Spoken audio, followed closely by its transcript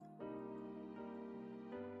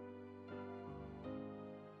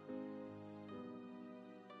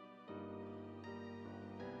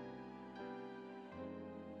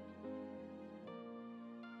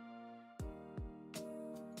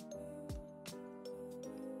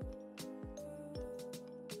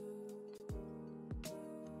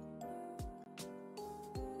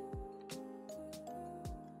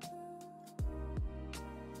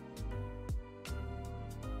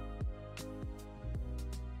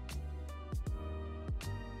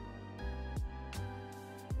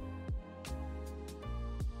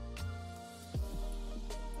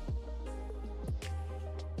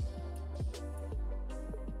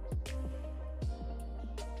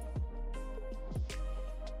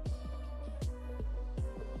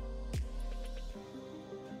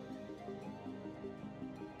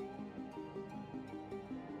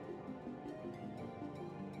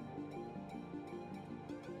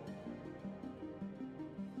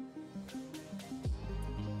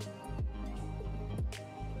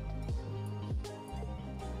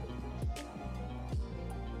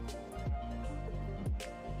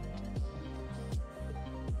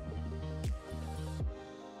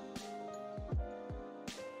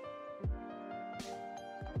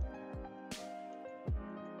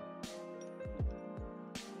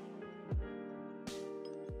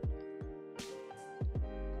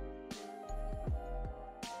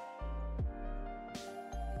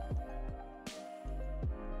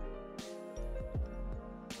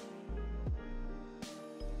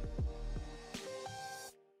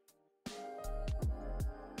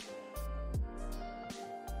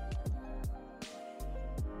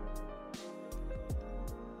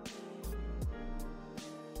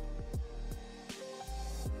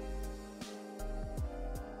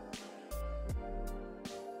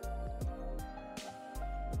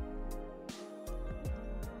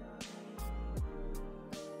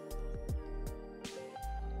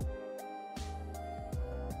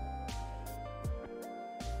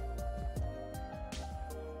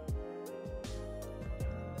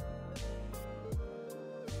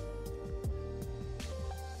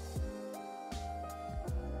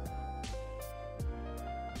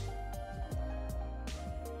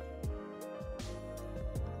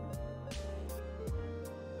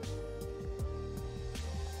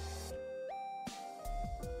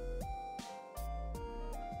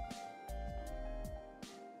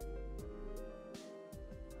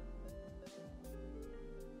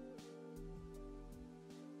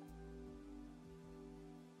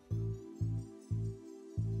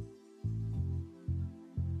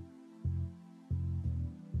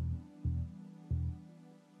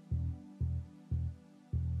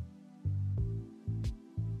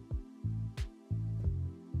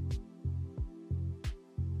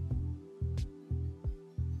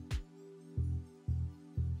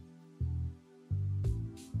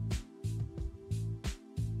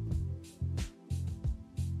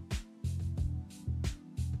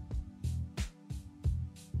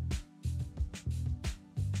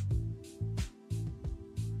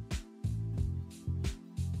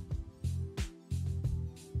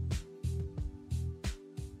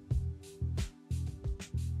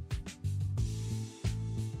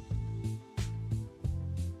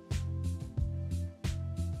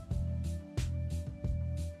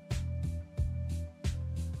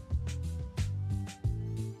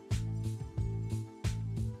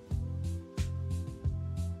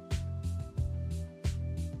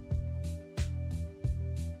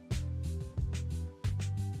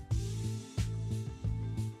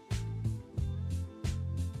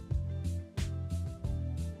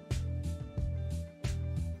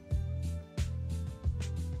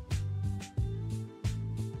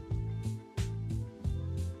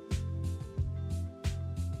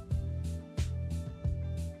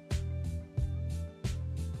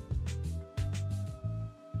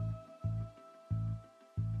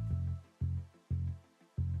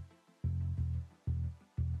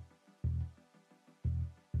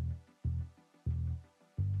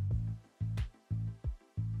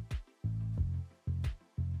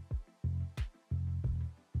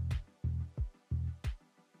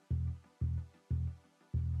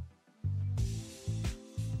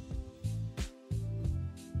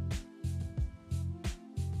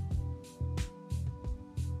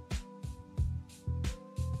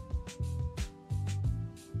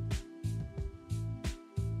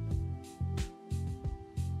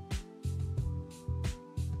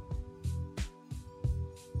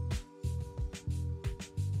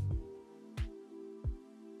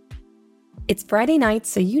It's Friday night,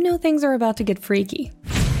 so you know things are about to get freaky.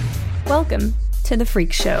 Welcome to The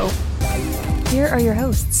Freak Show. Here are your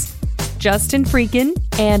hosts, Justin Freakin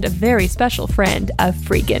and a very special friend of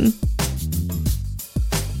Freakin.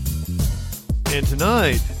 And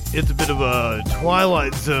tonight, it's a bit of a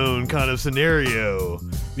Twilight Zone kind of scenario,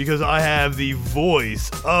 because I have the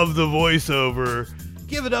voice of the voiceover.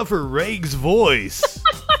 Give it up for Reagzvoice.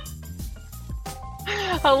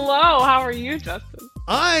 Hello, how are you, Justin?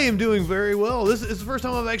 I am doing very well. This is the first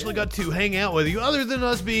time I've actually got to hang out with you, other than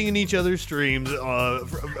us being in each other's streams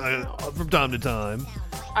from time to time.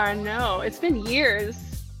 I know, it's been years.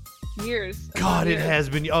 God, it has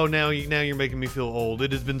been. Oh, now you're making me feel old.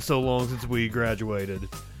 It has been so long since we graduated.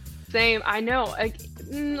 Same, I know.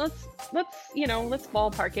 Let's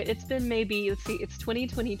ballpark it. It's been maybe, it's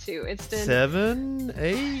 2022. It's been 7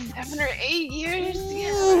 or 8 years.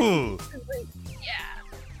 Ooh. Yeah.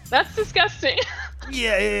 That's disgusting.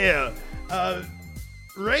 Yeah.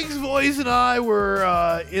 Reagzvoice and I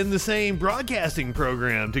were in the same broadcasting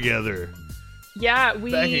program together. Yeah,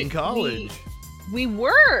 back in college. We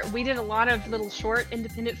did a lot of little short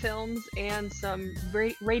independent films and some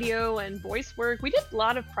radio and voice work. We did a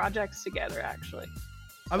lot of projects together, actually.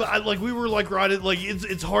 We were like right at, like,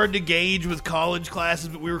 it's hard to gauge with college classes,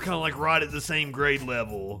 but we were kind of like right at the same grade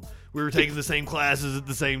level. We were taking the same classes at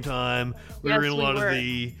the same time. We were in a lot of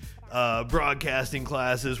the broadcasting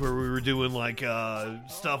classes where we were doing like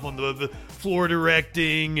stuff on the floor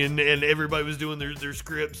directing, and everybody was doing their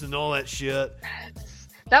scripts and all that shit.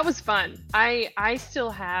 That was fun. I still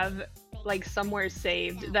have like somewhere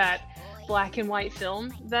saved that black and white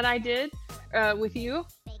film that I did with you.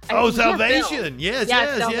 Salvation! Yes.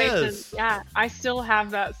 Yeah, I still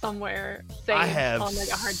have that somewhere saved. I have on like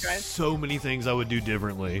a hard drive. So many things I would do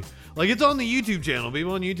differently. Like, it's on the YouTube channel.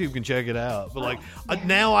 People on YouTube can check it out. But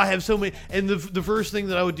now I have so many. And the first thing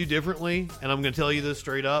that I would do differently, and I'm going to tell you this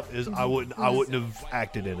straight up, is I wouldn't have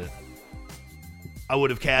acted in it. I would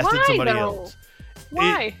have casted somebody else.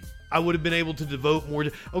 Why? I would have been able to devote more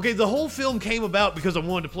to... Okay, the whole film came about because I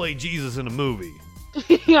wanted to play Jesus in a movie.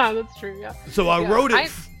 Yeah, that's true, yeah. So I wrote it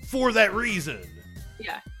for that reason.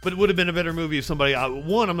 Yeah. But it would have been a better movie if somebody...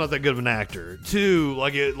 One, I'm not that good of an actor. Two,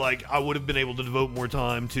 I would have been able to devote more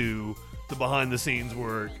time to the behind-the-scenes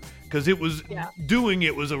work. Because it was... Yeah. Doing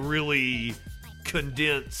it was a really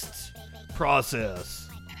condensed process.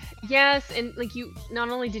 Yes, and like, you not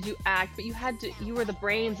only did you act, but you were the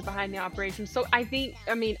brains behind the operation. So I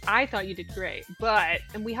thought you did great,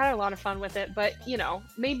 and we had a lot of fun with it, but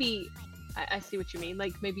maybe I see what you mean.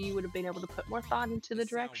 Like, maybe you would have been able to put more thought into the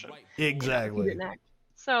direction. Exactly. You didn't act.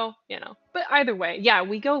 So, but either way, yeah,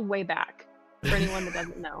 we go way back for anyone that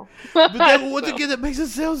doesn't know. But then once again, that makes it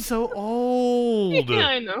sound so old. Yeah,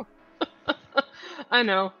 I know. I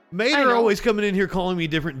know. Mater always coming in here calling me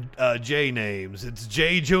different J names. It's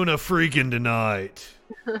JustinFREAKIN tonight.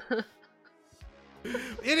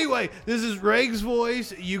 Anyway, this is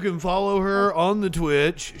Reagzvoice. You can follow her on the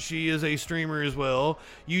Twitch. She is a streamer as well.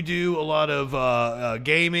 You do a lot of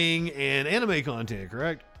gaming and anime content,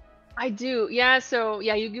 correct? I do. Yeah, so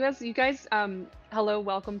yeah, you guys hello,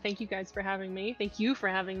 welcome. Thank you guys for having me. Thank you for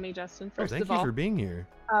having me, Justin, first of all. Thank you for being here.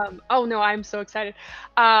 Oh no, I'm so excited.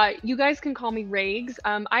 You guys can call me Reagz.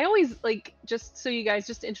 I always just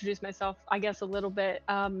to introduce myself, I guess, a little bit.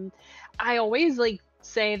 I always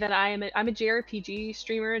say that I'm a JRPG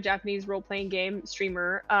streamer, a Japanese role-playing game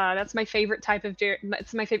streamer. That's my favorite type of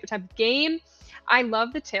game. I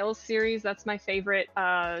love the Tales series. That's my favorite,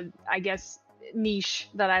 I guess, niche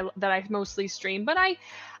that I mostly stream. But I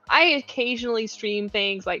occasionally stream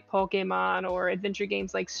things like Pokemon or adventure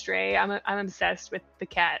games like Stray. I'm obsessed with the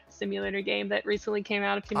cat simulator game that recently came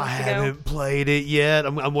out a few months ago. I haven't played it yet.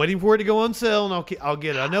 I'm waiting for it to go on sale, and I'll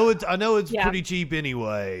get it. I know it's pretty cheap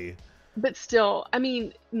anyway. But still,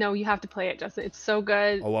 no, you have to play it, Justin. It's so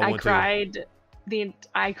good. Oh, I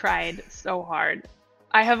cried so hard.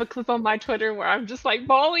 I have a clip on my Twitter where I'm just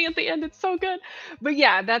bawling at the end. It's so good. But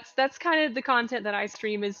yeah, that's kind of the content that I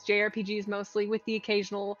stream, is JRPGs mostly, with the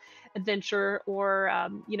occasional adventure or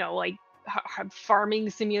farming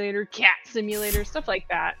simulator, cat simulator, stuff like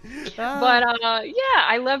that. But yeah,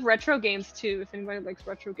 I love retro games too. If anybody likes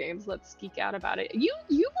retro games, let's geek out about it. You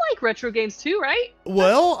like retro games too, right?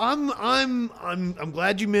 Well, I'm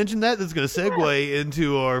glad you mentioned that. That's going to segue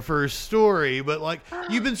into our first story. But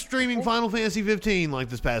you've been streaming Final Fantasy 15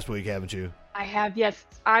 this past week, haven't you? I have, yes.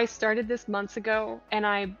 I started this months ago, and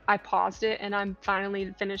I paused it, and I'm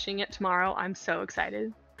finally finishing it tomorrow. I'm so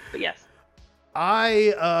excited. But yes.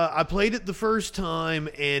 I played it the first time,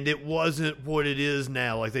 and it wasn't what it is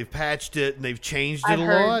now. They've patched it and they've changed it a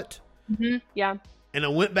lot. Mm-hmm. Yeah. And I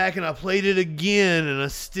went back and I played it again, and I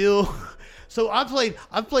still So I've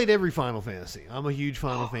played every Final Fantasy. I'm a huge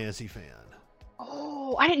Final Fantasy fan.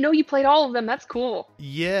 Oh, I didn't know you played all of them. That's cool.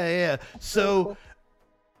 Yeah. So cool.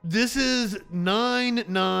 This is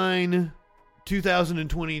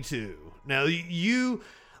 9/9/2022. Now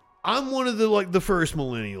I'm one of the first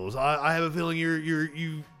millennials. I have a feeling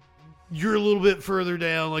you're a little bit further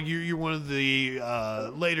down. Like you're one of the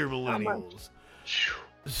later millennials.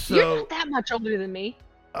 So you're not that much older than me.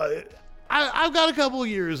 I've got a couple of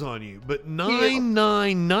years on you, but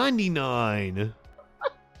 9/9/99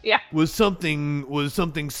 was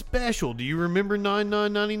something special. Do you remember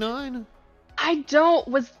 9/9/99? I'm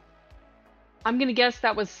gonna guess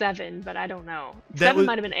that was 7, but I don't know. 7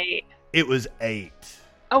 might have been 8. It was 8.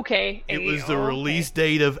 Okay. 8. It was the release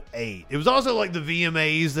date of 8. It was also like the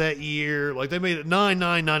VMAs that year. Like they made it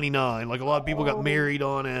 9/9/99. Like a lot of people got married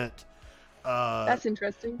on it. That's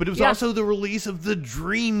interesting. But it was also the release of the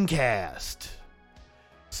Dreamcast.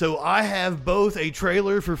 So I have both a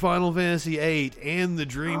trailer for Final Fantasy VIII and the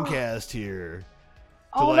Dreamcast here.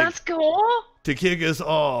 That's cool. To kick us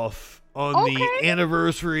off on the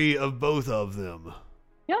anniversary of both of them.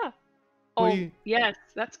 Yeah. Yes,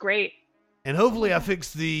 that's great. And hopefully I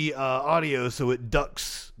fixed the audio so it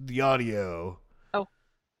ducks the audio. Oh.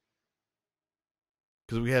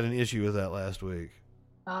 Because we had an issue with that last week.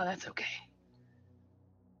 Oh, that's okay.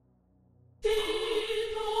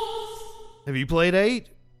 Have you played 8?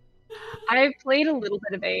 I've played a little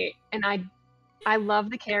bit of 8, and I love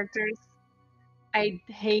the characters. I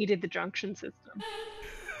hated the junction system.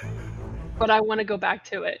 But I want to go back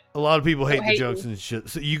to it. A lot of people hate the junction shit.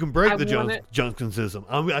 So you can break the junction system.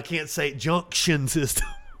 I can't say junction system.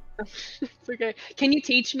 It's okay. Can you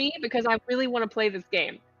teach me? Because I really want to play this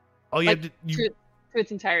game. Oh yeah, to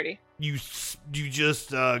its entirety. You just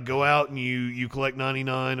go out and you collect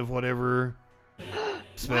 99 of whatever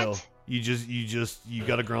spell. What? You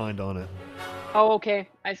got to grind on it. Oh, okay.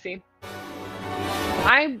 I see.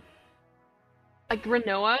 I like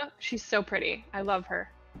Renoa. She's so pretty. I love her.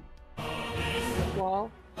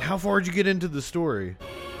 Wall. How far did you get into the story?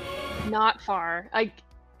 Not far. I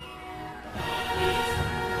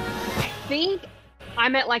think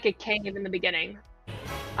I'm at like a cave in the beginning.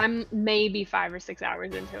 I'm maybe 5 or 6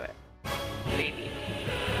 hours into it. Maybe.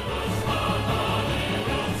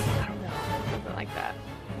 I don't know. Something like that.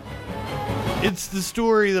 It's the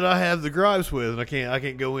story that I have the gripes with, and I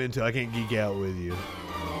can't go into. I can't geek out with you.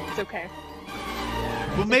 It's okay.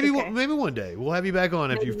 Well, maybe one day we'll have you back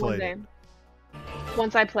on if you've played it.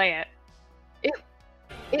 Once I play it.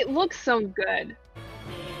 It looks so good.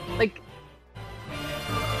 Like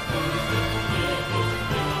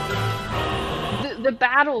the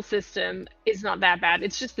battle system is not that bad.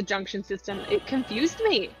 It's just the junction system. It confused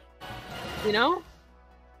me. You know?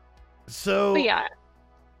 So but yeah.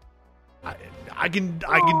 I can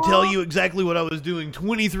tell you exactly what I was doing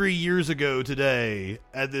 23 years ago today.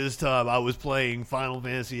 At this time, I was playing Final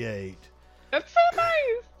Fantasy VIII. That's so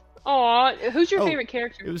nice. Aw, who's your favorite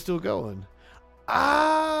character? It was still going.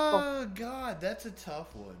 God, that's a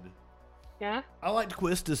tough one. Yeah? I liked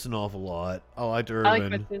Quistis an awful lot. I liked Irvin. I like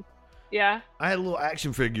Quistis. Yeah? I had a little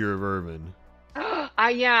action figure of Irvin.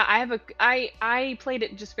 I played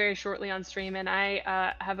it just very shortly on stream, and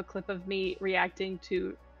I have a clip of me reacting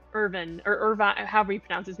to Irvin, or Irvine, however you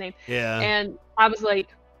pronounce his name. Yeah. And I was like,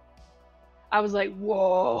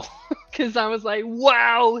 whoa. Because I was like,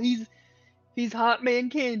 wow, he's hot man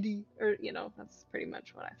candy. Or, that's pretty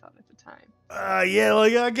much what I thought at the time. Yeah, I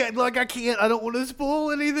don't want to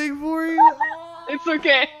spoil anything for you. It's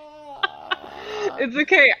okay. It's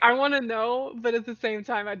okay. I want to know, but at the same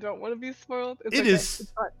time, I don't want to be spoiled. It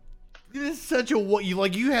is such a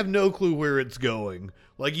you have no clue where it's going.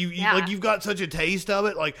 You've got such a taste of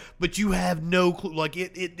it, but you have no clue.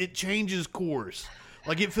 It changes course.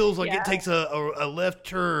 It feels like it takes a left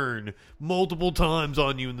turn multiple times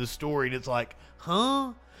on you in the story, and it's like,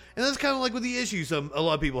 huh? And that's kind of like with the issue a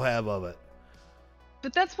lot of people have of it.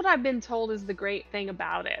 But that's what I've been told is the great thing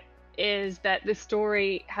about it, is that the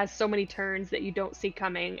story has so many turns that you don't see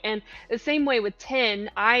coming. And the same way with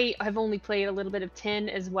 10, I have only played a little bit of 10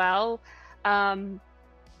 as well. And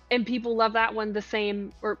people love that one the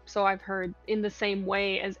same, or so I've heard, in the same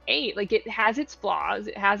way as 8. It has its flaws.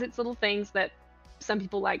 It has its little things that some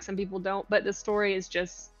people like, some people don't. But the story is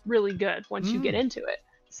just really good once you get into it.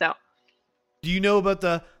 So. Do you know about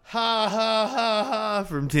the ha ha ha ha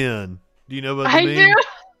from 10? Do you know about the meme?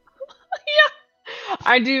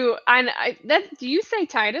 I do. Yeah, I do. Do you say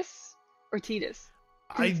Titus or Titus?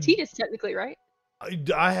 It's Titus technically, right?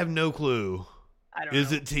 I have no clue. I don't know.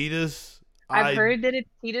 Is it Titus? I've heard that it's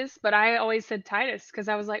Titus, but I always said Titus because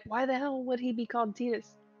I was like, why the hell would he be called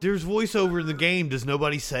Titus? There's voiceover in the game. Does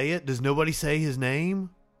nobody say it? Does nobody say his name?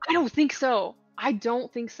 I don't think so. I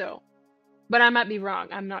don't think so. But I might be wrong.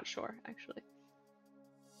 I'm not sure, actually.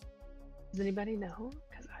 Does anybody know?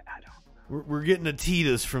 Because I don't. We're getting a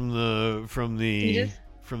Titus from the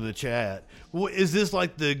chat. Well, is this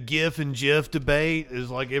like the GIF and GIF debate? Is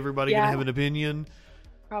like everybody gonna have an opinion?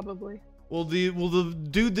 Probably. Well, the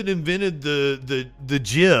dude that invented the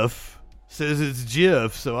GIF says it's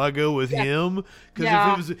GIF, so I go with him.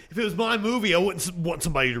 Because if it was my movie, I wouldn't want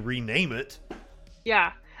somebody to rename it.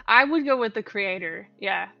 Yeah, I would go with the creator.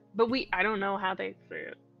 Yeah, but I don't know how they say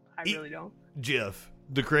it. I really don't. GIF.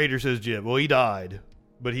 The creator says GIF. Well, he died,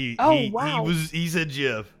 but he said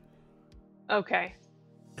GIF. Okay.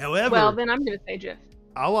 However, well, then I'm gonna say GIF.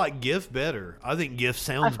 I like GIF better. I think GIF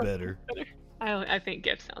sounds better. I think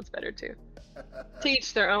GIF sounds better too. To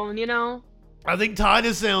each their own, you know. I think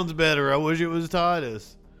Titus sounds better. I wish it was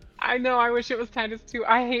Titus. I know. I wish it was Titus too.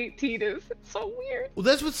 I hate Titus. It's so weird. Well,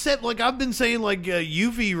 that's what's said. Like I've been saying, like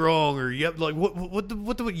Yuffie wrong or like what the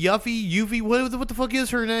Yuffie? What the fuck is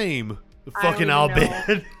her name? The fucking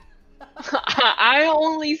Albed. I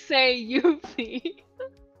only say Yuffie.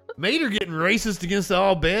 Mater getting racist against the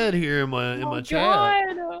Albed here in my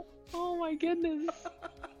chat. Oh my goodness.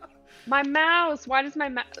 My mouse. Why does my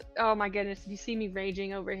mouse? Oh my goodness. You see me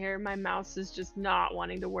raging over here. My mouse is just not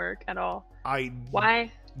wanting to work at all.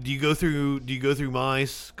 Why? Do you go through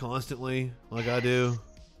mice constantly like I do?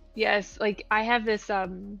 Yes. Like I have this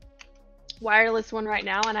wireless one right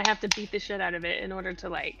now, and I have to beat the shit out of it in order to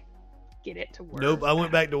like get it to work. Nope, I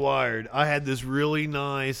went back to wired. I had this really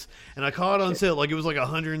nice, and I caught it on sale. Like it was like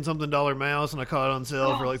 $100 and something mouse, and I caught it on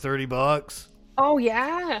sale for like $30. Oh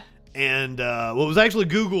yeah. And well, it was actually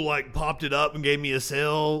Google like popped it up and gave me a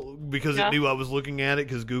sale because it knew I was looking at it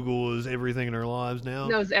because Google is everything in our lives now.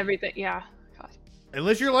 Knows everything, yeah. God.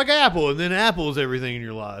 Unless you're like Apple, and then Apple is everything in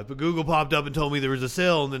your life. But Google popped up and told me there was a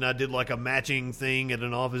sale, and then I did like a matching thing at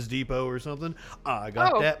an Office Depot or something. I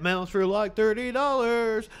got that mouse for like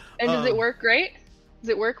 $30. And does it work great? Does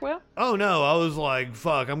it work well? Oh no, I was like,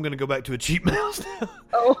 fuck, I'm gonna go back to a cheap mouse now.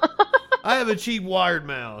 Oh. I have a cheap wired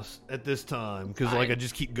mouse at this time because like I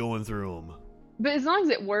just keep going through them. But as long as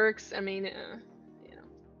it works, I mean,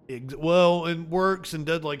 you know. Well, it works and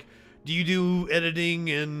does like. Do you do editing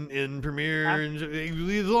in Premiere? And,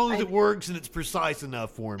 as long as it works and it's precise enough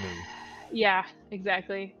for me. Yeah,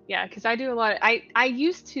 exactly. Yeah, because I do a lot. I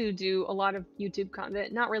used to do a lot of YouTube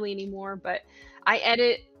content, not really anymore, but I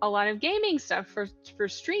edit a lot of gaming stuff for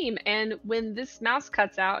stream. And when this mouse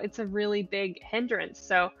cuts out, it's a really big hindrance.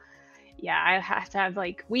 So yeah, I have to have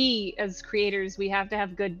like, we as creators, we have to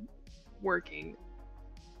have good working.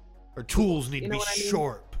 Our tools need to be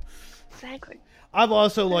sharp. Exactly. I've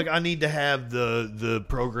also like I need to have the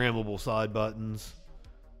programmable side buttons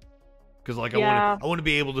because like I want to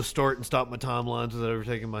be able to start and stop my timelines without ever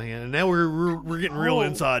taking my hand. And now we're getting real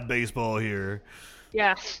inside baseball here.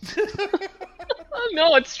 Yeah.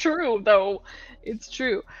 No, it's true though. It's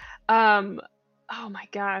true. Oh my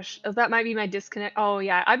gosh, that might be my disconnect. Oh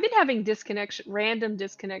yeah, I've been having random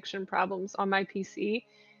disconnection problems on my PC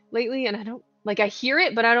lately, and I don't I hear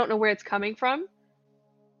it, but I don't know where it's coming from.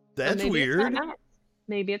 That's weird.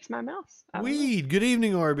 Maybe it's my mouse. Weed. Good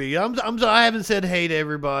evening, RB. I haven't said hey to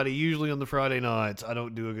everybody. Usually on the Friday nights, I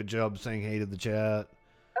don't do a good job saying hey to the chat.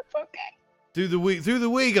 That's okay. Through the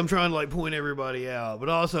week, I'm trying to like point everybody out, but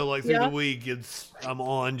also like through the week, I'm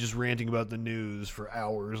on just ranting about the news for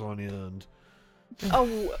hours on end.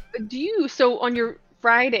 Oh, so on your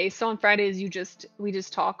Fridays? So on Fridays, we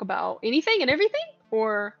just talk about anything and everything,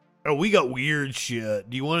 or? Oh, we got weird shit.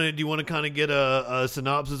 Do you want to kind of get a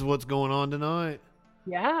synopsis of what's going on tonight?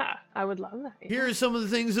 Yeah, I would love that. Yeah. Here are some of the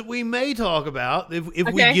things that we may talk about if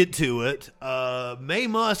we get to it. May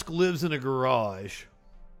Musk lives in a garage.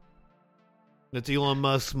 That's Elon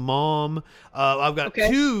Musk's mom. I've got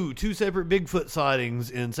two separate Bigfoot sightings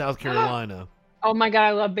in South Carolina. Oh my God,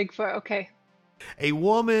 I love Bigfoot. Okay. A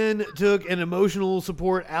woman took an emotional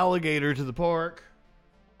support alligator to the park.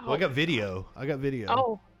 Oh, I got video.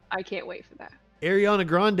 Oh, I can't wait for that. Ariana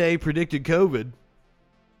Grande predicted COVID.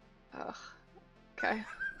 Ugh. Okay.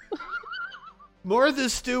 Martha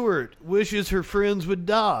Stewart wishes her friends would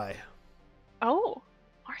die. Oh,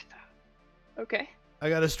 Martha. Okay. I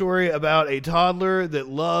got a story about a toddler that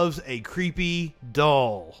loves a creepy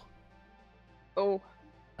doll. Oh.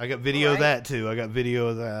 I got video of that too.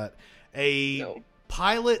 A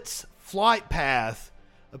pilot's flight path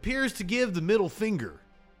appears to give the middle finger.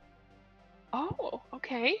 Oh,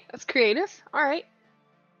 okay. That's creative. All right.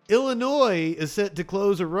 Illinois is set to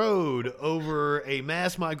close a road over a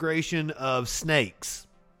mass migration of snakes.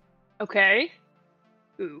 Okay.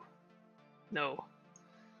 Ooh. No.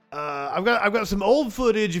 I've got some old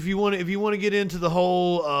footage if you want to get into the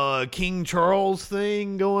whole King Charles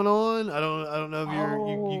thing going on. I don't know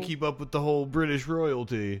if you keep up with the whole British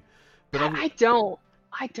royalty, but I don't.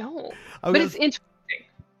 But it's interesting.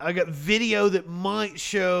 I got video that might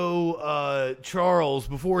show Charles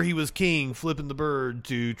before he was king flipping the bird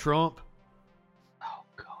to Trump. Oh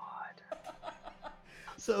God.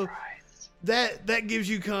 So that gives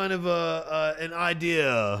you kind of an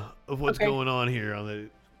idea of what's going on here on the.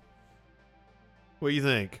 What do you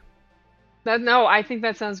think? No, I think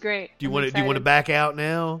that sounds great. Do you want to back out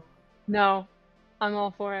now? No, I'm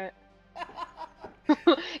all for it.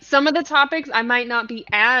 Some of the topics I might not be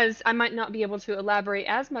able to elaborate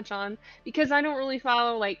as much on because I don't really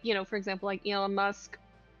follow, like, for example, like Elon Musk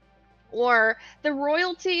or the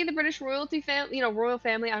British royalty family, royal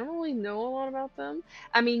family. I don't really know a lot about them.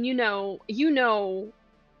 I mean, you know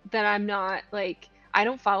that I'm not, like, I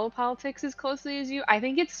don't follow politics as closely as you. I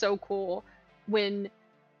think it's so cool when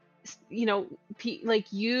like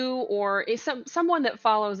you or someone that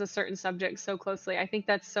follows a certain subject so closely. I think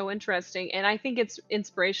that's so interesting, and I think it's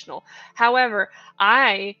inspirational. However,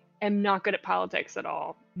 I am not good at politics at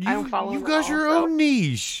all. I don't follow. You've got your own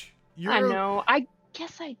niche. I know. I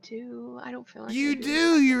guess I do. I don't feel like you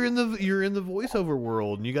do. You're in the voiceover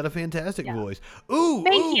world, and you got a fantastic voice. Ooh,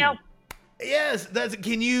 thank you. Yes, that's.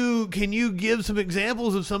 Can you give some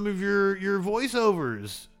examples of some of your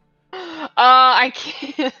voiceovers? I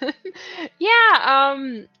can.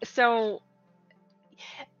 Yeah. So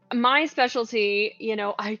my specialty,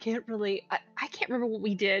 I can't remember what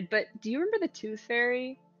we did, but do you remember the Tooth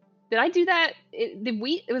Fairy? Did I do that?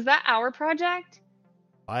 Was that our project?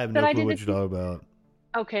 I have no clue what you're talking about.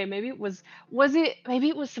 Okay, maybe it was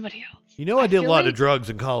somebody else. I did a lot of drugs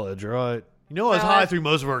in college, right? I was high through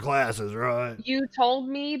most of our classes, right? You told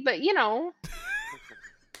me, but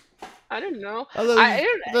I don't know.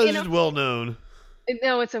 Those is well known.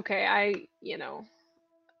 No, it's okay.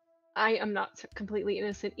 I am not completely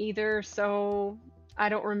innocent either, so I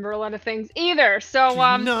don't remember a lot of things either. So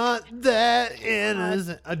not that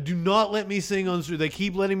innocent. Do not let me sing on stream. They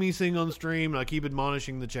keep letting me sing on stream, and I keep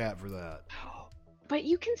admonishing the chat for that. But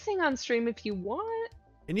you can sing on stream if you want.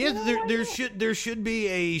 And yes, there should be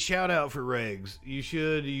a shout out for Regs. You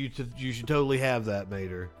should totally have that,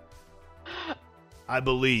 Mater. I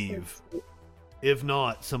believe. If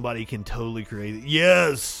not, somebody can totally create it.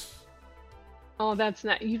 Yes! Oh, that's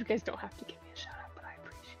not... You guys don't have to give me a shout out, but I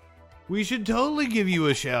appreciate it. We should totally give you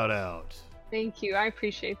a shout out. Thank you. I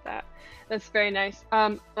appreciate that. That's very nice.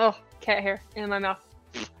 Cat hair in my mouth.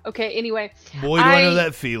 Okay, anyway. Boy, do I know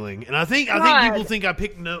that feeling. And I think people think I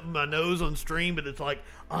picked my nose on stream, but it's like,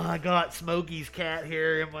 I got Smokey's cat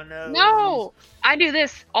hair in my nose. No! I do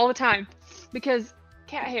this all the time. Because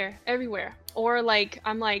cat hair everywhere. Or like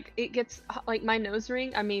I'm like it gets like my nose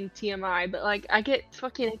ring. I mean TMI, but like I get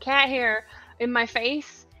fucking cat hair in my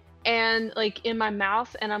face and like in my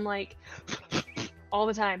mouth, and I'm like all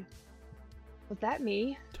the time. Was that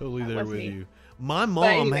me? Totally there with you. My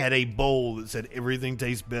mom had a bowl that said everything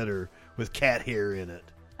tastes better with cat hair in it.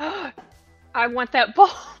 I want that bowl.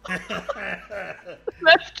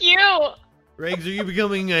 That's cute. Regs, are you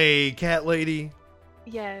becoming a cat lady?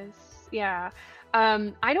 Yes. Yeah.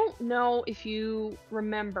 I don't know if you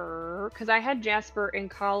remember, because I had Jasper in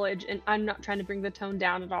college, and I'm not trying to bring the tone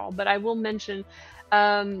down at all, but I will mention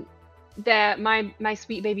that my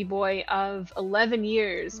sweet baby boy of 11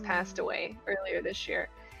 years passed away earlier this year.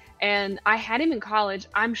 And I had him in college.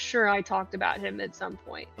 I'm sure I talked about him at some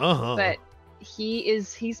point. But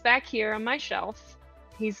he's back here on my shelf.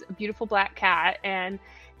 He's a beautiful black cat, and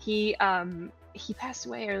he passed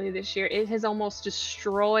away earlier this year. It has almost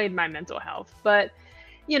destroyed my mental health, but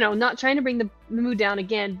not trying to bring the mood down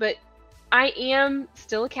again, but I am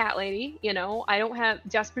still a cat lady. I don't have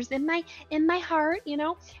Jasper's in my heart,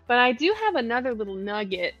 but I do have another little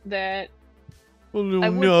nugget that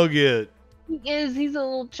nugget. He's a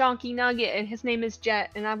little chunky nugget, and his name is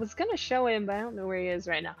Jet, and I was gonna show him, but I don't know where he is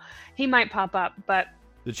right now. He might pop up, but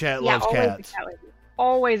the chat loves cats.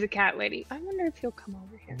 Always a cat lady. I wonder if he'll come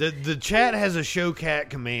over here. The chat has a show cat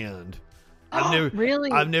command.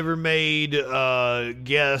 I've never made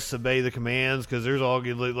guests obey the commands because there's all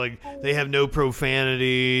good. Like they have no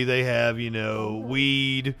profanity. They have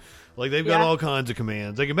weed. Like they've got all kinds of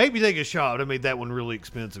commands. They can make me take a shot. I made that one really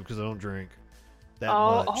expensive because I don't drink that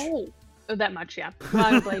much. Oh, that much, yeah. Well,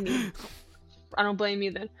 I don't blame you. I don't blame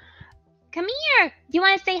you then. Come here. You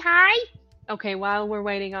want to say hi? Okay. While we're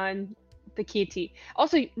waiting on the kitty.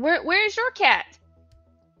 Also, where's your cat?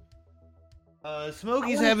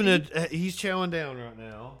 Smokey's he's chowing down right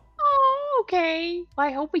now. Oh, Okay. Well,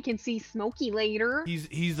 I hope we can see Smokey later.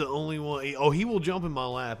 He's the only one. He will jump in my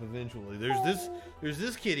lap eventually. There's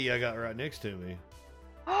this kitty I got right next to me.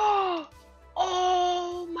 Oh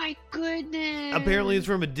my goodness. Apparently it's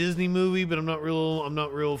from a Disney movie, but I'm not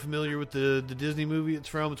real familiar with the Disney movie it's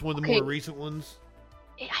from. It's one of the more recent ones.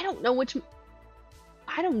 I don't know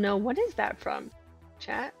what is that from,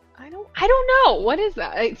 chat? I don't know. What is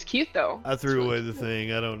that? It's cute though. I threw away the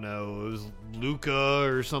thing. I don't know. It was Luca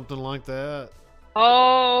or something like that.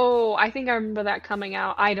 Oh, I think I remember that coming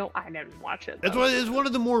out. I didn't watch it though. That's why it's one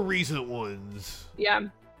of the more recent ones. Yeah.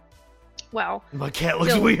 Well, my cat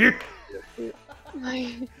looks weird.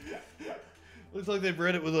 Looks like they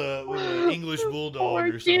bred it with an English bulldog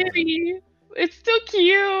or something. Kitty. It's still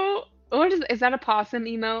cute. What is that a possum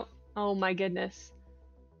emote? Oh my goodness.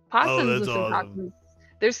 Possums, that's awesome.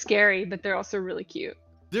 They're scary, but they're also really cute.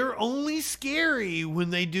 They're only scary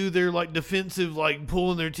when they do their like defensive, like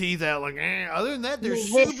pulling their teeth out. Like, other than that, they're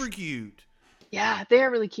super cute. Yeah,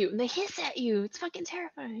 they're really cute, and they hiss at you. It's fucking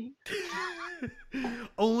terrifying.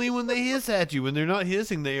 Only when they hiss at you. When they're not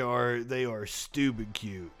hissing, they are stupid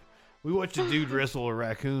cute. We watched a dude wrestle a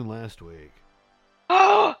raccoon last week.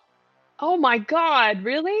 Oh my god!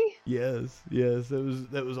 Really? Yes.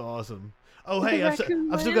 That was awesome. Oh, hey, I've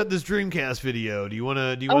still got this Dreamcast video. Do you want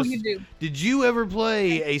to? You do. Did you ever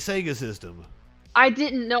play a Sega system? I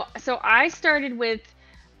didn't know. So I started with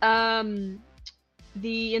the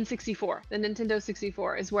N64. The Nintendo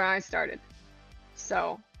 64 is where I started.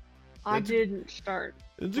 So I didn't start.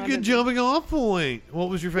 It's a good jumping off point. What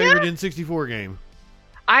was your favorite N64 game?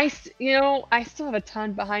 I still have a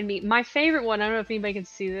ton behind me. My favorite one, I don't know if anybody can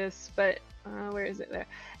see this, but where is it there?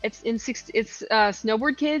 It's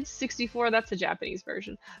Snowboard Kids 64. That's the Japanese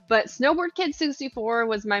version. But Snowboard Kids 64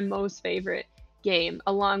 was my most favorite game,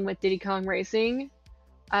 along with Diddy Kong Racing.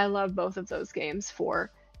 I love both of those games for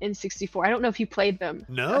N64. I don't know if you played them.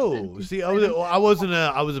 No. See, I was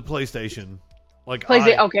a PlayStation. Like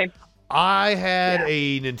okay. I had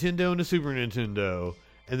a Nintendo and a Super Nintendo.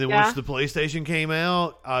 And then once the PlayStation came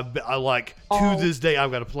out, I like to this day I've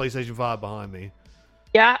got a PlayStation 5 behind me.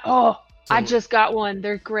 Yeah. Oh. So, I just got one.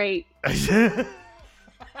 They're great. I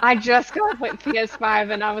just got a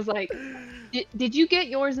PS5, and I was like, "Did you get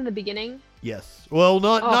yours in the beginning?" Yes. Well,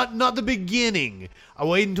 not the beginning. I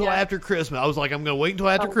waited until after Christmas. I was like, I'm going to wait until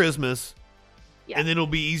after Christmas, and then it'll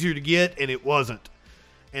be easier to get. And it wasn't.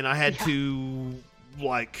 And I had to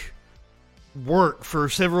like work for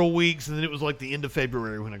several weeks, and then it was like the end of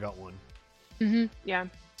February when I got one. Mm-hmm. Yeah.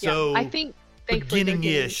 So I think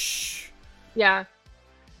beginning-ish. Yeah.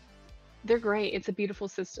 They're great. It's a beautiful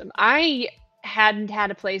system. I hadn't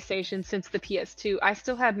had a PlayStation since the PS2. I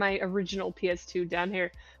still had my original PS2 down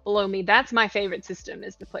here below me. That's my favorite system,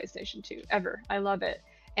 is the PlayStation 2 ever. I love it.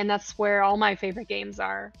 And that's where all my favorite games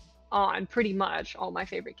are on. Pretty much all my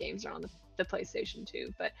favorite games are on the PlayStation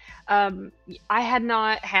 2. But I had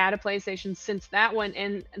not had a PlayStation since that one.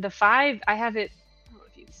 And the 5, I have it. I don't know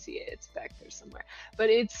if you can see it. It's back there somewhere.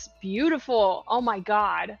 But it's beautiful. Oh my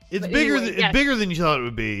god. It's bigger than you thought it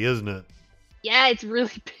would be, isn't it? Yeah, it's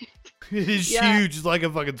really big. It is huge. It's like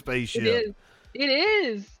a fucking spaceship. It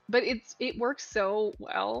is. But it works so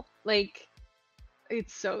well. Like,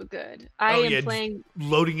 it's so good. I am playing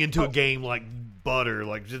loading into a game like butter.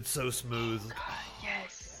 Like, it's so smooth.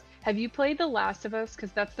 Yes. Have you played The Last of Us?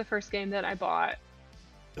 Because that's the first game that I bought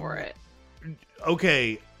for it.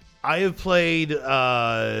 Okay. I have played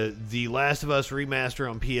the Last of Us remaster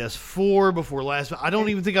on PS4 before I don't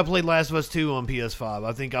even think I played Last of Us 2 on PS5.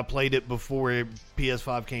 I think I played it before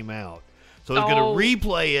PS5 came out. So I was going to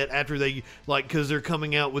replay it after they, like, because they're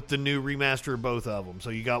coming out with the new remaster of both of them.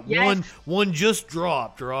 So you got one just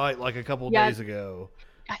dropped, right? Like a couple of days ago.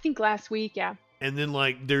 I think last week, yeah. And then,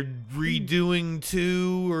 like, they're redoing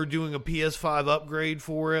 2 or doing a PS5 upgrade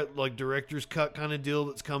for it, like director's cut kind of deal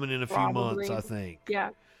that's coming in a few months, I think.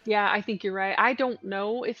 Yeah. Yeah, I think you're right. I don't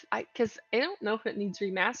know because I don't know if it needs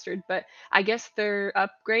remastered, but I guess they're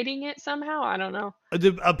upgrading it somehow. I don't know. A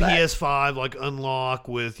PS5 like unlock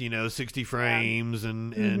with 60 frames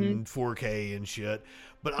and 4K and shit.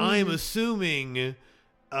 But I am assuming,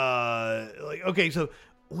 okay, so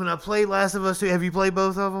when I played Last of Us 2, have you played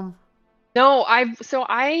both of them? No, I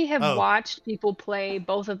have watched people play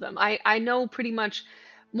both of them. I know pretty much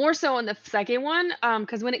more so on the second one,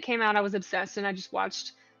 because when it came out, I was obsessed and I just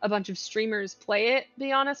watched a bunch of streamers play it, to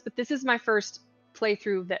be honest, but this is my first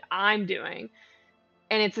playthrough that I'm doing,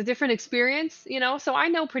 and it's a different experience, so I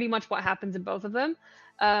know pretty much what happens in both of them,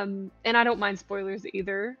 and I don't mind spoilers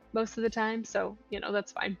either most of the time, so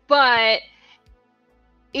that's fine, but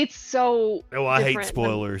it's so I hate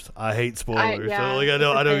spoilers. I hate spoilers. Yeah, so like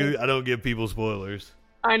I don't give people spoilers.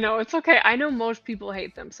 I know, it's okay. I know most people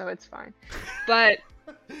hate them, so it's fine. But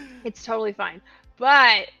it's totally fine.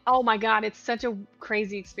 But oh my god, it's such a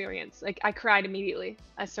crazy experience. Like I cried immediately.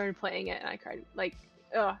 I started playing it and I cried. Like,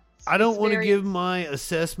 ugh. I don't want to give my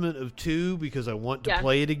assessment of 2 because I want to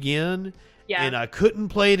play it again. Yeah. And I couldn't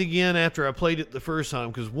play it again after I played it the first time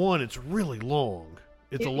because 1, it's really long.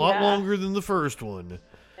 It's a lot longer than the first one.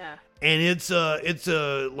 Yeah. And it's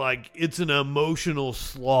an emotional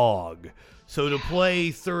slog. So to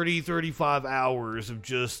play 30, 35 hours of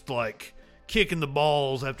just like kicking the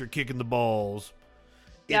balls after kicking the balls,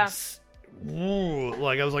 it's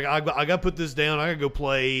like I was like, I got to put this down. I got to go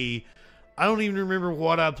play. I don't even remember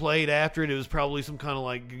what I played after it. It was probably some kind of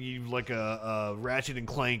like a Ratchet and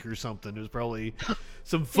Clank or something. It was probably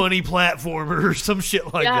some funny platformer or some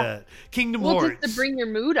shit like that. Kingdom Hearts. Just to bring your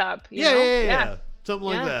mood up. You know? Yeah. Something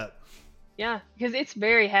like that. Yeah, because it's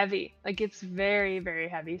very heavy. Like it's very, very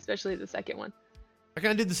heavy, especially the second one. I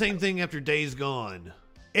kind of did the same thing after Days Gone.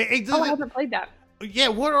 I haven't played that. Yeah,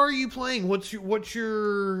 what are you playing? What's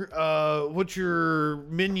your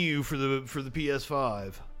menu for the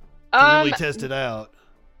PS5? To really test it out.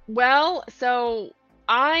 Well, so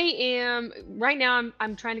I am right now.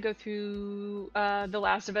 I'm trying to go through The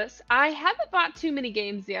Last of Us. I haven't bought too many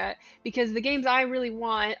games yet because the games I really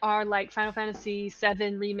want are like Final Fantasy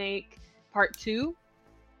VII Remake Part 2.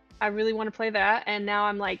 I really want to play that, and now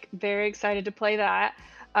I'm like very excited to play that.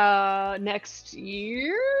 Next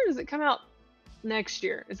year, does it come out next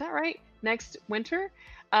year? Is that right? Next winter.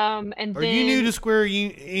 And are you new to Square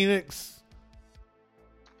Enix?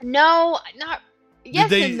 No, not.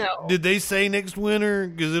 Yes and no. Did they say next winter?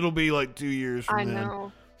 Because it'll be like 2 years from then. I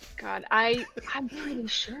know. God, I'm pretty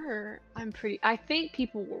sure. I think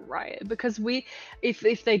people will riot because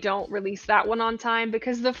if they don't release that one on time,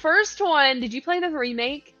 because the first one, did you play the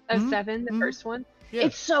remake of 7, the first one? Yeah.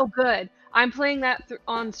 It's so good. I'm playing that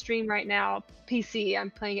on stream right now, PC. I'm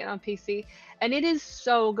playing it on PC, and it is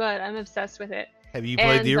so good. I'm obsessed with it. Have you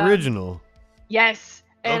played the original? Yes.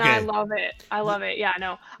 And okay. I love it. I love it. Yeah,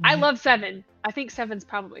 no. I love 7. I think 7's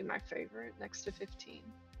probably my favorite next to 15.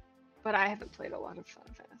 But I haven't played a lot of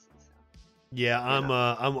Final Fantasy. So. Yeah,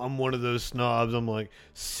 I'm one of those snobs. I'm like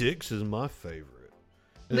 6 is my favorite.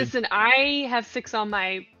 Listen, I have 6 on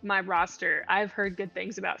my roster. I've heard good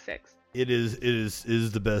things about 6. It is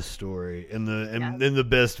the best story and the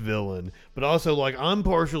best villain. But also like I'm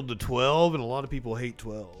partial to 12 and a lot of people hate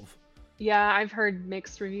 12. Yeah, I've heard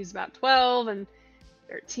mixed reviews about 12 and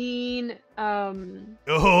 13. I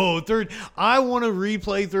want to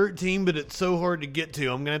replay 13, but it's so hard to get to.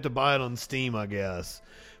 I'm gonna have to buy it on Steam, I guess,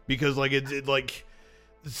 because like it like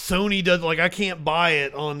Sony does. Like I can't buy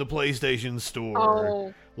it on the PlayStation Store.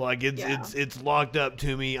 Oh, like it's locked up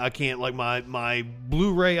to me. I can't like my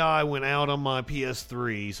Blu-ray eye went out on my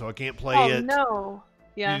PS3, so I can't play it. Oh no!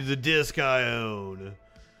 Yeah, the disc I own.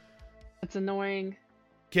 That's annoying.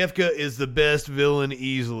 Kefka is the best villain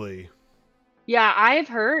easily. Yeah, I've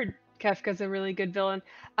heard Kefka's a really good villain.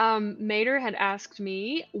 Mater had asked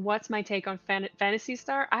me, what's my take on Phantasy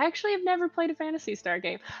Star? I actually have never played a Phantasy Star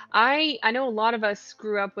game. I know a lot of us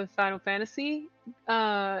grew up with Final Fantasy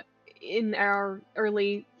in our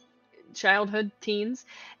early childhood teens.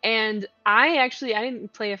 And I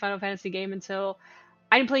didn't play a Final Fantasy game I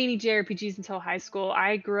didn't play any JRPGs until high school.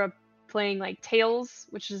 I grew up playing like Tales,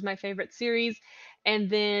 which is my favorite series, and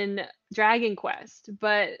then Dragon Quest.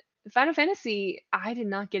 But Final Fantasy, I did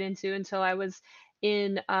not get into until I was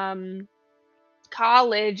in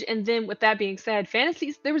college. And then with that being said,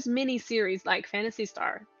 there was mini series like Phantasy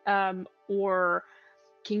Star or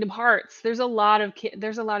Kingdom Hearts. There's a lot of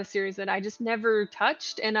series that I just never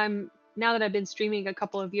touched. And now that I've been streaming a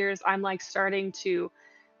couple of years, I'm like starting to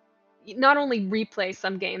not only replay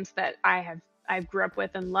some games that I grew up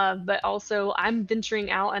with and love, but also I'm venturing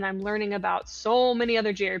out and I'm learning about so many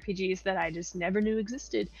other JRPGs that I just never knew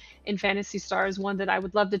existed. And Phantasy Star is one that I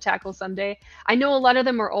would love to tackle someday. I know a lot of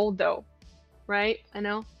them are old though, right? I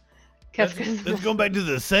know. That's going back to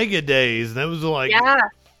the Sega days. That was like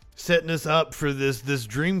setting us up for this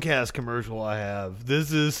Dreamcast commercial I have.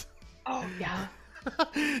 This is... Oh, yeah.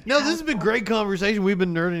 No, this has been great conversation. We've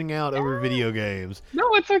been nerding out over video games.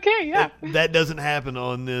 No, it's okay. Yeah, that doesn't happen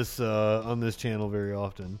on this channel very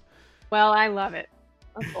often. Well, I love it.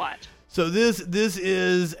 Let's watch. So this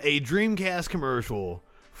is a Dreamcast commercial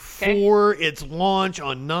for its launch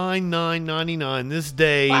on 9/9/99 this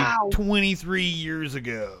day 23 years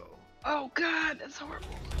ago. Oh God, that's horrible.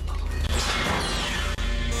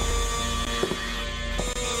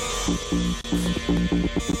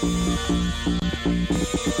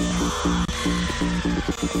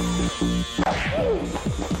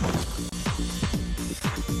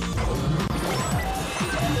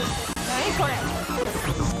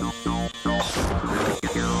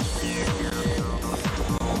 Wow.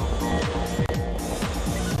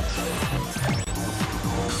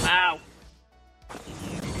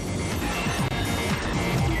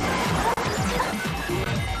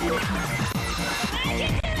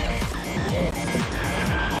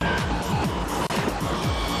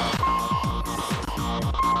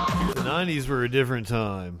 The 90s were a different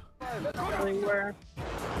time. Really were.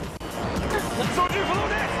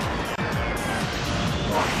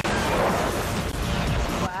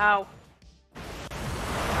 Wow.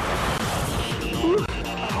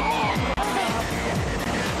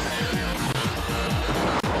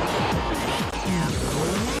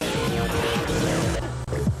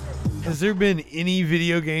 Has there been any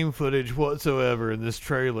video game footage whatsoever in this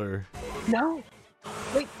trailer? No.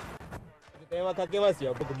 Wait. 電話かけます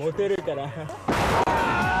よ。僕モテるから。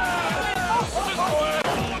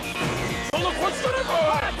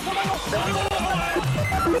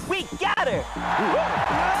We got her.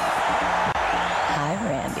 Hi,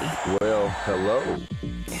 Randy. Well, hello.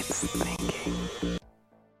 It's thinking.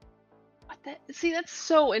 What the? See, that's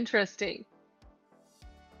so interesting.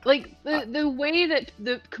 Like the way that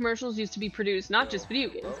the commercials used to be produced, not just video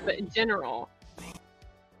games, but in general,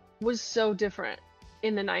 was so different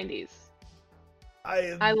in the 90s.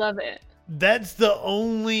 I love it. That's the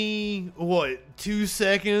only 2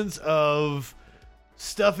 seconds of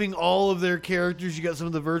stuffing all of their characters. You got some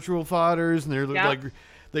of the virtual fighters, and they're like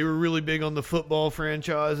they were really big on the football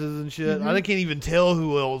franchises and shit. Mm-hmm. I can't even tell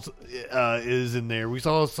who else is in there. We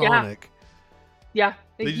saw Sonic. Yeah,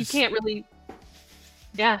 you can't really.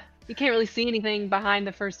 Yeah, you can't really see anything behind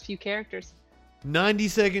the first few characters.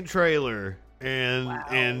 90-second trailer, and Wow.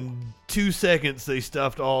 and 2 seconds they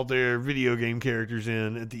stuffed all their video game characters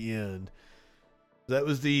in at the end. That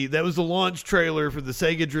was the launch trailer for the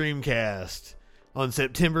Sega Dreamcast on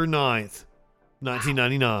September 9th,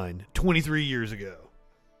 1999, 23 years ago.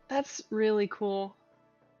 That's really cool.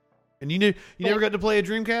 And you never got to play a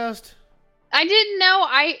Dreamcast? I didn't know.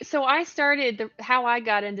 I started how I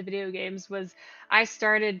got into video games was I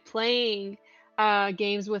started playing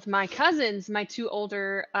games with my cousins, my two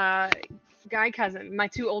older my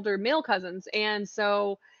two older male cousins, and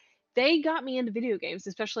so they got me into video games,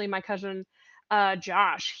 especially my cousin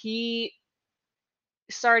Josh. He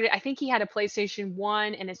started, I think he had a PlayStation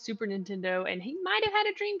 1 and a Super Nintendo, and he might have had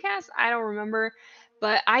a Dreamcast. I don't remember,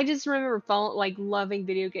 but I just remember loving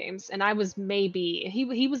video games, and I was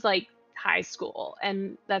he was like high school,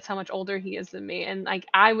 and that's how much older he is than me, and like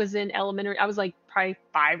I was in elementary, I was like probably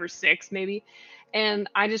 5 or 6 maybe, and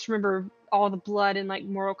I just remember all the blood in like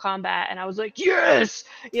Mortal Kombat, and I was like, yes,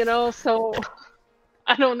 so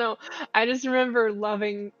I don't know, I just remember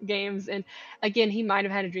loving games. And again, he might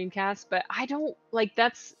have had a Dreamcast, but I don't like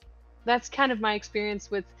that's kind of my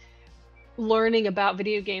experience with learning about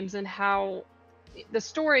video games and how the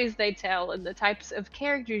stories they tell and the types of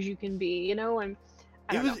characters you can be, and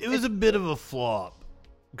It was a bit of a flop.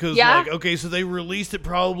 Because, so they released it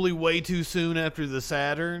probably way too soon after the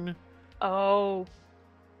Saturn. Oh.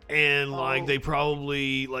 And, they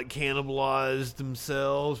probably, cannibalized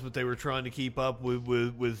themselves, but they were trying to keep up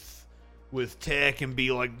with tech and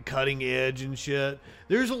be, cutting edge and shit.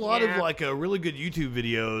 There's a lot of, really good YouTube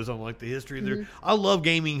videos on, the history. Mm-hmm. I love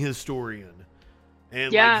Gaming Historian.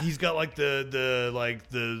 And he's got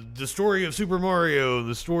the story of Super Mario and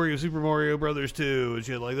the story of Super Mario Brothers 2 and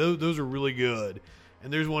shit. Those are really good.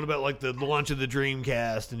 And there's one about the launch of the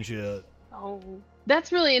Dreamcast and shit. Oh,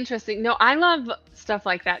 that's really interesting. No, I love stuff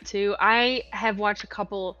like that too. I have watched a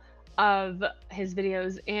couple of his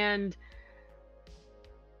videos, and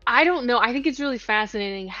I don't know. I think it's really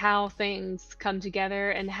fascinating how things come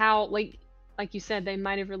together and how like you said, they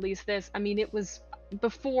might have released this. I mean, it was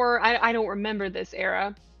before, I don't remember this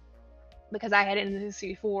era because I had it in the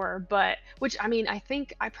 64, but which I mean, I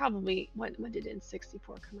think I probably when did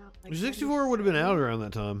N64 come out? 64 would have been out around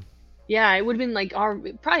that time. Yeah, it would have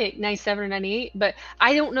been probably 97 or 98, but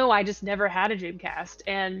I don't know. I just never had a Dreamcast,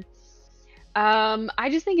 and I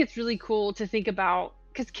just think it's really cool to think about,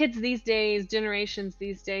 because kids these days, generations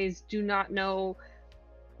these days, do not know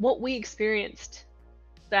what we experienced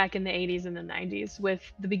back in the 80s and the 90s with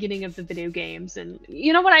the beginning of the video games, and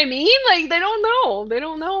you know what I mean? They don't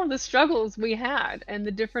know the struggles we had and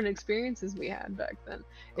the different experiences we had back then.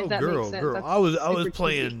 If that makes sense. Girl, I was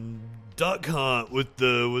playing Duck Hunt with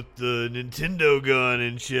the Nintendo gun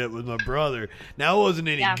and shit with my brother. Now I wasn't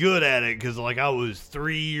any good at it because I was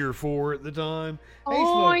 3 or 4 at the time. Hey,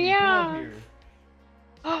 Smokey, come here.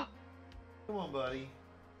 Come on, buddy.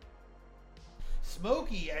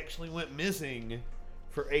 Smokey actually went missing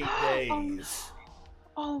for 8 days.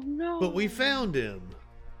 Oh no. But we found him.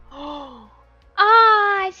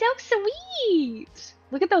 So sweet.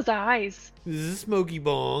 Look at those eyes. This is Smokey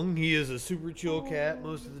Bong. He is a super chill cat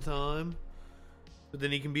most of the time. But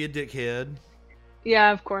then he can be a dickhead.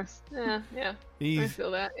 Yeah, of course. Yeah. I He's,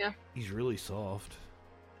 feel that, yeah. he's really soft.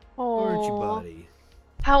 Oh. Aren't you, buddy?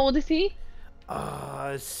 How old is he?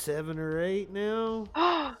 7 or 8 now.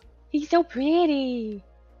 Oh, he's so pretty.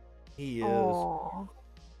 He is. Oh.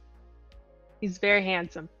 He's very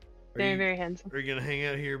handsome. Very handsome. Are you going to hang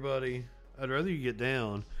out here, buddy? I'd rather you get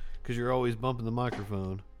down, because you're always bumping the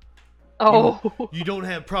microphone. Oh. You don't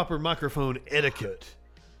have proper microphone etiquette.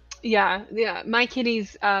 Yeah. My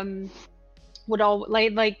kitties would all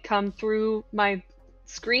like come through my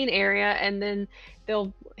screen area, and then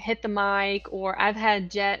they'll hit the mic, or I've had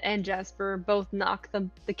Jet and Jasper both knock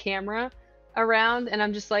the camera around, and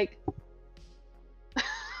I'm just like, what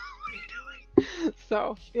are you doing?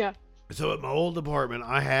 So, yeah. So at my old apartment,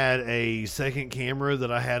 I had a second camera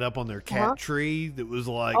that I had up on their cat tree that was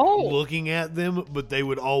like looking at them, but they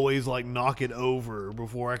would always like knock it over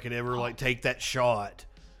before I could ever like take that shot.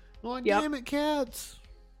 I'm like, damn it, cats.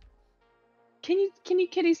 Can you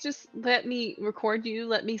kitties just let me record you?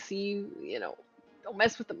 Let me see you, don't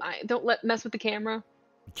mess with the mic. Don't mess with the camera.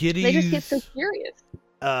 Kitties. They just get so curious.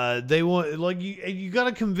 They want, like, you got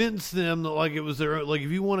to convince them that, like, it was their own. Like,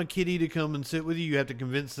 if you want a kitty to come and sit with you, you have to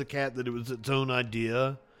convince the cat that it was its own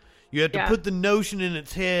idea. You have to put the notion in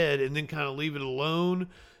its head and then kind of leave it alone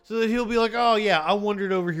so that he'll be like, oh, yeah, I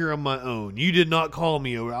wandered over here on my own. You did not call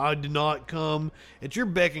me over. I did not come at your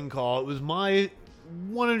beck and call. It was my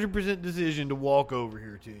 100% decision to walk over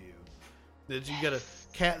here to you. That you got a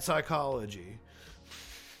cat psychology.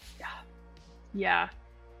 Yeah,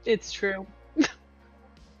 it's true.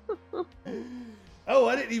 Oh,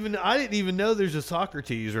 I didn't even know there's a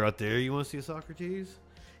Socrates right there. You want to see a Socrates?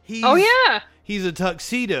 He's a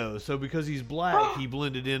tuxedo, so because he's black, he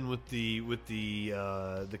blended in with the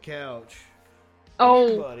couch. Oh,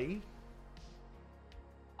 here, buddy.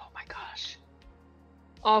 Oh my gosh!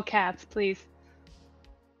 All cats, please.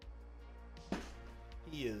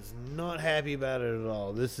 He is not happy about it at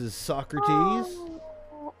all. This is Socrates.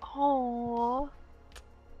 Oh.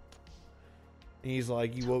 And he's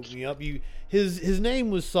like, you woke me up. His name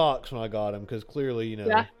was Socks when I got him, because clearly,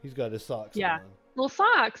 he's got his socks on. Little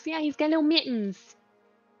socks. Yeah, he's got little mittens.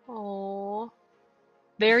 Oh,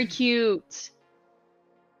 very cute.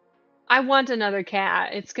 I want another cat.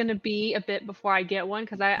 It's gonna be a bit before I get one,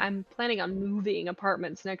 because I'm planning on moving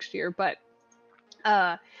apartments next year. But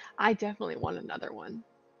I definitely want another one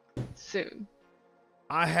soon.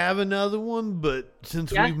 I have another one, but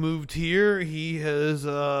since we've moved here, he has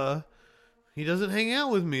he doesn't hang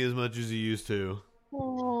out with me as much as he used to.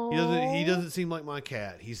 Aww. He doesn't seem like my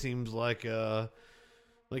cat. He seems like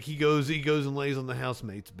he goes and lays on the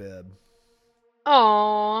housemate's bed.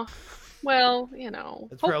 Aw. Well,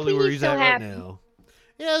 That's probably where he's at happy. right now.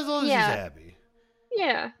 Yeah, as long as he's happy.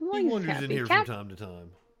 Yeah, as long He as he's wanders happy. in here from time to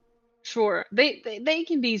time. Sure. They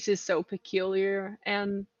can be just so peculiar,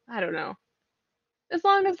 and I don't know. As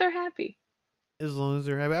long as they're happy. As long as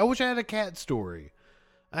they're happy. I wish I had a cat story.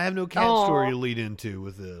 I have no cat story to lead into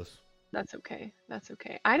with this. That's okay.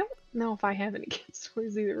 I don't know if I have any cat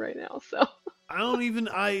stories either right now, so. I don't even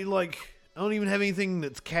have anything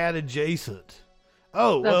that's cat adjacent.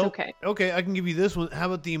 Oh, that's well, okay. Okay, I can give you this one. How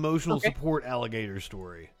about the emotional support alligator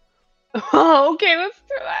story? Oh, okay, let's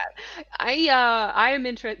do that. I am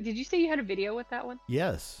interested. Did you say you had a video with that one?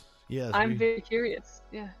 Yes. I'm very curious.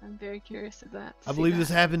 Yeah, I'm very curious of that. I believe this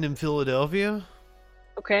happened in Philadelphia.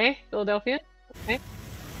 Okay, Philadelphia. Okay.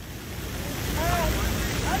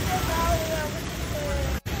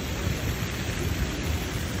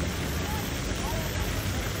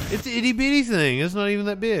 It's an itty bitty thing. It's not even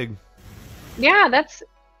that big. Yeah, it's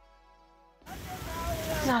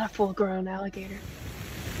not a full grown alligator.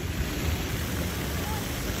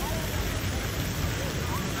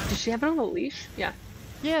 Does she have it on a leash? Yeah.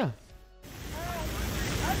 Yeah.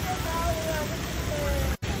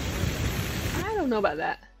 I don't know about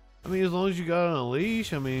that. I mean, as long as you got it on a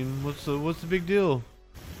leash, I mean, what's the big deal?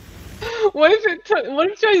 What if it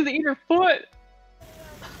tries to eat her foot?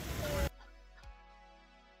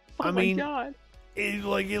 Oh my god. It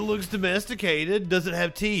looks domesticated. Does it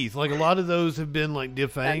have teeth? Like, a lot of those have been like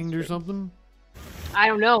defanged or something. I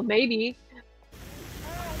don't know. Maybe.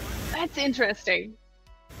 That's interesting.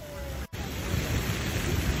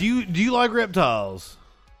 Do you like reptiles?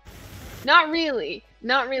 Not really.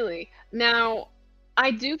 Now,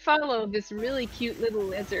 I do follow this really cute little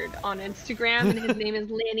lizard on Instagram, and his name is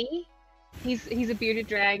Lenny. He's a bearded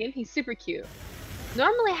dragon. He's super cute.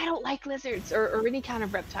 Normally, I don't like lizards or any kind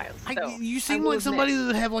of reptiles. So you seem like somebody that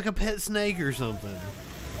would have like a pet snake or something.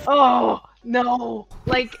 Oh no!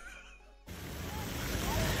 Like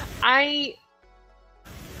I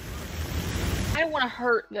don't want to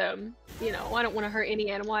hurt them. You know, I don't want to hurt any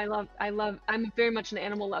animal. I'm very much an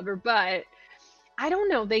animal lover, but I don't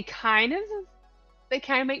know. They kind of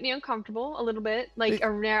make me uncomfortable a little bit, like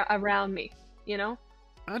around me. You know.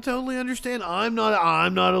 I totally understand. I'm not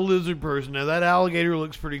a lizard person. Now that alligator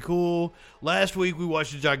looks pretty cool. Last week we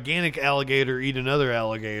watched a gigantic alligator eat another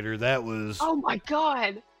alligator. That was Oh my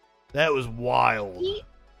god. That was wild.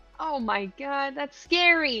 Oh my god, that's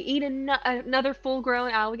scary. Eat another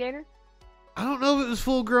full-grown alligator? I don't know if it was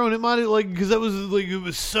full grown. It might have because that was it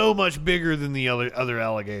was so much bigger than the other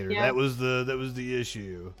alligator. Yeah. That was the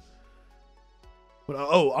issue. But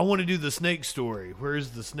I want to do the snake story.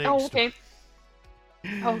 Where's the snake story? Okay.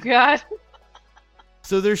 Oh god.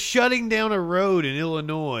 So they're shutting down a road in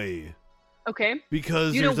Illinois. Okay.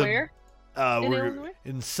 Because you know there's where? In we're Illinois?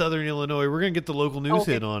 in southern Illinois. We're gonna get the local news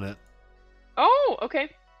okay. hit on it. Oh, okay.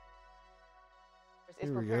 Is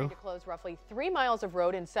Here we preparing go. to close roughly 3 miles of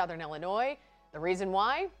road in southern Illinois. The reason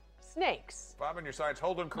why? Snakes. Bob on your sides,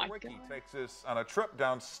 Holden My Kowicki God. takes us on a trip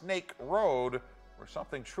down Snake Road where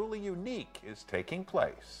something truly unique is taking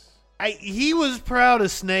place. He was proud of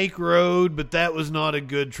Snake Road, but that was not a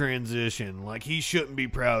good transition. Like, he shouldn't be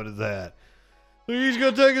proud of that. He's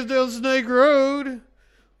gonna take us down Snake Road.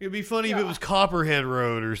 It'd be funny if it was Copperhead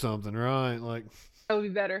Road or something, right? Like, That would be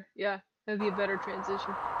better. Yeah. That would be a better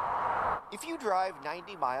transition. If you drive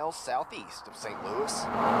 90 miles southeast of St. Louis,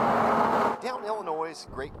 down Illinois'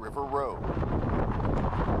 Great River Road,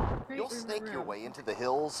 you'll snake your way into the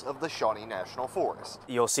hills of the Shawnee National Forest.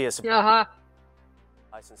 You'll see a Uh-huh.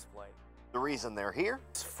 license plate. The reason they're here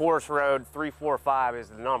Forest Road 345 is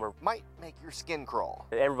the number. might make your skin crawl.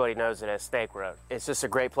 Everybody knows it as Snake Road. It's just a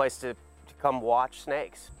great place to come watch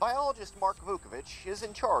snakes. Biologist Mark Vukovich is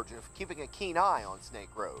in charge of keeping a keen eye on Snake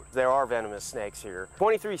Road. There are venomous snakes here.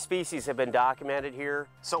 23 species have been documented here.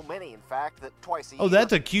 So many, in fact, that twice a year, oh,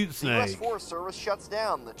 that's a cute the U.S. snake. Forest Service shuts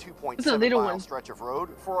down the It's a 2.7 little mile one. stretch of road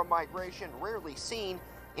for a migration rarely seen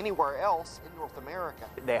anywhere else in North America.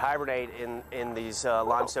 They hibernate in these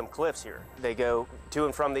limestone cliffs here. They go to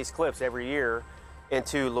and from these cliffs every year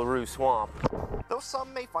into LaRue Swamp. Though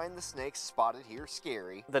some may find the snakes spotted here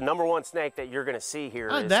scary, The number one snake that you're going to see here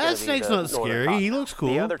is That gonna be snake's the not northern scary. He cottonmouth. looks cool.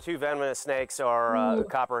 The other two venomous snakes are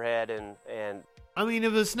copperhead and I mean,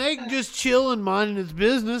 if a snake just chilling, minding its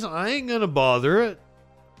business, I ain't gonna bother it.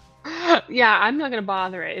 Yeah, I'm not gonna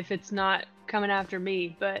bother it if it's not coming after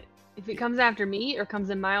me, but if it comes after me or comes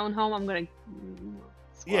in my own home, I'm gonna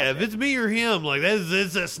squash Yeah, if it. it's me or him, like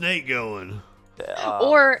that's a snake going.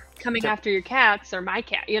 Or coming after your cats or my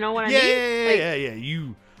cat, you know what I Yeah, mean? Like, yeah.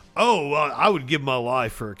 You. Oh, well, I would give my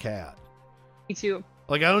life for a cat. me too.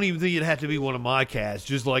 Like, I don't even think it'd have to be one of my cats.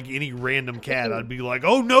 Just like any random cat, I'd be like,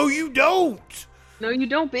 oh no, you don't. No, you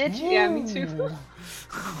don't, bitch. Yeah, me too.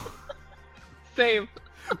 Same.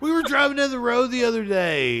 We were driving down the road the other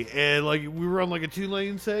day, and like we were on like a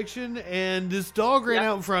 2-lane section, and this dog ran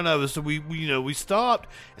out in front of us. So we stopped,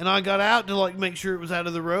 and I got out to like make sure it was out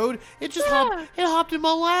of the road. It just hopped in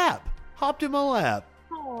my lap.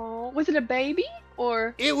 Oh, was it a baby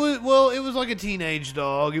or? It was like a teenage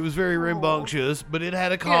dog. It was very rambunctious, but it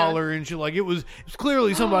had a collar and shit. Like it was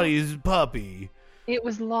clearly somebody's puppy. It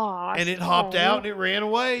was lost. And it hopped out and it ran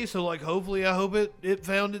away. So like hopefully I hope it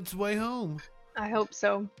found its way home. I hope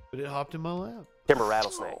so. But it hopped in my lap. timber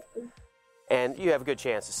rattlesnake. And you have a good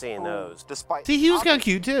chance of seeing those. despite See, he was kind of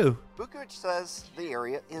cute too. Vukovic says the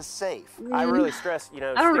area is safe, I really stress, stick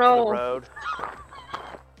don't to the know. road.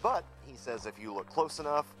 but he says if you look close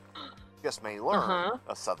enough, you just may learn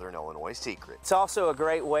a Southern Illinois secret. It's also a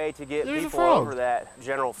great way to get There's a people frog. over that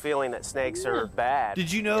general feeling that snakes are bad.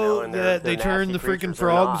 Did you know and that they turned nasty the freaking creatures.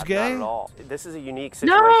 frogs They're not gay? at all. This is a unique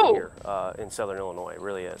situation No! here in Southern Illinois. It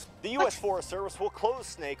really is. The U.S. Forest Service will close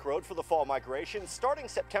Snake Road for the fall migration starting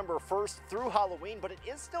September 1st through Halloween, but it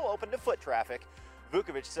is still open to foot traffic.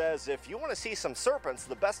 Vukovic says if you want to see some serpents,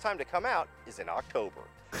 the best time to come out is in October.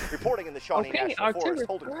 Reporting in the Shawnee Okay, National Forest, October's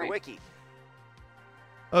Holden great. Kowicki.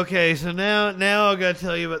 Okay, so now I gotta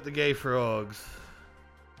tell you about the gay frogs.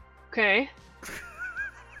 Okay.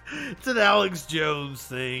 It's an Alex Jones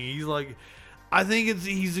thing. He's like, I think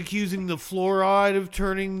he's accusing the fluoride of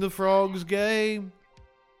turning the frogs gay.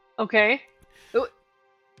 Okay.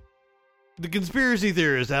 The conspiracy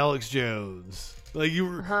theorist Alex Jones. Like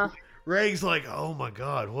Reg's like, oh my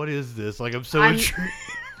god, what is this? Like I'm so intrigued.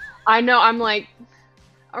 I know. I'm like,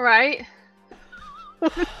 all right.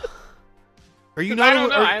 Are you I not? don't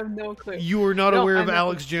know. I have no clue. You are not No, aware I of have no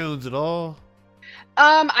Alex Jones at all?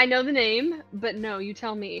 I know the name, but no, you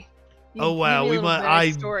tell me. Oh, wow, give me we a little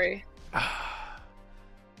might- backstory.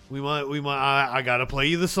 We might. I gotta play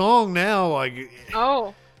you the song now. Like,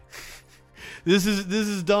 Oh, This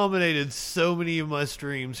has dominated so many of my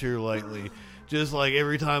streams here lately. Just like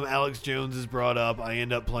every time Alex Jones is brought up, I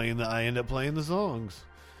end up playing the songs.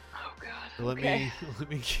 Oh God. So let me.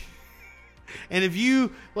 And if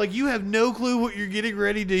you have no clue what you're getting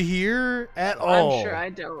ready to hear at all. I'm sure I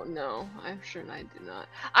don't know. I'm sure I do not.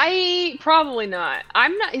 I probably not.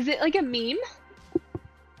 I'm not. Is it like a meme?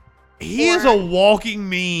 He is a walking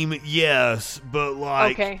meme, yes, but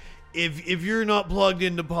like, if you're not plugged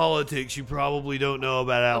into politics, you probably don't know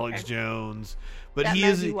about Alex Jones. But that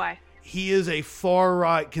might be why. He is a far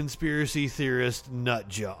right conspiracy theorist nut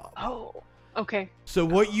job. Oh, okay. So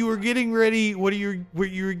what you were getting ready, what you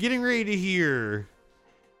were getting ready to hear,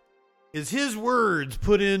 is his words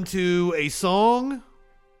put into a song.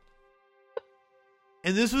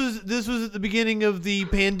 And this was at the beginning of the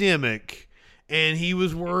pandemic. And he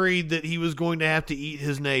was worried that he was going to have to eat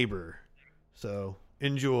his neighbor. So,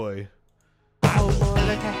 enjoy. Oh, Lord,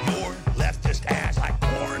 okay. Your leftist ass like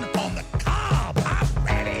corn on the cob. I'm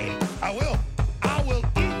ready. I will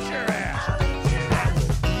eat your ass. I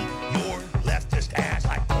will eat your leftist ass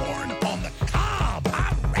like corn on the cob.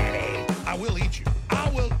 I'm ready. I will eat you. I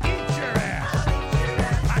will eat your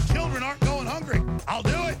ass. My children aren't going hungry. I'll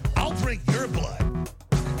do it. I'll drink your blood.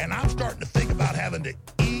 And I'm starting to think about having to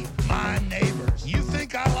eat my neighbors. You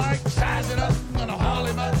think I like sizing up? I'm gonna haul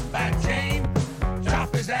him up back chain.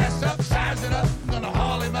 Chop his ass up, size it up. I'm gonna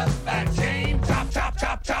haul him up back chain. Chop, chop,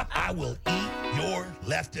 chop, chop. I will eat your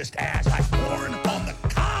leftist ass like corn on the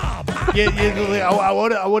cob. I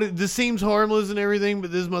want. This seems harmless and everything,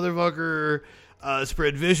 but this motherfucker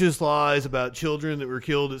spread vicious lies about children that were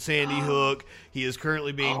killed at Sandy Hook. He is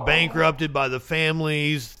currently being bankrupted by the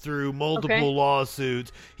families through multiple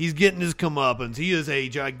lawsuits. He's getting his comeuppance. He is a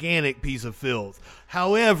gigantic piece of filth.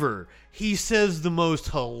 However, he says the most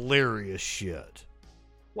hilarious shit.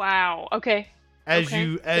 Wow. Okay. As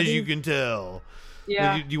you can tell.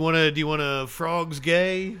 Yeah. Do you want to Frogs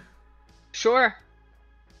Gay? Sure.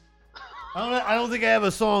 I don't think I have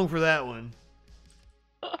a song for that one.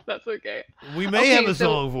 That's okay. We may have a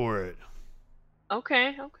song for it.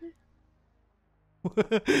 Okay.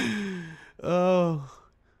 Oh.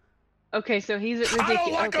 Okay, so he's ridiculous. I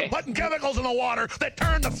don't like them putting chemicals in the water that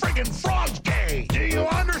turn the friggin' frogs gay. Do you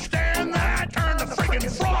understand that? Turn the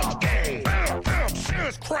friggin' frogs gay.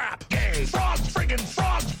 Serious crap. Gay. Frogs, friggin'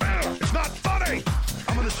 frogs. It's not funny.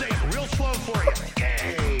 I'm gonna say it real slow for you.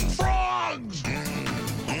 Gay. Frogs.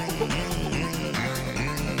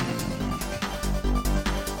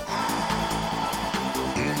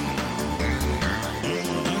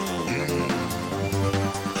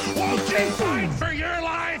 Won't you fight for your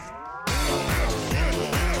life?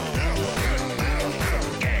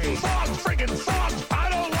 Gay. Frogs, friggin' frogs. I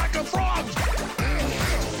don't like a frog.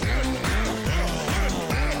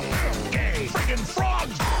 Gay. Friggin'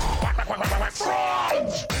 frogs.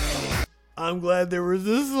 Frogs. I'm glad there was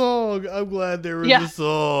a song. A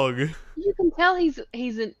song. You can tell he's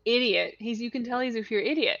an idiot. You can tell he's a pure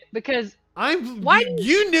idiot because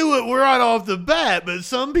you knew it right off the bat, but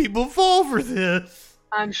some people fall for this.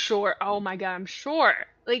 I'm sure. Oh my God, I'm sure.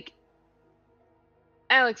 Like,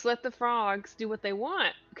 Alex, let the frogs do what they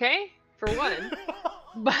want, okay? For one.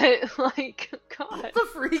 But, like, God. It's a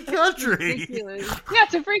free country. Yeah,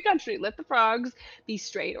 it's a free country. Let the frogs be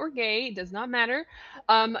straight or gay. It does not matter.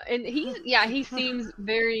 And he seems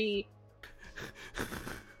very...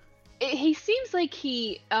 He seems like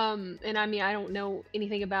he, and I mean, I don't know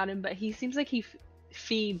anything about him, but he seems like he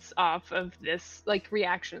feeds off of this, like,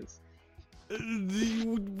 reactions.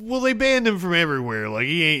 Well, they banned him from everywhere. Like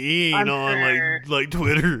he ain't on like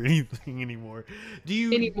Twitter or anything anymore.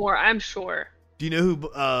 I'm sure. Do you know who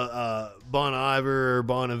Bon Iver or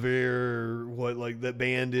Bon Iver or what like that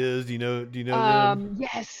band is? Do you know them?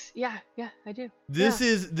 Yes. Yeah, I do. This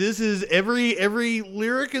is every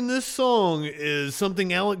lyric in this song is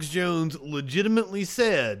something Alex Jones legitimately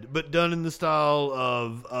said, but done in the style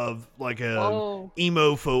of like a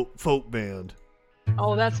emo folk band.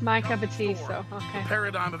 Oh, that's my cup of tea, so, okay.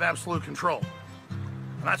 Paradigm of absolute control.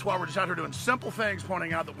 And that's why we're just out here doing simple things,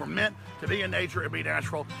 pointing out that we're meant to be in nature and be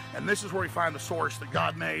natural. And this is where we find the source that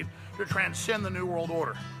God made to transcend the New World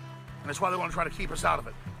Order. And that's why they want to try to keep us out of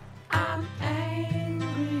it. I'm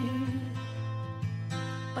angry.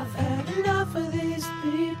 I've had enough of these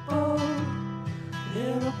people.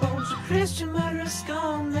 They're a bunch of Christian murderers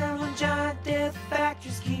scum. They're on giant death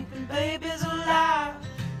factories keeping babies alive.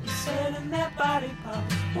 Selling their body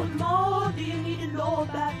parts. What more do you need to know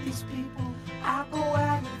about these people? I go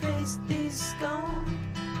out and face these scum.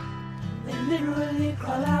 They literally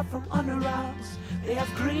crawl out from under rocks. They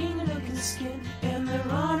have green looking skin and they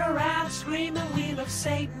run around screaming, we love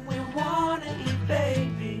Satan, we wanna eat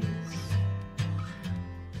babies.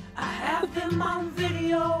 them on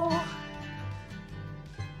video.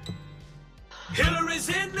 Hillary's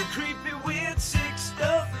in the creepy weird sick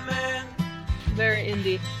stuff, man. Very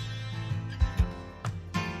indie.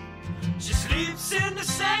 She sleeps in the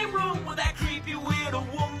same room with that creepy weird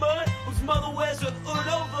woman whose mother wears a hood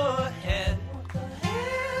over her head.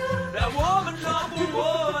 That woman number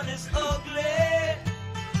one is ugly.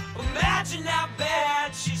 Imagine how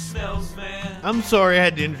bad she smells, man. I'm sorry I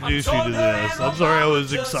had to introduce you to this. I'm sorry I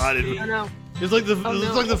was excited. Oh, no. It's like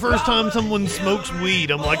the first time someone smokes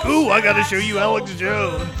weed. I'm like, ooh, I gotta show you Alex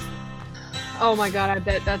Jones. Oh my god, I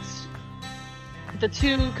bet that's the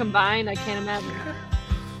two combined. I can't imagine.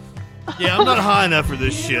 Yeah, I'm not high enough for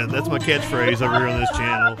this shit. That's my catchphrase over here on this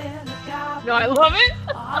channel. No, I love it.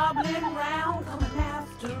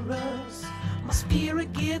 My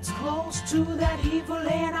spirit gets close to that evil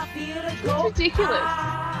and I feel it go. It's ridiculous.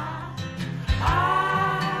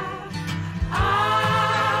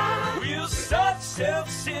 We're such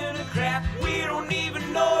self-centered crap. We don't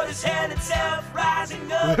even notice hell itself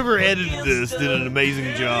rising up. Whoever edited this did an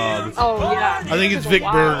amazing job. Oh yeah. I think it's Vic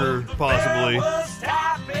Berger, possibly.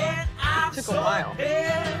 It took a while.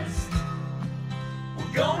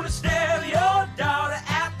 We're gonna stab your daughter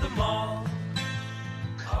at the mall.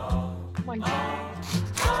 Oh my god.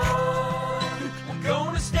 We're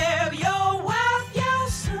gonna stab your wife, your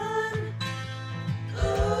son.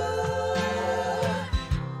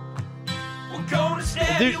 We're gonna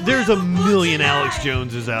stab There's a million Alex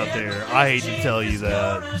Joneses out there. I hate to tell you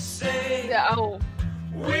that. Yeah, oh.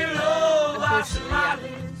 We love our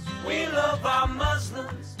Somalis. We love our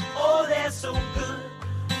Muslims. Oh, they're so good.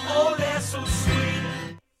 Oh, they're so sweet.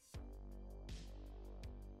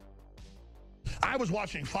 I was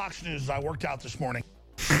watching Fox News as I worked out this morning.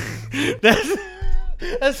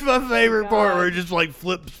 That's my favorite part where it just like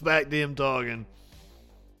flips back to him talking.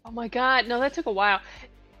 Oh my god, no, that took a while.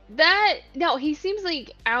 No, he seems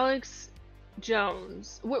like Alex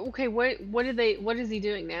Jones. What is he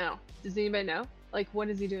doing now? Does anybody know? Like, what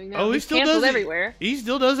is he doing now? Oh, He's canceled everywhere. He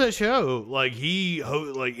still does that show. Like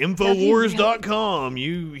like Infowars.com.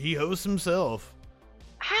 He hosts himself.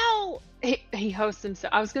 How he hosts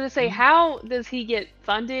himself? I was gonna say, how does he get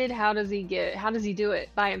funded? How does he do it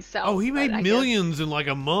by himself? Oh, he made millions in like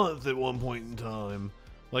a month at one point in time.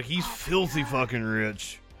 Like he's filthy fucking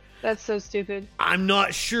rich. That's so stupid. I'm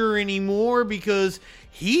not sure anymore because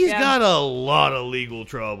he's got a lot of legal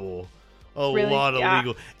trouble. A lot of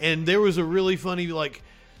legal. And there was a really funny,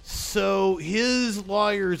 so his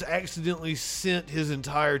lawyers accidentally sent his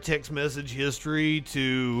entire text message history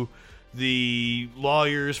to the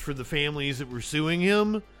lawyers for the families that were suing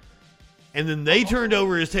him. And then they turned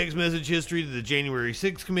over his text message history to the January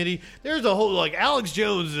 6th committee. There's a whole, Alex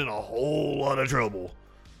Jones is in a whole lot of trouble.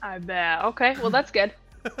 I bet. Okay, well, that's good.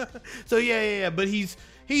 So, yeah, but he's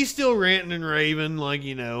still ranting and raving,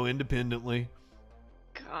 independently.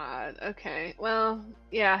 God, okay. Well,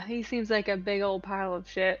 yeah, he seems like a big old pile of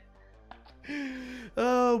shit.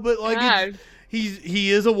 Oh, but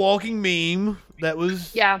he is a walking meme. That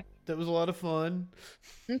was a lot of fun.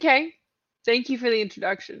 Okay. Thank you for the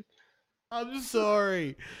introduction. I'm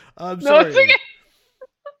sorry. No, it's okay.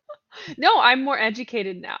 No, I'm more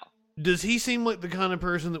educated now. Does he seem like the kind of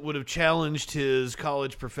person that would have challenged his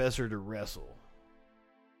college professor to wrestle?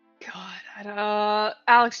 God,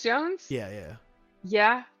 Alex Jones? Yeah.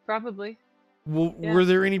 Yeah, probably. Well, were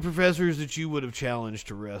there any professors that you would have challenged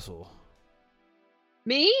to wrestle?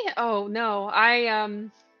 Me? Oh, no.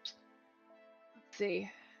 Let's see.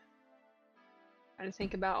 Trying to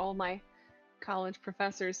think about all my college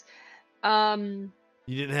professors. You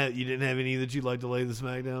didn't have any that you'd like to lay the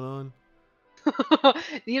smackdown on?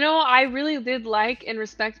 I really did like and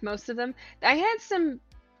respect most of them. I had some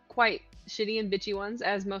quite shitty and bitchy ones,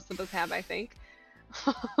 as most of us have, I think.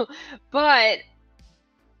 But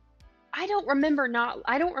I don't remember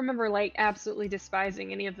absolutely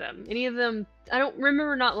despising any of them. I don't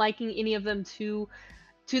remember not liking any of them to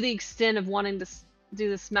the extent of wanting to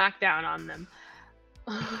do the smackdown on them.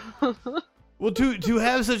 Well, to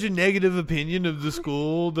have such a negative opinion of the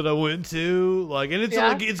school that I went to, and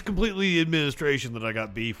it's completely the administration that I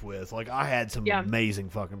got beef with. I had some amazing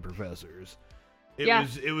fucking professors.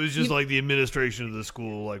 It was just like the administration of the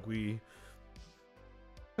school.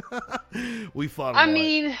 We fought a lot. I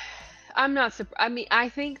mean, I'm not surprised. I mean, I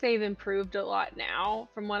think they've improved a lot now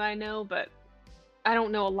from what I know, but I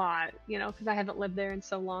don't know a lot, because I haven't lived there in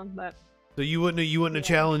so long. But so you wouldn't have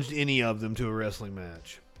challenged any of them to a wrestling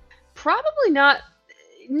match? Probably not.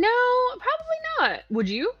 No, probably not. Would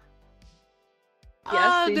you?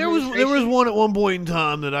 Yes. There was one at one point in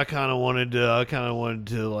time that I kind of wanted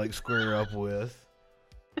to square up with.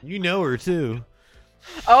 You know her too.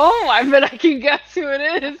 Oh, I bet I can guess who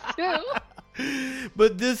it is too.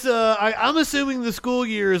 But this, I'm assuming the school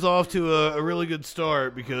year is off to a really good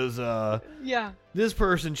start because Yeah. this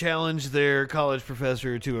person challenged their college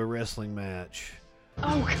professor to a wrestling match.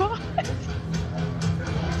 Oh God.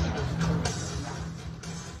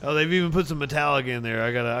 Oh, they've even put some Metallica in there.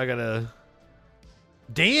 I gotta.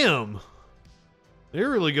 Damn, they're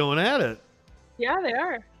really going at it. Yeah, they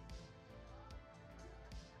are.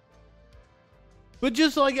 But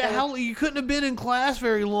just like how you couldn't have been in class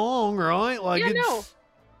very long, right? Like it's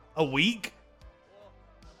a week.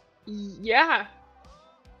 Yeah.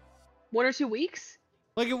 1 or 2 weeks.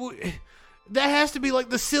 Like that has to be like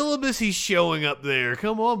the syllabus he's showing up there.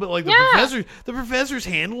 Come on, but like the professor's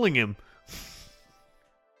handling him.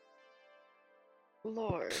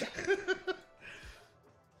 Lord.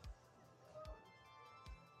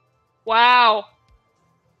 Wow.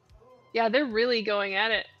 Yeah, they're really going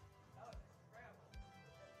at it.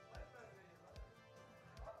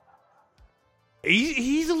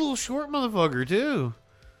 He's a little short motherfucker too.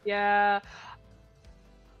 Yeah.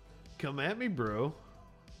 Come at me, bro.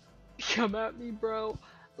 Come at me, bro.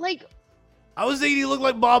 Like, I was thinking he looked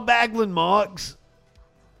like Bob Backlund, Mox.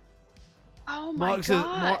 Oh my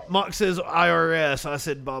God. Mox says IRS. I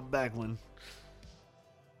said Bob Backlund.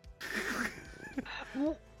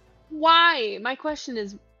 Why? My question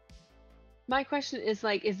is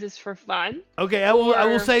like, is this for fun? Okay, I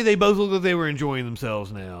will say they both look like they were enjoying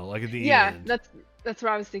themselves now, like at the end. Yeah, that's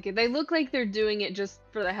what I was thinking. They look like they're doing it just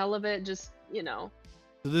for the hell of it, just, you know.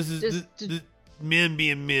 So this is just men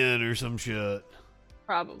being men or some shit.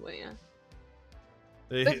 Probably, yeah.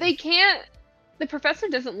 But they can't. The professor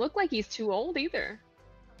doesn't look like he's too old either.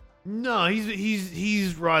 No,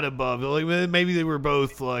 he's right above it. Like maybe they were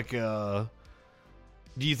both like.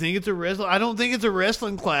 Do you think it's a wrestling? I don't think it's a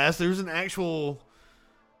wrestling class. There's an actual.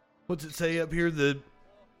 What's it say up here? The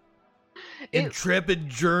intrepid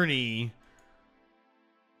journey.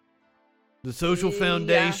 The social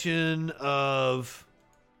foundation of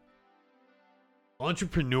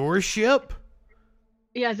entrepreneurship.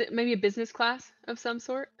 Yeah, is it maybe a business class of some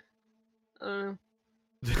sort? I don't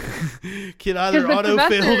know. Kid either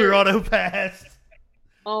auto-filled or auto-passed.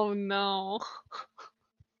 Oh, no.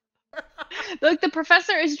 Look, the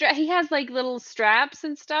professor he has, like, little straps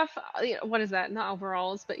and stuff. What is that? Not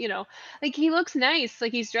overalls, but, like, he looks nice.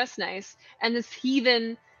 Like, he's dressed nice. And this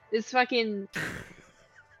fucking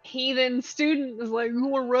heathen student is like, you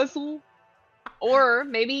want to wrestle? Or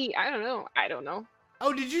maybe, I don't know.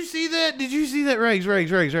 Oh, did you see that?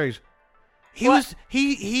 Regs.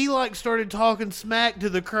 He like started talking smack to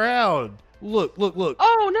the crowd. Look.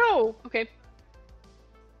 Oh no. Okay.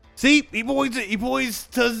 See, he points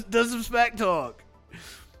does some smack talk.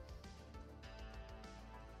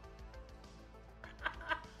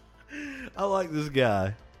 I like this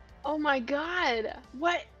guy. Oh my God.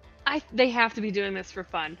 What? They have to be doing this for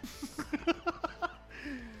fun.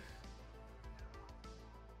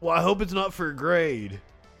 Well, I hope it's not for a grade.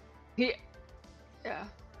 Yeah.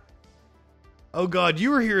 Oh God,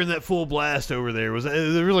 you were hearing that full blast over there. There was like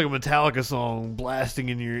a Metallica song blasting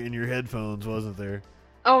in your headphones, wasn't there?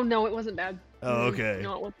 Oh no, it wasn't bad. Oh, okay.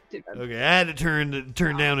 No, it wasn't too bad. Okay, I had to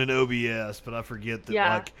turn down an OBS, but I forget that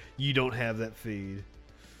like you don't have that feed.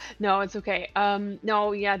 No, it's okay.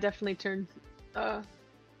 No, yeah, definitely turn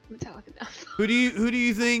Metallica down. Who do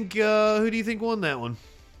you think won that one?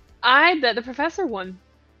 I bet the professor won.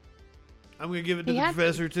 I'm gonna give it to the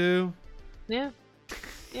professor too. Yeah.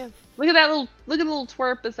 Look at the little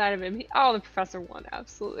twerp beside of him. The professor won,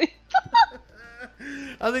 absolutely.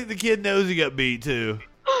 I think the kid knows he got beat too.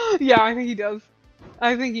 Yeah, I think he does.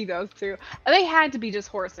 I think he does too. They had to be just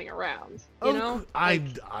horsing around, you know? I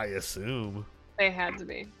assume. They had to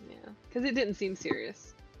be, yeah. Because it didn't seem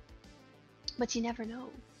serious. But you never know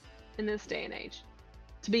in this day and age.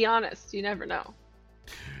 To be honest, you never know.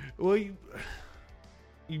 Well,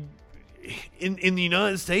 you in the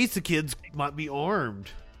United States, the kids might be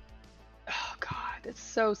armed. Oh God, it's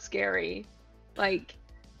so scary. Like,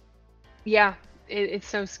 yeah, it's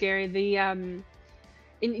so scary. And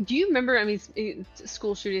do you remember? I mean,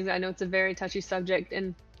 school shootings. I know it's a very touchy subject,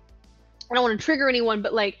 and I don't want to trigger anyone,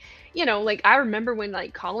 but like, I remember when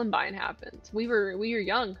like Columbine happened. We were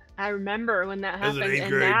young. I remember when that happened,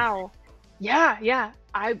 and now, yeah.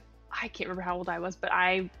 I can't remember how old I was, but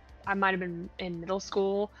I might have been in middle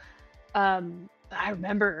school. I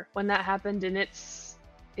remember when that happened, and it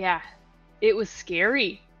was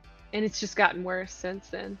scary, and it's just gotten worse since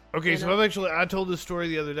then. Okay, so I told this story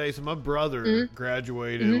the other day. So my brother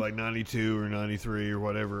graduated like 92 or 93 or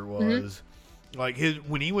whatever it was, Like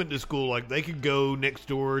when he went to school, like they could go next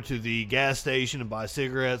door to the gas station and buy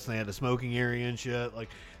cigarettes, and they had a smoking area and shit. Like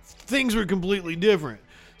things were completely different.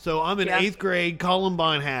 So I'm in 8th grade,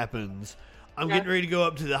 Columbine happens. I'm getting ready to go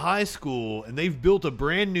up to the high school, and they've built a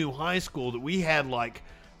brand new high school that we had like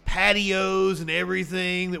patios and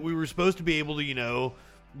everything that we were supposed to be able to, you know,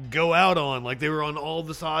 go out on. Like they were on all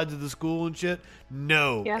the sides of the school and shit.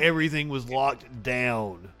 No, everything was locked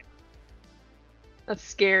down. That's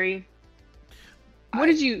scary. What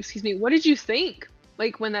did you think?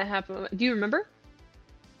 Like when that happened? Do you remember?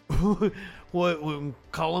 When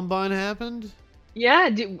Columbine happened? Yeah,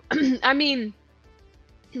 I mean,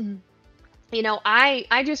 you know,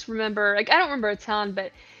 I just remember, like, I don't remember a ton,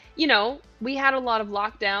 but, you know, we had a lot of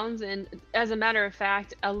lockdowns, and as a matter of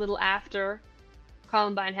fact, a little after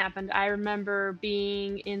Columbine happened, I remember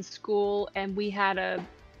being in school, and we had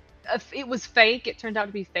it was fake, it turned out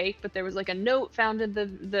to be fake, but there was like a note found in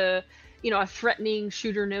the you know, a threatening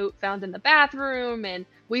shooter note found in the bathroom, and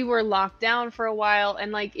we were locked down for a while,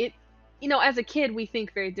 and like it, you know, as a kid, we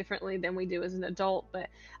think very differently than we do as an adult, but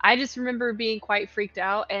I just remember being quite freaked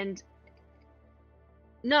out and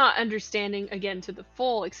not understanding, again, to the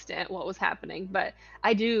full extent what was happening, but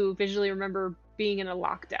I do visually remember being in a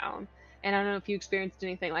lockdown, and I don't know if you experienced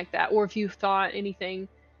anything like that, or if you thought anything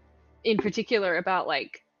in particular about,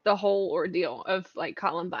 like, the whole ordeal of, like,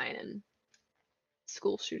 Columbine and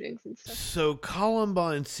school shootings and stuff. So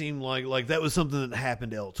Columbine seemed like that was something that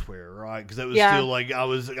happened elsewhere, right? Because that was still like I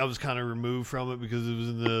was kind of removed from it because it was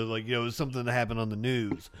in the, like, you know, it was something that happened on the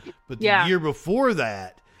news. But the year before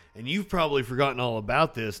that, and you've probably forgotten all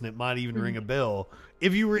about this, and it might even ring a bell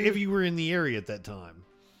if you were in the area at that time.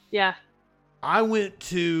 Yeah, I went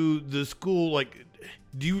to the school. Like,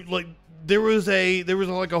 do you like? There was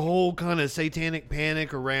like a whole kind of satanic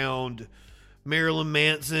panic around Marilyn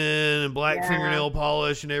Manson and black fingernail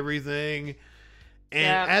polish and everything.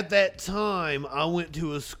 And at that time, I went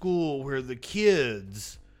to a school where the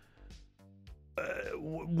kids,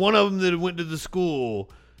 one of them that went to the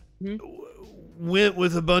school, went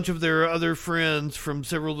with a bunch of their other friends from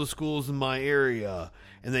several of the schools in my area.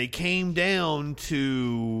 And they came down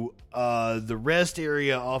to the rest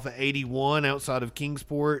area off of 81 outside of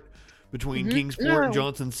Kingsport, between Kingsport and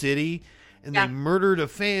Johnson City. And they murdered a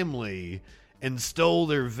family and stole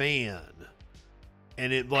their van,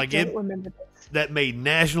 and that made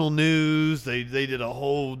national news. They did a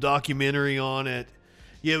whole documentary on it.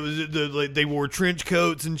 Yeah, it was they wore trench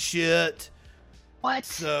coats and shit. What?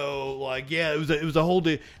 So it was a whole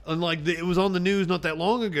day, and it was on the news not that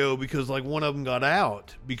long ago because like one of them got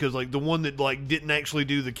out because like the one that like didn't actually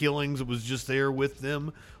do the killings was just there with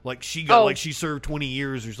them. Like she got she served 20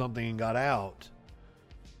 years or something and got out.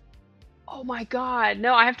 Oh my God.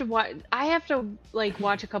 No, I have to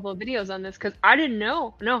watch a couple of videos on this because I didn't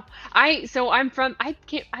know. No, I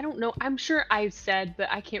don't know. I'm sure I've said, but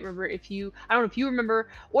I can't remember I don't know if you remember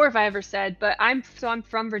or if I ever said, but I'm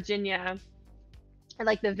from Virginia,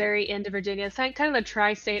 like the very end of Virginia. It's kind of the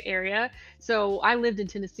tri-state area. So I lived in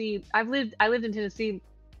Tennessee. I lived in Tennessee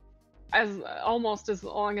almost as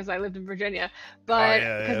long as I lived in Virginia, but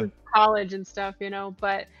because of college and stuff, you know,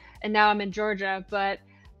 and now I'm in Georgia, but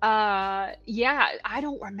I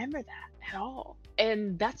don't remember that at all,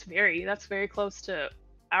 and that's very close to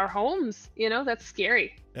our homes, you know. That's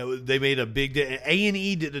scary. They made a big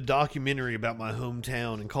A&E did a documentary about my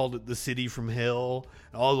hometown and called it The City from Hell.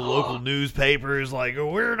 All the local newspapers like,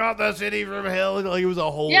 we're not the city from hell. Like, it was a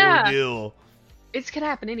whole ordeal. It could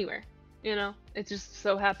happen anywhere, you know. It just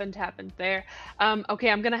so happened there. Okay,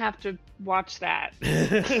 I'm gonna have to watch that.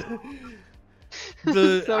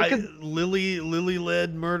 Lily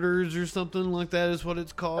Led Murders or something like that is what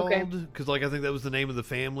it's called. Because I think that was the name of the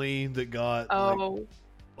family that got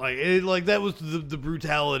that was the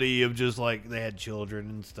brutality of just like they had children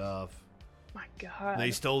and stuff. My God,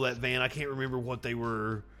 they stole that van. I can't remember what they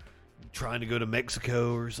were trying to go to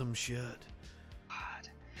Mexico or some shit. God.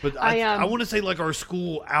 But I want to say like our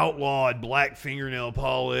school outlawed black fingernail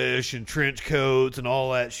polish and trench coats and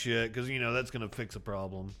all that shit because you know that's gonna fix a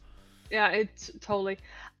problem. Yeah, it's totally.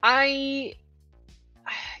 I'm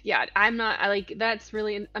not. That's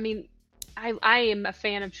really. I mean, I am a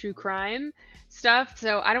fan of true crime stuff,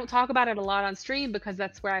 so I don't talk about it a lot on stream because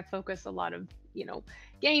that's where I focus a lot of, you know,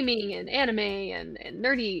 gaming and anime and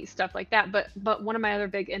nerdy stuff like that. But one of my other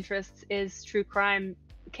big interests is true crime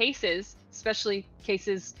cases, especially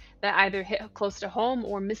cases that either hit close to home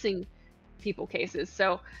or missing people cases.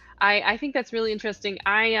 So I think that's really interesting.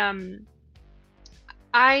 I'm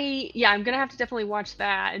gonna have to definitely watch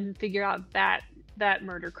that and figure out that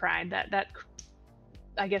murder crime, that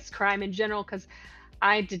I guess crime in general, because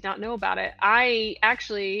I did not know about it. I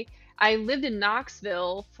I lived in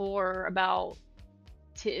Knoxville for about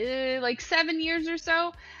like 7 years or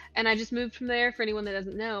so, and I just moved from there, for anyone that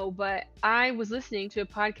doesn't know. But I was listening to a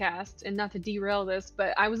podcast, and not to derail this,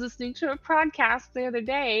 but I was listening to a podcast the other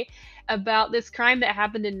day about this crime that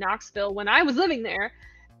happened in Knoxville when I was living there.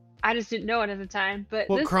 I just didn't know it at the time. But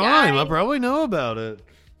What this crime? guy, I probably know about it.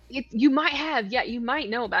 you might have, yeah, you might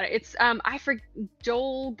know about it. It's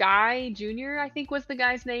Joel Guy Jr., I think was the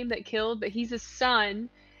guy's name that killed, but he's a son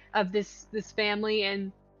of this family.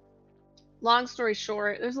 And long story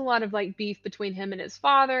short, there's a lot of like beef between him and his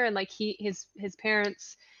father, and like his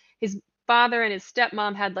parents, his father and his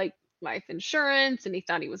stepmom had like life insurance, and he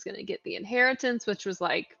thought he was going to get the inheritance, which was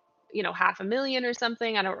like, you know, $500,000 or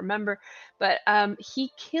something, I don't remember. But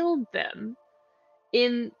he killed them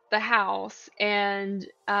in the house, and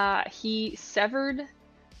he severed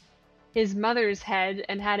his mother's head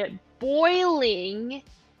and had it boiling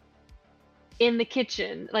in the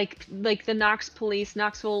kitchen. Like the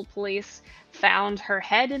Knoxville police found her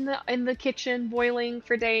head in the kitchen boiling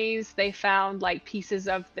for days. They found like pieces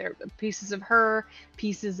of her,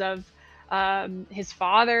 pieces of his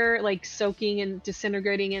father, like soaking and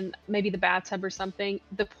disintegrating in maybe the bathtub or something.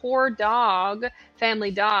 The poor dog,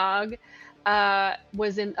 family dog,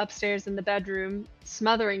 was upstairs in the bedroom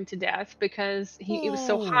smothering to death because it was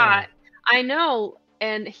so hot. I know.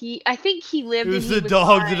 And I think he lived. It was the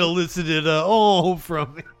dog that elicited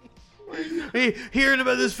from me. Hearing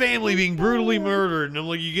about this family being brutally murdered, and I'm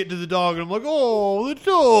like, you get to the dog, and I'm like, oh, the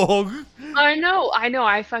dog. I know.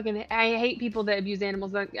 I hate people that abuse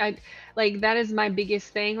animals. Like that is my biggest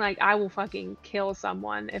thing. Like, I will fucking kill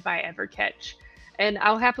someone if I ever catch, and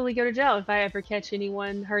I'll happily go to jail if I ever catch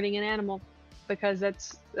anyone hurting an animal, because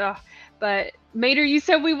that's. But Mater, you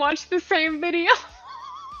said we watched the same video.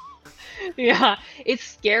 Yeah, it's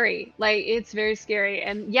scary. Like, it's very scary.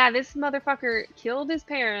 And yeah, this motherfucker killed his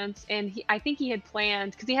parents, and I think he had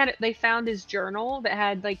planned, because they found his journal that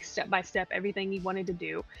had like step by step everything he wanted to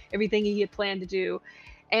do, everything he had planned to do.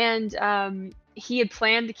 And he had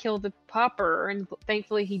planned to kill the pupper, and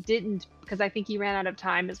thankfully he didn't, because I think he ran out of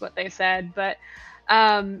time is what they said. But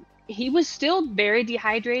he was still very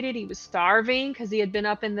dehydrated. He was starving because he had been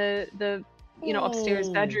up in the upstairs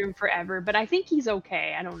bedroom forever. But I think he's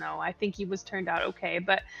okay. I don't know. I think he was turned out okay,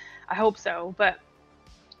 but I hope so. But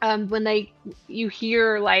when you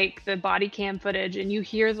hear like the body cam footage, and you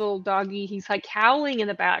hear the little doggy, he's like howling in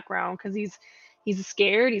the background because he's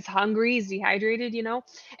scared, he's hungry, he's dehydrated, and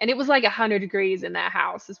it was like 100 degrees in that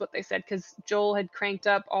house is what they said, because Joel had cranked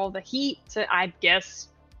up all the heat to, I guess,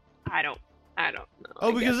 I don't know.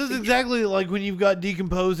 Oh, because that's exactly like when you've got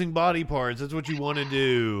decomposing body parts. That's what you want to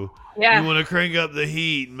do. Yeah. You want to crank up the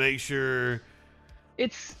heat and make sure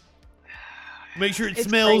it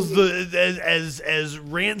smells as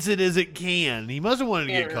rancid as it can. He must have wanted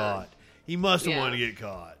to get caught. He must have wanted to get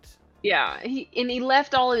caught. Yeah, he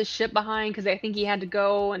left all of his shit behind because I think he had to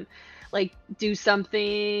go and like do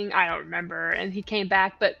something. I don't remember. And he came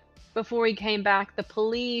back, but before he came back, the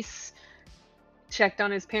police checked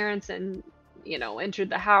on his parents and entered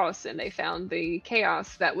the house, and they found the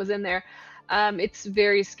chaos that was in there. It's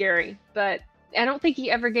very scary, but I don't think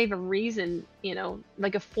he ever gave a reason,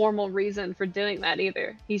 like a formal reason for doing that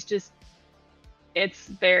either. It's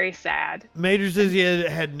very sad. Mater says he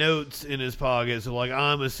had notes in his pocket, so like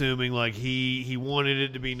I'm assuming like he wanted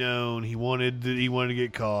it to be known. He wanted to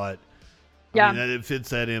get caught. Yeah, I mean, it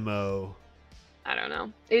fits that MO. I don't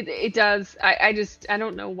know. It does. I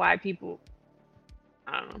don't know why people.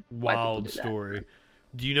 I don't know. Wild story.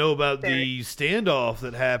 Do you know about the standoff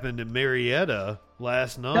that happened in Marietta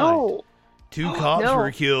last night? No. 2 cops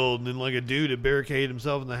were killed, and then like a dude had barricaded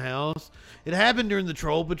himself in the house. It happened during the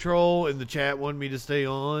troll patrol, and the chat wanted me to stay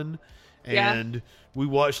on, and we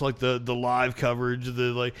watched like the live coverage of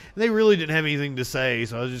they really didn't have anything to say,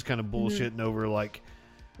 so I was just kind of bullshitting over like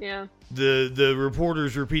the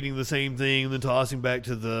reporters repeating the same thing and then tossing back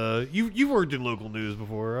to the you worked in local news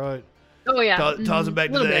before, right? Oh yeah. Tossing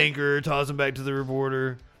back to the anchor, tossing back to the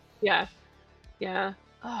reporter. Yeah.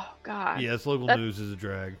 Oh god. Yes, local news is a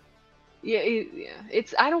drag. Yeah.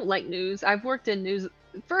 It's I don't like news. I've worked in news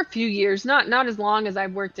for a few years, not as long as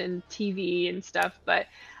I've worked in TV and stuff, but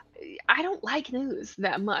I don't like news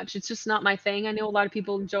that much. It's just not my thing. I know a lot of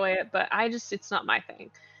people enjoy it, but it's not my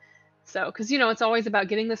thing. So, because it's always about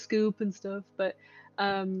getting the scoop and stuff, but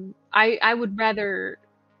I would rather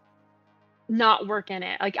not work in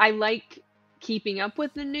it. Like, I like keeping up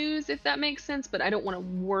with the news, if that makes sense, but I don't want to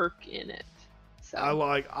work in it. So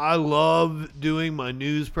I love doing my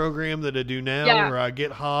news program that I do now, where I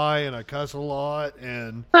get high and I cuss a lot,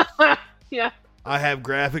 and yeah, I have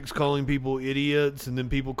graphics calling people idiots, and then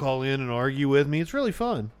people call in and argue with me. It's really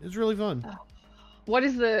fun. What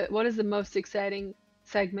is the most exciting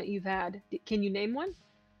segment you've had? Can you name one?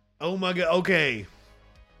 Oh my god. Okay.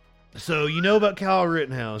 So you know about Kyle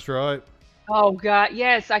Rittenhouse, right? Oh god,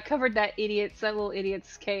 yes, I covered that little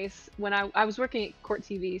idiot's case when I was working at Court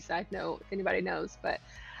TV. Side note, if anybody knows, but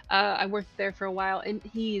I worked there for a while, and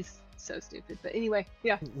he's so stupid. But anyway,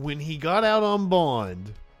 yeah. When he got out on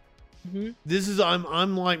bond, this is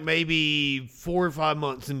I'm like maybe 4 or 5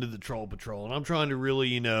 months into the Troll Patrol, and I'm trying to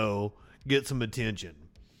really get some attention.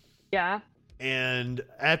 Yeah. And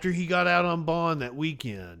after he got out on bond that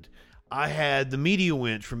weekend, I had the Media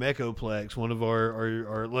Wench from Echoplex, one of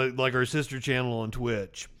our sister channel on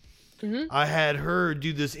Twitch. I had her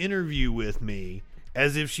do this interview with me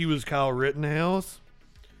as if she was Kyle Rittenhouse.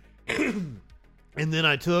 And then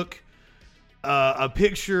I took a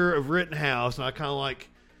picture of Rittenhouse, and I kind of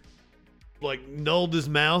like nulled his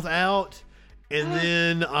mouth out. And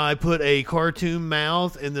then I put a cartoon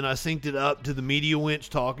mouth, and then I synced it up to the Media Wench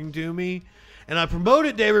talking to me. And I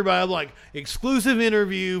promoted to everybody. I'm like, exclusive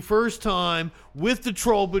interview, first time with the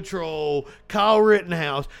Troll Patrol, Kyle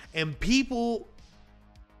Rittenhouse. And people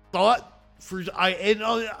thought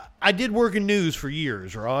I did work in news for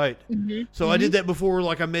years, right? So I did that before.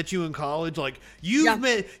 Like I met you in college. Like you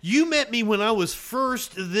met me when I was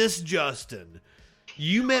first this Justin.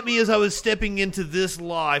 You met me as I was stepping into this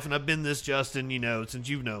life, and I've been this Justin, since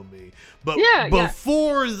you've known me. But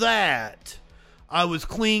before that, I was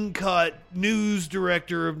clean-cut news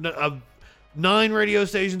director of 9 radio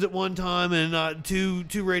stations at one time, and two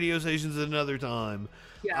radio stations at another time.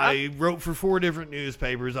 Yeah. I wrote for 4 different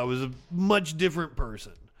newspapers. I was a much different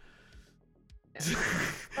person.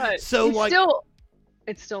 But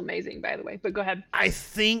it's still amazing, by the way. But go ahead. I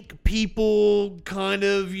think people kind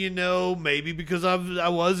of, maybe because I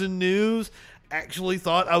was in news, actually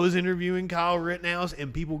thought I was interviewing Kyle Rittenhouse,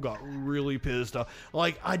 and people got really pissed off.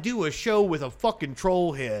 Like, I do a show with a fucking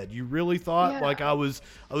troll head. You really thought I was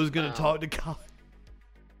going to talk to Kyle?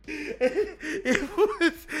 It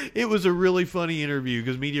was a really funny interview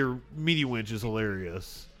because Media Wench is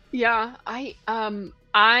hilarious. Yeah, I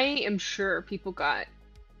am sure people got.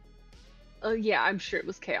 I'm sure it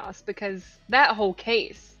was chaos because that whole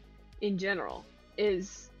case, in general,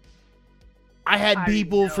 is. I had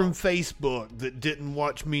people from Facebook that didn't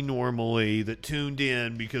watch me normally that tuned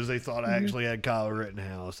in because they thought I actually had Kyle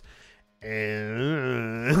Rittenhouse.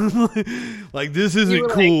 And like, this isn't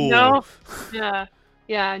cool. Like, no.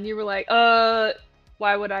 Yeah, and you were like,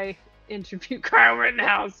 why would I interview Kyle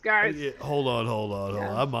Rittenhouse, guys? Yeah, hold on.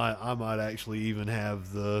 I might actually even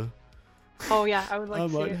have the. Oh yeah, I would like to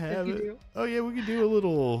see it. Have it. Oh yeah, we could do a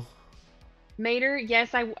little. Mater, yes,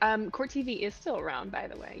 Court TV is still around, by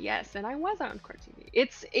the way. Yes, and I was on Court TV.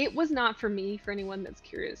 It was not for me. For anyone that's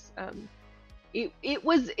curious, it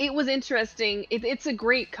was interesting. It's a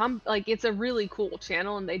great it's a really cool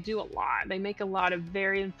channel, and they do a lot. They make a lot of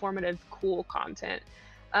very informative, cool content.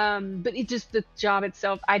 But the job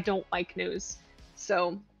itself, I don't like news,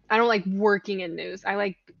 so I don't like working in news. I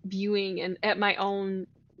like viewing and at my own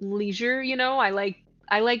leisure.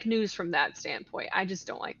 I like news from that standpoint. I just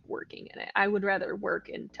don't like working in it. I would rather work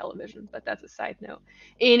in television, but that's a side note.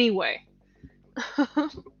 Anyway.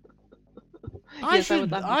 I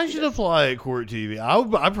should apply at Court TV.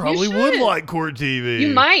 I probably would like Court TV. You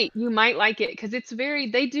might like it because it's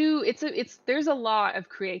there's a lot of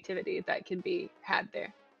creativity that can be had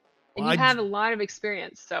there. And you have a lot of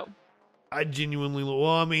experience, so. I genuinely,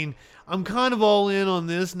 I'm kind of all in on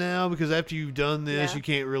this now because after you've done this, you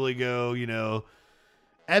can't really go,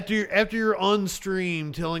 After you're on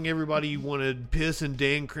stream telling everybody you want to piss in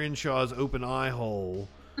Dan Crenshaw's open eye hole,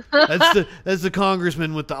 that's the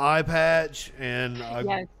congressman with the eye patch, and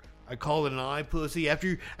I call it an eye pussy.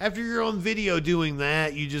 After you're on video doing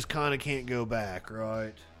that, you just kind of can't go back,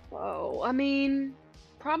 right? Oh,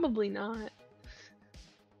 probably not.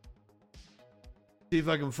 See if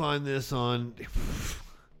I can find this on.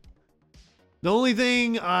 The only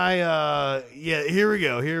thing here we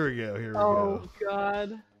go. Oh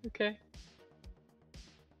God. Okay.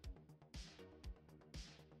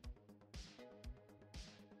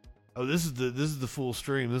 Oh, this is the full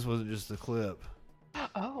stream. This wasn't just the clip.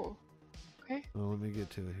 Oh. Okay. Oh, let me get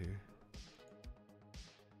to it here.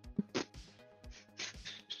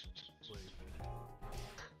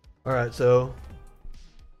 All right, so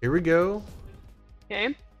here we go.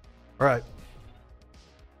 Okay. All right.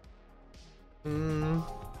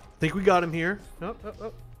 Think we got him here. Oh.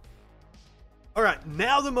 All right,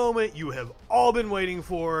 now the moment you have all been waiting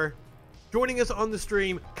for. Joining us on the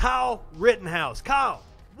stream, Kyle Rittenhouse. Kyle,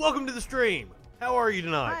 welcome to the stream. How are you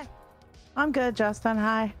tonight? I'm good, Justin.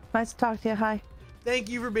 Hi. Nice to talk to you. Hi. Thank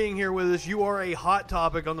you for being here with us. You are a hot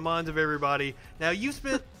topic on the minds of everybody. Now, you've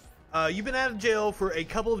been out of jail for a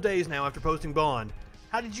couple of days now after posting bond.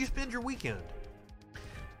 How did you spend your weekend?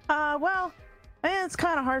 Well, it's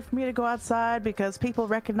kind of hard for me to go outside because people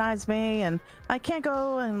recognize me, and I can't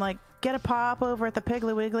go and, like, get a pop over at the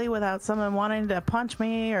Piggly Wiggly without someone wanting to punch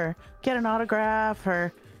me or get an autograph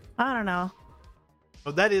or, I don't know.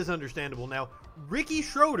 Oh, that is understandable. Now, Ricky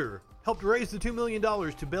Schroeder helped raise the $2 million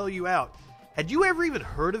to bail you out. Had you ever even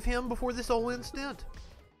heard of him before this whole incident?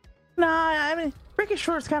 No, I mean, Ricky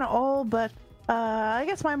Schroeder's kind of old, but I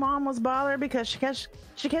guess my mom was bothered because she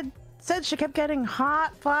said she kept getting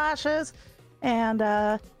hot flashes,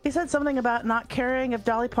 and he said something about not caring if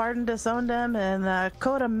Dolly Parton disowned him, and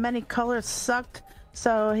Coat of Many Colors sucked.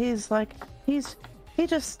 So he's like, he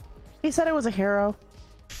said it was a hero.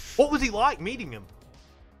 What was he like meeting him?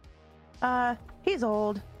 He's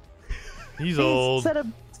old. He's old. I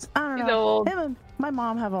don't know. Old. Him and my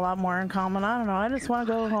mom have a lot more in common. I don't know. I just want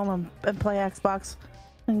to go home and play Xbox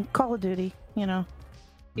and Call of Duty. You know,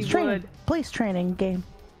 police training game.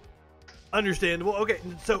 Understandable. Okay,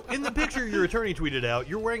 so in the picture your attorney tweeted out,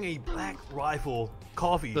 you're wearing a Black Rifle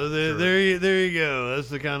coffee. So there you go. That's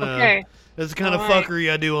the kind of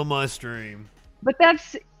fuckery I do on my stream. But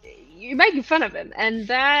you're making fun of him, and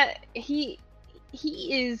that he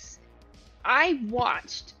is. I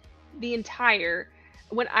watched the entire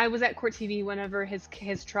when I was at Court TV whenever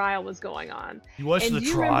his trial was going on. You watched the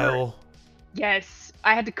trial? Yes,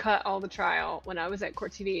 I had to cut all the trial when I was at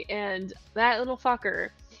Court TV, and that little fucker,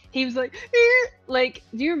 he was like, like,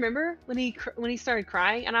 do you remember when he started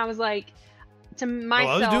crying? And I was like, to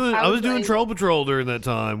myself, I was doing Troll Patrol during that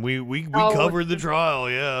time. We covered the trial,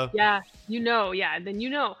 yeah. Yeah, then you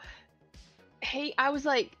know. Hey, I was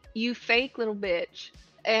like, you fake little bitch.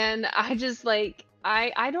 And I just like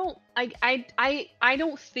I don't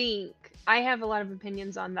think I have a lot of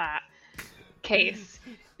opinions on that case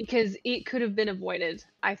because it could have been avoided.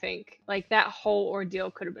 I think like that whole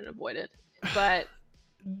ordeal could have been avoided, but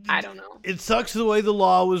I don't know. It sucks the way the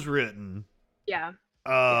law was written. Yeah.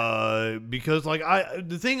 Because like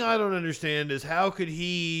the thing I don't understand is how could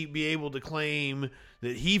he be able to claim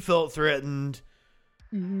that he felt threatened?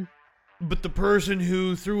 Mm-hmm. But the person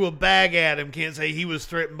who threw a bag at him can't say he was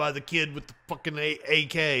threatened by the kid with the fucking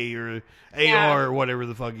AK or AR or whatever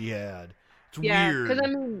the fuck he had. It's weird. Because, I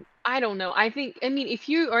mean, I don't know. I mean, if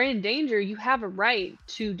you are in danger, you have a right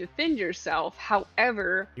to defend yourself.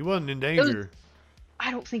 However... He wasn't in danger.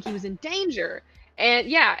 I don't think he was in danger. And,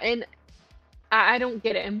 and I don't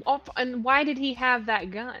get it. And why did he have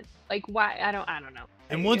that gun? Like, why? I don't know.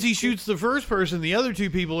 And once he shoots the first person, the other two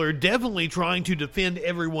people are definitely trying to defend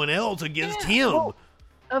everyone else against him. Well,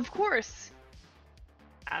 of course.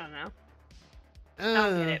 I don't know. I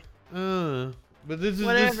don't get it. But this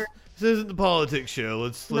isn't the politics show.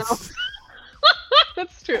 Let's. No.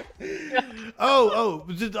 That's true.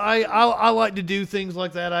 I like to do things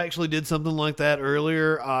like that. I actually did something like that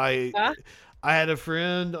earlier. I had a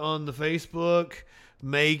friend on the Facebook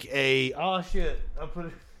make a I put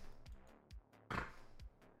it.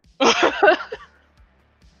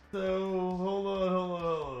 So hold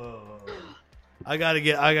on. I gotta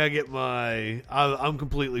get my. I'm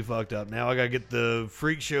completely fucked up now. I gotta get the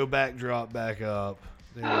Freak Show backdrop back up.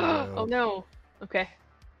 There we go. Oh no. Okay.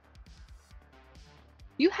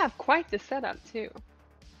 You have quite the setup too.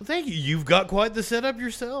 Well, thank you. You've got quite the setup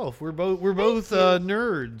yourself. We're both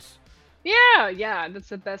nerds. Yeah. That's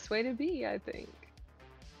the best way to be, I think.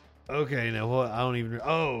 Okay, now what? I don't even.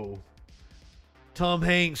 Oh. Tom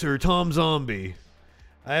Hanks or Tom Zombie.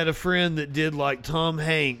 I had a friend that did like Tom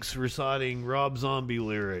Hanks reciting Rob Zombie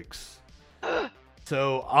lyrics.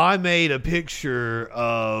 So I made a picture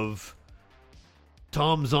of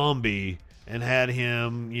Tom Zombie and had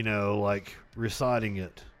him, like reciting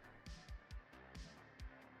it.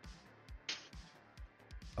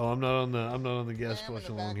 Oh, I'm not on the guest watch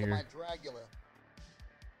along here.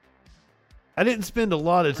 I didn't spend a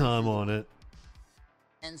lot of time on it.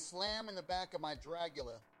 And slam in the back of my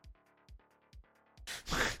Dragula.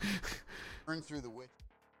 Burn through the witch.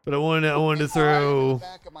 But I wanted to throw.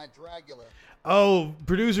 Back of my Dragula. Oh,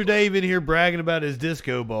 producer Dave in here bragging about his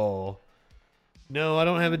disco ball. No, I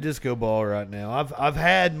don't have a disco ball right now. I've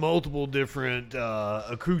had multiple different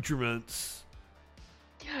accoutrements.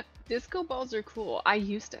 Disco balls are cool. I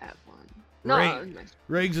used to have one.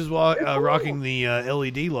 Reagz is rocking the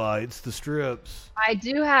LED lights, the strips. I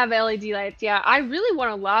do have LED lights. Yeah, I really want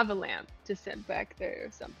a lava lamp to sit back there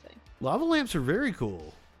or something. Lava lamps are very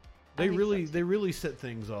cool. They really set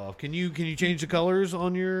things off. Can you change the colors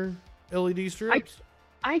on your LED strips?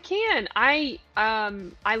 I can. I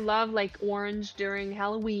love like orange during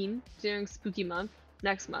Halloween, during spooky month,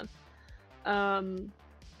 next month. And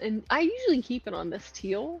I usually keep it on this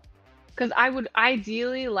teal because I would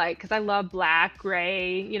ideally like, because I love black,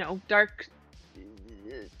 gray, dark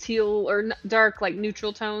teal or dark like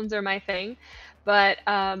neutral tones are my thing. But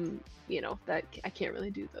that I can't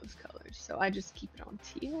really do those colors, so I just keep it on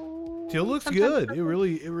teal. Teal looks Sometimes good. purple.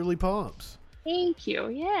 It really pops. Thank you.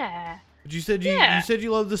 Yeah. But you said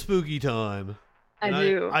you love the spooky time. I And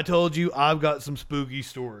do. I told you I've got some spooky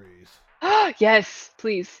stories. Yes,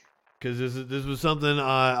 please. Because this was something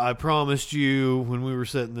I promised you when we were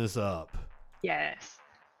setting this up. Yes.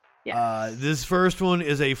 This first one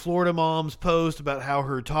is a Florida mom's post about how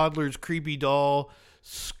her toddler's creepy doll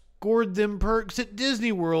scored them perks at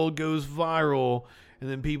Disney World goes viral, and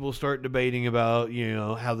then people start debating about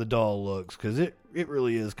how the doll looks, because it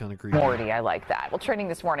really is kind of creepy. Morty, I like that. Well, trending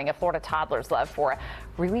this morning, a Florida toddler's love for a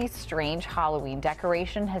really strange Halloween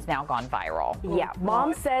decoration has now gone viral. Yeah,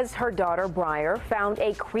 mom says her daughter Briar found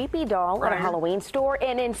a creepy doll at a Halloween store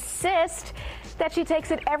and insists that she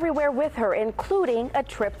takes it everywhere with her, including a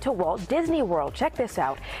trip to Walt Disney World. Check this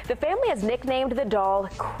out. The family has nicknamed the doll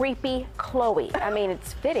Creepy Chloe. I mean,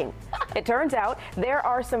 it's fitting. It turns out there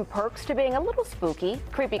are some perks to being a little spooky.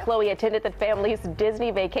 Creepy Chloe attended the family's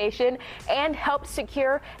Disney vacation and helped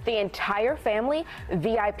secure the entire family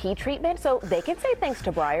VIP treatment so they can say thanks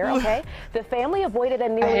to Briar, okay? The family avoided a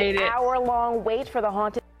nearly hour-long wait for the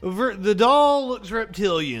haunted... The doll looks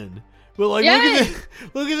reptilian. But look at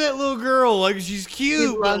that little girl. Like, she's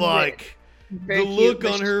cute, but like the look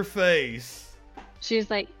on her face. She's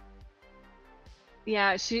like,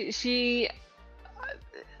 yeah, she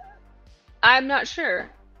I'm not sure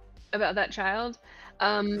about that child.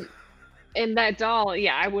 And that doll,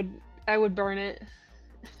 yeah, I would burn it.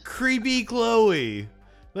 Creepy Chloe.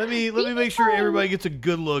 Let me make sure everybody gets a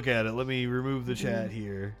good look at it. Let me remove the chat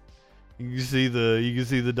here. You can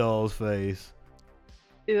see the doll's face.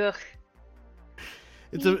 Ugh.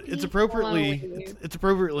 It's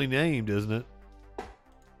appropriately named, isn't it?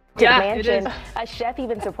 Yeah, it is. A chef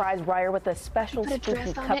even surprised Briar with a special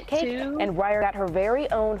spooky cupcake, and Briar got her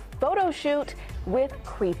very own photo shoot with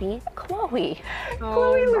Creepy Chloe.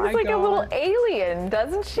 Chloe looks like a little alien,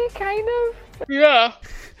 doesn't she, kind of? Yeah.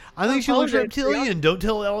 I think she looks reptilian. Don't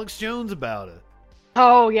tell Alex Jones about it.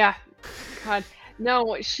 Oh, yeah. God.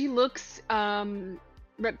 No, she looks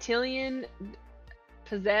reptilian,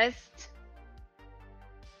 possessed,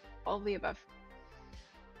 all the above.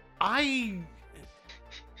 I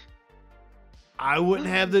wouldn't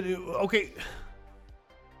have the... Okay.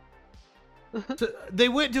 So they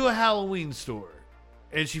went to a Halloween store,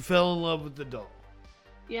 and she fell in love with the doll.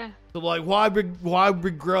 Yeah. So, like, why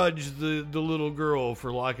begrudge the little girl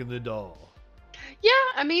for liking the doll? Yeah,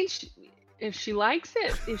 I mean, if she likes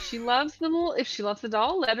it, if she loves the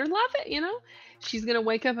doll, let her love it, She's going to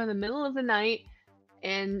wake up in the middle of the night,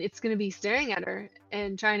 and it's going to be staring at her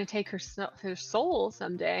and trying to take her soul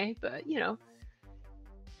someday, but, No,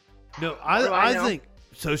 I think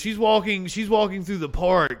so. She's walking through the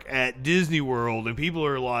park at Disney World, and people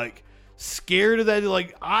are like scared of that.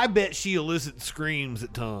 Like, I bet she elicits screams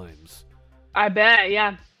at times. I bet,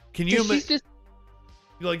 yeah. Can you? She's just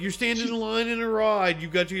like, you're standing in line in a ride. You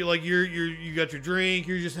got your you got your drink.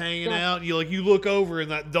 You're just hanging out. You look over, and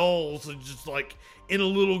that doll's just like in a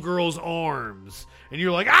little girl's arms, and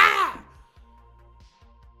you're like, ah.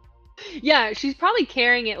 Yeah, she's probably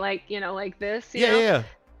carrying it like this. You know? Yeah.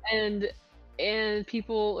 And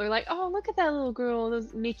people are like, oh, look at that little girl,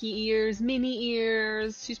 those Mickey ears, Minnie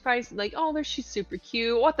ears. She's probably like, oh, she's super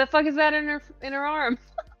cute. What the fuck is that in her arm?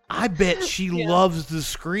 I bet she loves the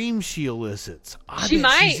scream she elicits. She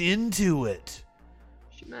might. She's into it.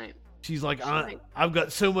 She might. She's like, I've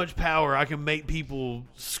got so much power, I can make people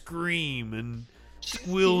scream and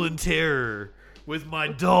squeal in terror with my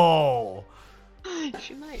doll.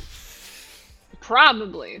 She might.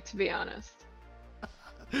 Probably, to be honest.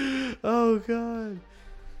 Oh God!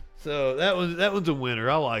 So that one's a winner.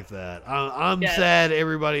 I like that. I'm sad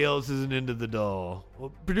everybody else isn't into the doll.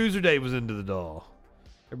 Well, producer Dave was into the doll.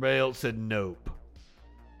 Everybody else said nope.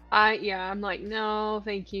 I'm like, no,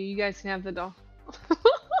 thank you. You guys can have the doll.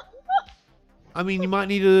 I mean, you might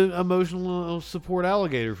need an emotional support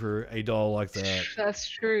alligator for a doll like that. That's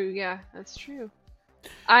true. Yeah, that's true.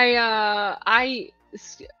 I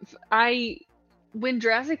when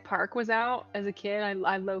Jurassic Park was out as a kid,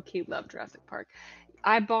 I low-key loved Jurassic Park.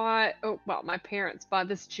 My parents bought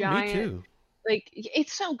this giant. Me too. Like,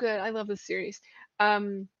 it's so good. I love this series.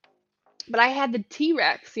 But I had the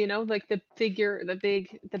T-Rex, like the figure,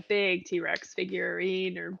 the big T-Rex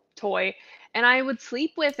figurine or toy, and I would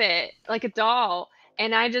sleep with it like a doll.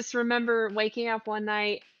 And I just remember waking up one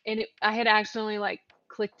night and I had accidentally like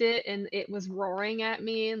clicked it and it was roaring at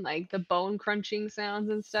me and like the bone crunching sounds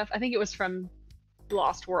and stuff. I think it was from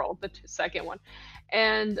Lost World, the second one.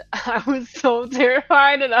 And I was so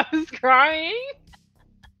terrified and I was crying.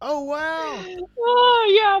 Oh wow.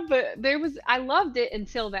 Oh yeah, but I loved it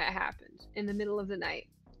until that happened in the middle of the night.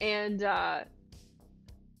 And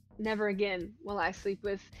never again will I sleep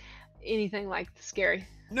with anything like scary.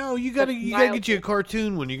 No, you gotta get you a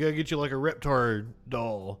cartoon one. You gotta get you like a Reptar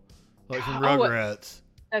doll, like from Rugrats.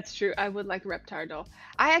 That's true. I would like a Reptar doll.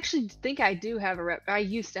 I actually think I do have I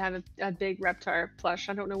used to have a big Reptar plush.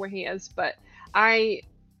 I don't know where he is, but I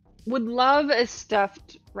would love a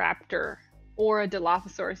stuffed raptor or a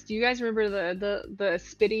Dilophosaurus. Do you guys remember the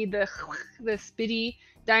Spitty the Spitty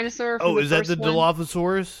dinosaur? From Is that the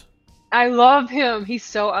Dilophosaurus? I love him. He's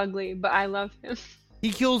so ugly, but I love him. He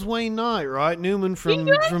kills Wayne Knight, right? Newman from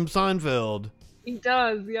Seinfeld. He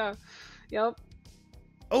does, yeah. Yep.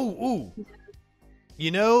 Oh. You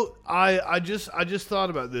know, I just thought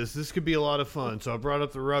about this. This could be a lot of fun, so I brought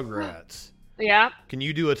up the Rugrats. Yeah. Can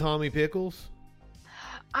you do a Tommy Pickles?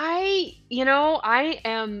 I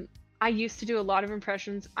used to do a lot of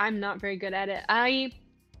impressions. I'm not very good at it.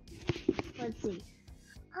 Let's see.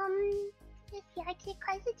 Yeah, I can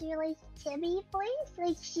kind of do like Timmy voice.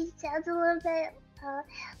 Like she sounds a little bit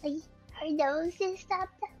like her nose is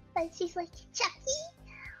stopped up, but she's like Chucky.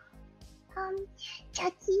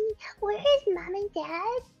 Chucky, where is Mom and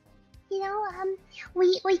Dad? You know,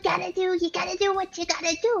 you gotta do what you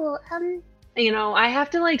gotta do. I have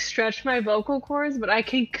to like stretch my vocal cords, but I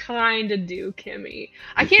can kind of do Kimmy.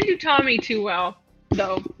 I can't do Tommy too well,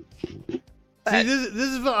 though. See, this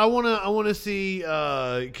is I want to see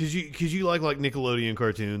because you like Nickelodeon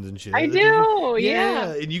cartoons and shit. I do,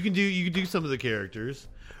 yeah. And you can do some of the characters.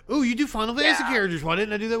 Oh, you do Final Fantasy characters. Why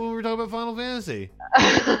didn't I do that when we were talking about Final Fantasy?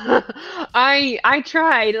 I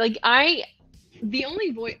tried. The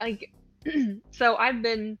only voice so I've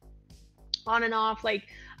been on and off.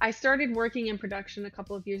 I started working in production a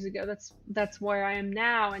couple of years ago. That's where I am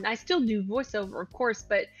now, and I still do voiceover, of course,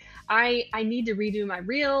 but I need to redo my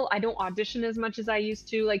reel. I don't audition as much as I used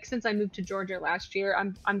to. Since I moved to Georgia last year,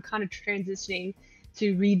 I'm kind of transitioning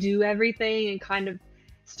to redo everything and kind of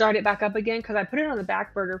start it back up again, because I put it on the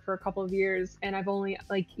back burner for a couple of years and I've only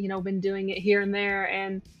been doing it here and there,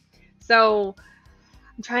 and so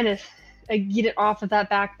I'm trying to get it off of that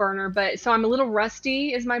back burner. But so I'm a little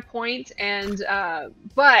rusty is my point, and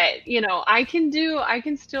but I can still I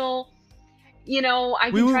can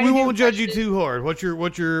we try to won't judge you too hard. What's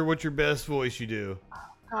your best voice you do?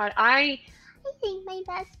 God, I think my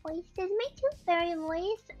best voice is my Tooth Fairy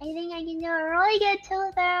voice. I think I can do a really good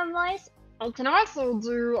Tooth Fairy voice. I can also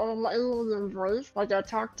do an alien voice, I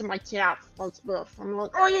talk to my cat like this. I'm like,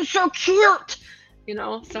 oh, you're so cute!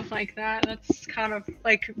 Stuff like that. That's kind of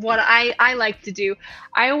what I like to do.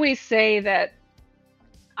 I always say that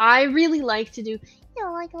I really like to do,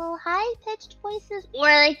 little high-pitched voices, or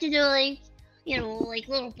I like to do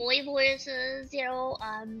little boy voices,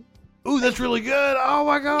 Ooh, that's really good! Oh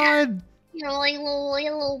my god!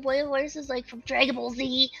 Little boy voices, from Dragon Ball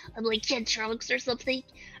Z, like Kid Trunks or something.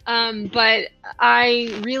 But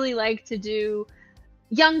I really like to do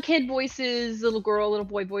young kid voices, little girl, little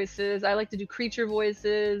boy voices. I like to do creature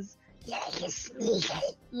voices. Yeah, you sneak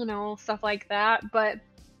it. Stuff like that. But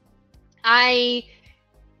I,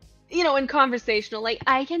 in conversational,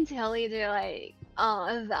 I can tell you to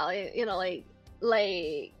Valley,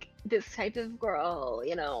 like this type of girl,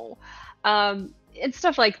 and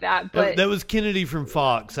stuff like that. But that was Kennedy from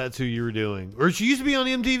Fox. That's who you were doing, or she used to be on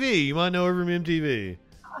MTV. You might know her from MTV.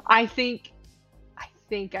 I think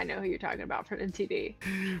I know who you're talking about from MTV.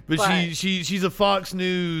 But she's a Fox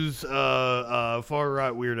News far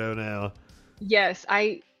right weirdo now. Yes,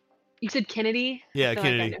 you said Kennedy? Yeah,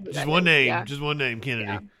 Kennedy. Just one name. Yeah. Just one name, Kennedy.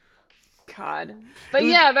 Yeah. God. But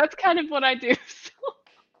yeah, that's kind of what I do.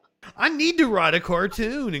 I need to write a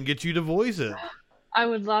cartoon and get you to voice it. I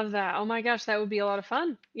would love that. Oh my gosh, that would be a lot of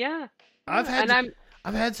fun. Yeah. I've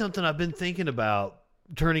had something I've been thinking about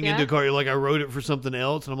turning into a cartoon. I wrote it for something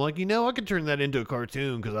else, and I'm like, I could turn that into a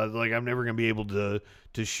cartoon because I'm never gonna be able to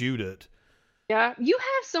shoot it. Yeah, you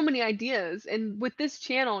have so many ideas, and with this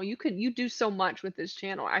channel, you do so much with this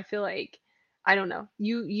channel. I feel like, I don't know,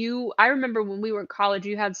 I remember when we were in college,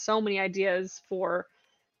 you had so many ideas for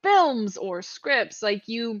films or scripts.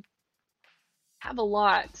 You have a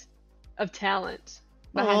lot of talent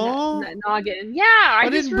behind that noggin. Yeah, I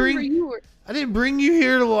just remember you were. I didn't bring you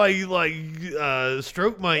here to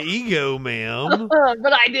stroke my ego, ma'am.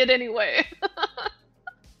 But I did anyway.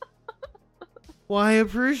 Well, I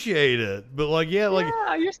appreciate it, but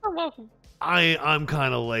yeah, you're so welcome. I'm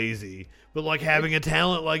kind of lazy. But like having a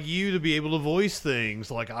talent like you to be able to voice things,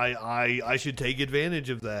 like I should take advantage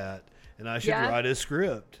of that, and I should write a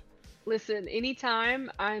script. Listen, anytime,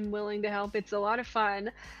 I'm willing to help. It's a lot of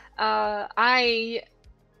fun. I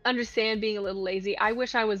understand being a little lazy. I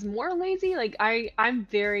wish I was more lazy. Like I'm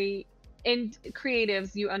very, and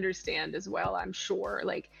creatives, you understand as well, I'm sure.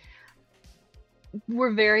 Like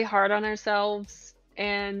we're very hard on ourselves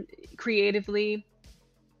and creatively.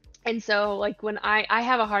 And so like when I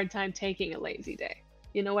have a hard time taking a lazy day,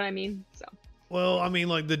 you know what I mean? So. Well, I mean,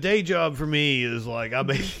 like the day job for me is like I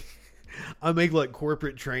make like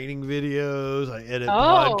corporate training videos. I edit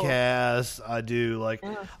podcasts. I do like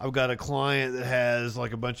I've got a client that has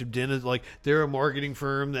like a bunch of dentists. Like they're a marketing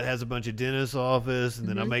firm that has a bunch of dentist office, and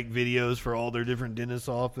then I make videos for all their different dentist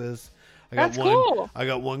office. That's cool. I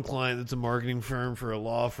got one client that's a marketing firm for a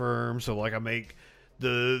law firm, so like I make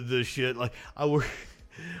the shit. Like I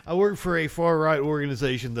work for a far right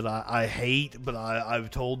organization that I hate, but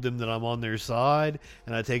I've told them that I'm on their side,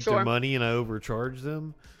 and I take their money and I overcharge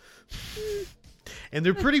them. And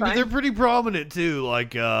they're pretty prominent too.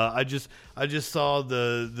 Like I just saw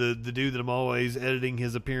the dude that I'm always editing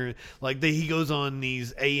his appearance. Like he goes on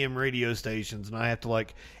these AM radio stations, and I have to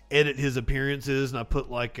like edit his appearances, and I put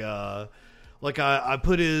I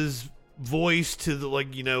put his voice to the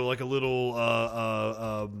like a little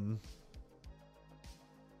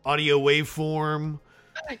audio waveform.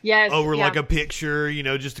 Yes. Over like a picture,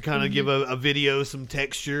 just to kind of give a video some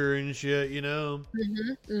texture and shit,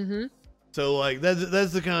 So like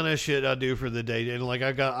that's the kind of shit I do for the day. And like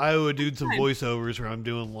I would do some voiceovers where I'm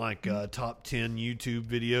doing like top 10 YouTube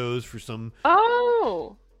videos for some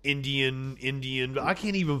Indian. I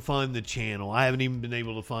can't even find the channel. I haven't even been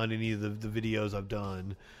able to find any of the videos I've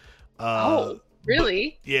done.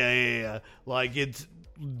 Really? Yeah. Like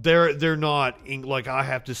they're not like I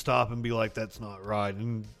have to stop and be like that's not right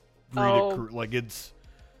and read it like it's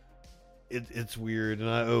weird, and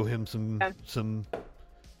I owe him some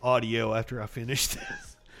audio after I finish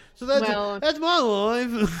this. So that's my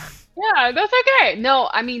life. Yeah, that's okay. No,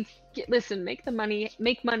 I mean, listen, make money.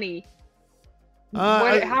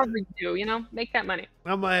 However you do, make that money.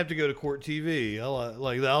 I might have to go to Court TV. I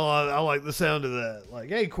like the sound of that. Like,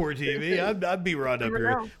 hey, Court TV, I'd be right up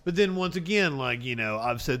here. But then once again, like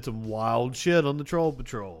I've said some wild shit on the Troll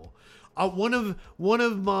Patrol. One of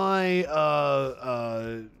my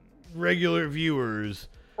regular viewers,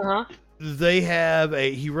 they have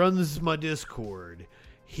he runs my Discord.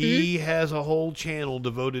 He has a whole channel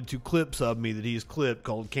devoted to clips of me that he's clipped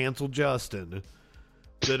called Cancel Justin,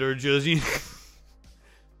 that are just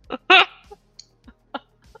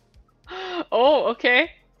Oh,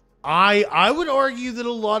 okay. I would argue that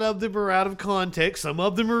a lot of them are out of context. Some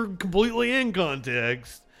of them are completely in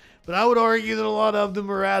context. But I would argue that a lot of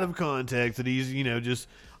them are out of context. That he's, just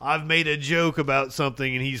I've made a joke about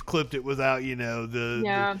something and he's clipped it without,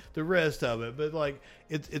 the rest of it. But like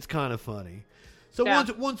it's kind of funny. So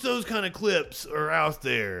once those kind of clips are out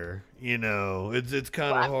there, it's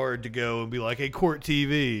kind of hard to go and be like, hey, Court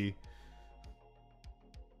TV.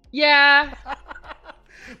 Yeah.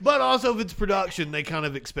 But also, if it's production, they kind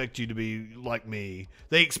of expect you to be like me.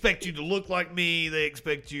 They expect you to look like me. They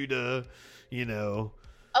expect you to,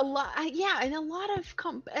 A lot, and a lot of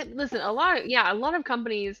a lot of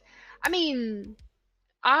companies. I mean,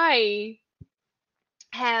 I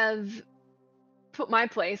have put my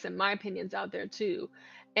place and my opinions out there too,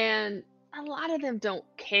 and a lot of them don't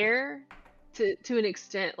care. To an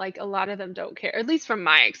extent, like a lot of them don't care. At least from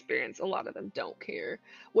my experience, a lot of them don't care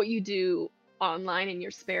what you do online in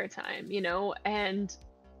your spare time, and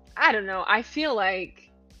I don't know. I feel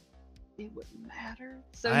like it wouldn't matter.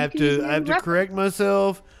 So I have to correct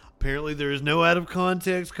myself. Apparently, there is no out of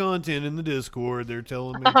context content in the Discord. They're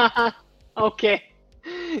telling me. Okay.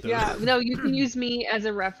 Yeah. No, you can use me as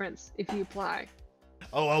a reference if you apply.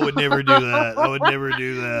 Oh, I would never do that. I would never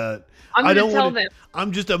do that. I don't tell them.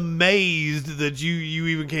 I'm just amazed that you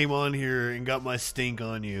even came on here and got my stink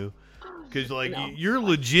on you. Because you're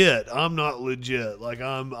legit. I'm not legit. Like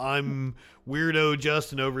I'm weirdo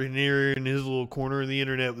Justin over here in his little corner of the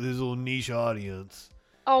internet with his little niche audience.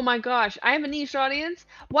 Oh my gosh, I have a niche audience.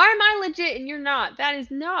 Why am I legit and you're not? That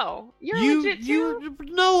is no. You're legit too.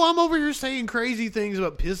 No, I'm over here saying crazy things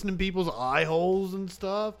about pissing in people's eye holes and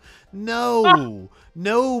stuff. No,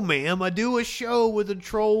 no, ma'am. I do a show with a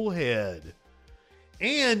troll head.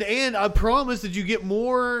 And I promise that you get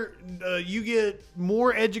more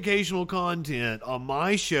educational content on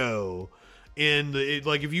my show.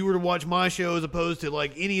 Like if you were to watch my show as opposed to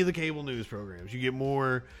like any of the cable news programs, you get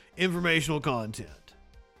more informational content.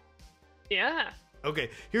 Yeah.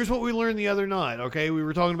 Okay, here's what we learned the other night, okay? We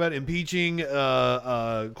were talking about impeaching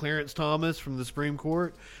Clarence Thomas from the Supreme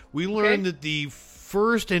Court. We learned that the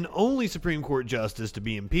first and only Supreme Court justice to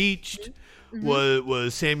be impeached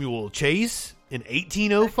was Samuel Chase in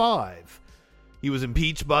 1805. He was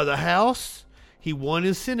impeached by the House. He won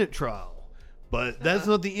his Senate trial. But that's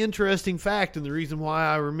not the interesting fact and the reason why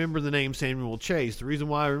I remember the name Samuel Chase. The reason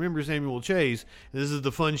why I remember Samuel Chase, and this is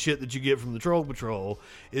the fun shit that you get from the Troll Patrol,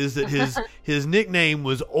 is that his nickname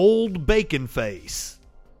was Old Bacon Face.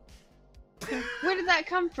 Where did that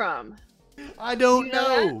come from? I don't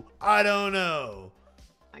know. I don't know.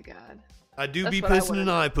 My God. I do be pissing an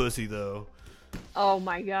eye pussy, though. Oh,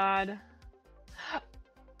 my God.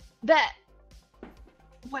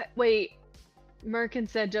 Wait. Merkin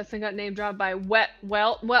said Justin got name dropped by Wet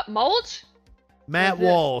Mulch? Matt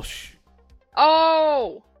Walsh.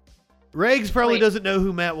 Oh! Regs probably doesn't know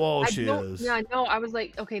who Matt Walsh is. Yeah, I know. I was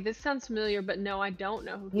like, okay, this sounds familiar, but no, I don't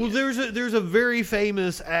know who he is. There's a very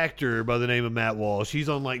famous actor by the name of Matt Walsh. He's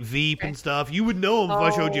on like Veep and stuff. You would know him if I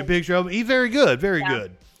showed you a picture of him. He's very good, very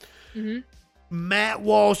good. Mm-hmm. Matt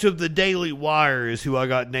Walsh of the Daily Wire is who I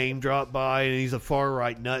got name dropped by, and he's a far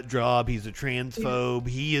right nut job. He's a transphobe.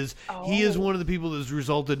 He is one of the people that's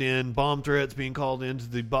resulted in bomb threats being called into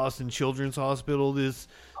the Boston Children's Hospital these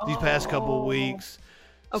past couple of weeks.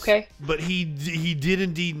 Okay, but he did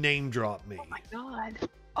indeed name drop me. Oh my God!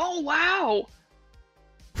 Oh wow!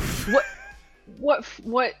 what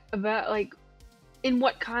about, like, in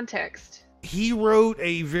what context? He wrote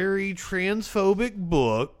a very transphobic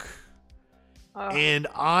book. And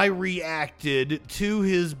I reacted to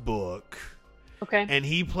his book. Okay. And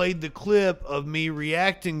he played the clip of me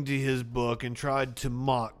reacting to his book and tried to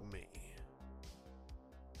mock me.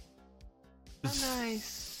 Oh,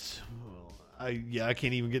 nice. I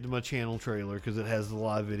can't even get to my channel trailer because it has the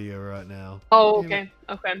live video right now. Oh, okay.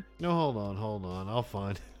 Okay. No, hold on. I'll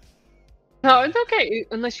find it. No, it's okay.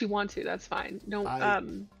 Unless you want to, that's fine. Don't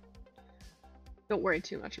worry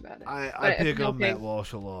too much about it. I pick on Matt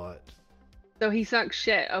Walsh a lot. So he sucks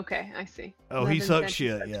shit. Okay, I see. Oh, he sucks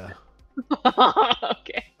shit, yeah.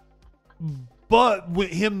 Okay. But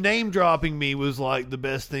him name dropping me was like the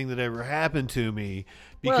best thing that ever happened to me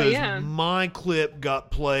because my clip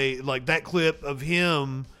got played, like that clip of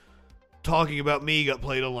him talking about me got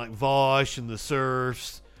played on like Vosh and the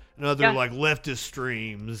Surfs and other like leftist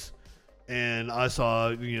streams, and I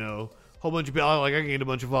saw a whole bunch of people. Like I gained a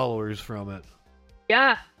bunch of followers from it.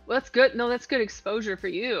 Yeah, well, that's good. No, that's good exposure for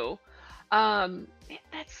you. Okay.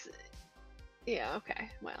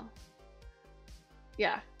 Well,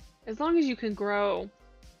 yeah. As long as you can grow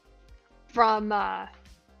from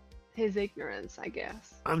his ignorance, I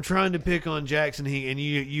guess. I'm trying to pick on Jackson Hinkle, and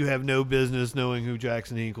you have no business knowing who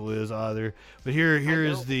Jackson Hinkle is either. But here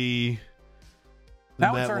is the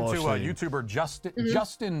now Matt turn Walsh to thing. YouTuber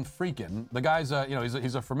JustinFREAKIN. The guy's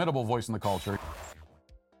he's a formidable voice in the culture.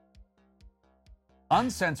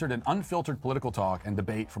 Uncensored and unfiltered political talk and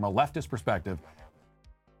debate from a leftist perspective.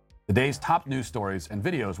 The day's top news stories and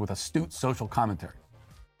videos with astute social commentary.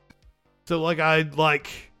 So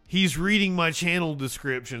he's reading my channel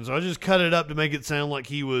description, so I just cut it up to make it sound like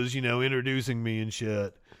he was, introducing me and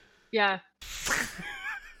shit. Yeah.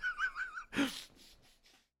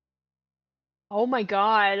 Oh my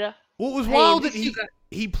God. What was wild that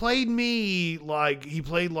he played me like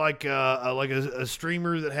a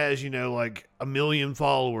streamer that has like 1 million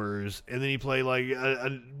followers, and then he played like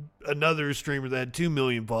another streamer that had 2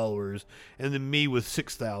 million followers, and then me with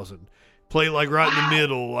 6,000. Play like right in the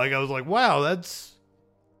middle. Like I was like, wow, that's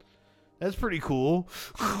pretty cool.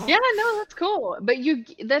 Yeah, no, that's cool. But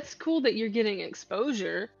that's cool that you're getting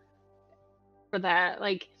exposure for that.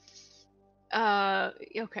 Like,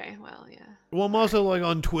 okay, well, yeah. Well, I'm also like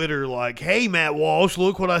on Twitter, like, hey, Matt Walsh,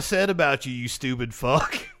 look what I said about you, you stupid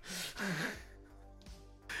fuck.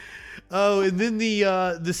 Oh, and then the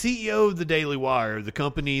CEO of the Daily Wire, the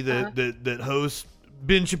company that hosts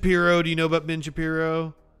Ben Shapiro. Do you know about Ben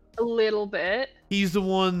Shapiro? A little bit. He's the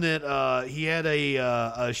one that he had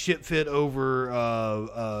a shit fit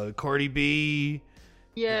over Cardi B.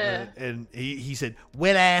 Yeah. And he said,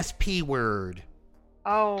 wet ass P word.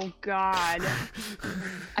 Oh, God.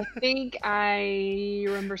 I think I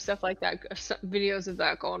remember stuff like that, videos of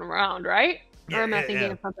that going around, right? Or am I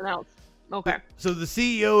thinking of something else? Okay. So the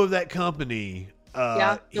CEO of that company,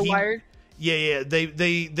 Wired. Yeah.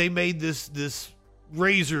 They made this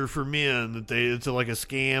razor for men that it's like a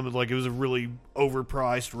scam. Like it was a really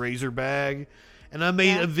overpriced razor bag, and I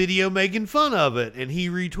made a video making fun of it, and he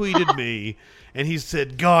retweeted me, and he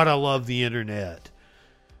said, "God, I love the internet."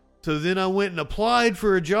 So then I went and applied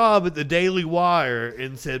for a job at the Daily Wire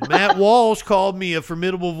and said, Matt Walsh called me a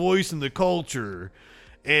formidable voice in the culture.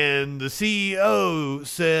 And the CEO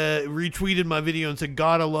retweeted my video and said,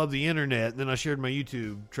 God, I love the internet. And then I shared my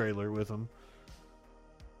YouTube trailer with them.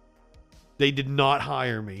 They did not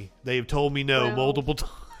hire me. They have told me no multiple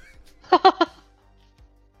times.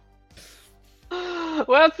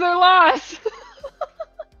 Well, it's their loss.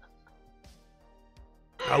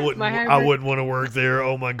 I wouldn't want to work there.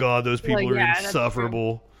 Oh my God, those people are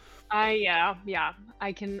insufferable. Yeah,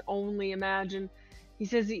 I can only imagine. He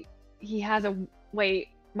says he has a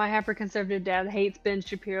my hyper-conservative dad hates Ben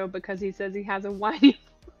Shapiro because he says he has a whiny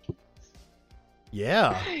voice.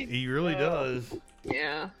 Yeah, he really does.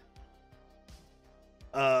 Yeah.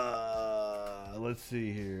 Let's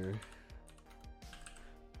see here.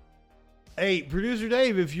 Hey, producer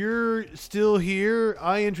Dave, if you're still here,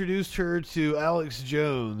 I introduced her to Alex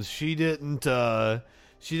Jones. She didn't have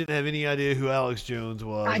any idea who Alex Jones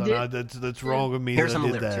was. That's wrong of me. Here's that some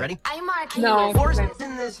I did lyrics. that. Ready? No. Horses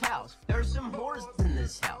in this house. There's some whores in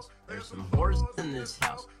this house. There's some whores in this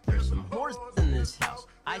house. There's some whores in this house.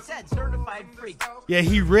 I said certified freak. Yeah,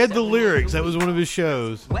 he read the lyrics. That was one of his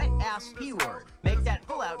shows. Wet ass P word. Make that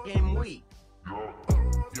pull out game weak.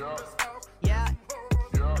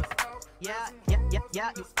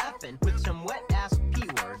 Yeah, you effing with some wet ass P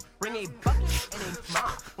word. Bring a bucket and a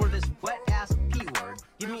mop for this wet ass P word.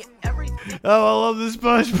 Give me everything. Oh, I love the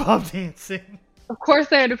SpongeBob dancing. Of course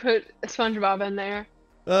they had to put SpongeBob in there.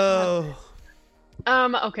 Oh.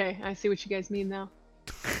 Okay, I see what you guys mean now.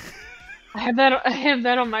 I have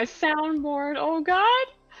that on my soundboard. Oh God.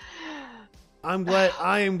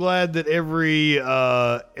 I am glad that every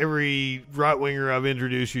right winger I've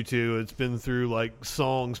introduced you to, it's been through like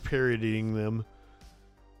songs parodying them.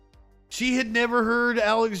 She had never heard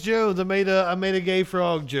Alex Jones. I made a gay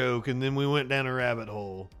frog joke, and then we went down a rabbit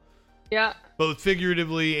hole. Yeah. Both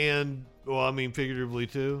figuratively and figuratively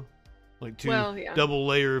too. Like double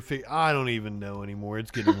layer. I don't even know anymore.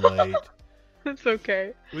 It's getting late. It's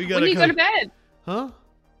okay. When do you go to bed? Huh?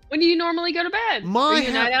 When do you normally go to bed?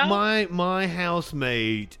 My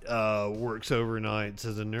housemate works overnights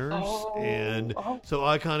as a nurse, so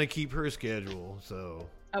I kind of keep her schedule. So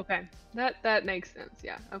okay, that makes sense.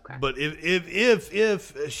 Yeah. Okay. But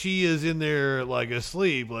if she is in there like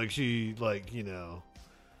asleep, like she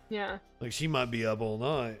yeah, like she might be up all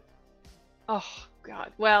night. Oh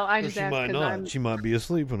God. Well, I just she might not. She might be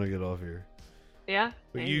asleep when I get off here. Yeah.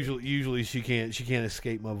 But usually she can't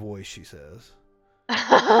escape my voice. She says.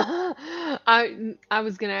 I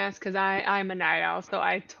was gonna ask because I'm a night owl, so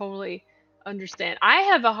I totally understand. I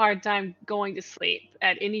have a hard time going to sleep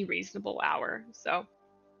at any reasonable hour, so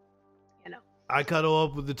I cuddle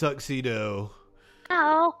up with the tuxedo.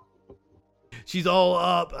 Oh. She's all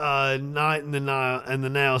up night in the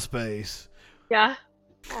now space. Yeah.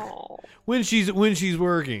 Oh. When she's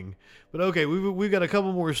working. But okay, we've got a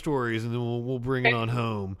couple more stories, and then we'll bring it on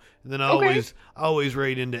home. And then I always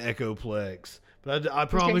raid into Echoplex. But I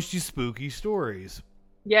promised you spooky stories.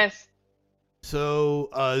 Yes. So,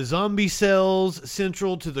 zombie cells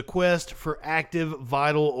central to the quest for active,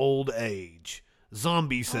 vital old age.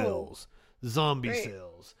 Zombie cells. Zombie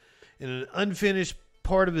cells. In an unfinished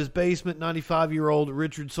part of his basement, 95-year-old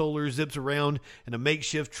Richard Solar zips around in a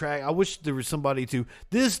makeshift track. I wish there was somebody to...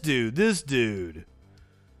 This dude.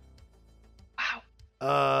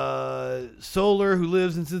 Solar, who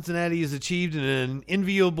lives in Cincinnati, has achieved an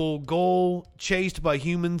enviable goal chased by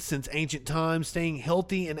humans since ancient times, staying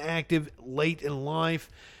healthy and active late in life.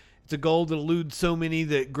 It's a goal that eludes so many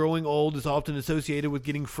that growing old is often associated with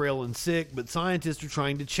getting frail and sick, but scientists are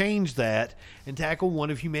trying to change that and tackle one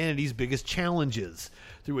of humanity's biggest challenges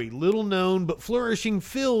through a little-known but flourishing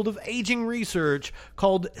field of aging research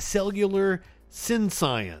called cellular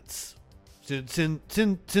synscience.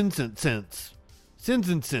 Synscience.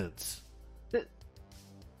 Senescence.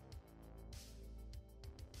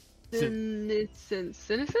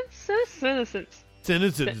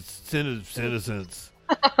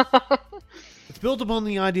 It's built upon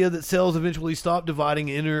the idea that cells eventually stop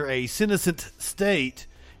dividing and enter a senescent state.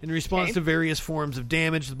 In response to various forms of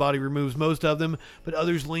damage, the body removes most of them, but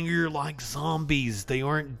others linger like zombies. They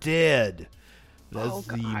aren't dead. But as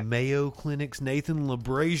the Mayo Clinic's Nathan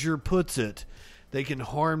LeBrazier puts it, they can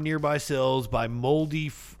harm nearby cells by moldy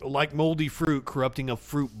fruit corrupting a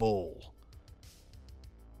fruit bowl.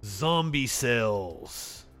 Zombie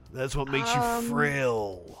cells. That's what makes you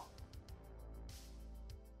frail.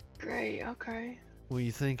 Great, okay. What do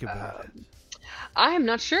you think about it? I am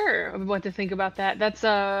not sure of what to think about that. That's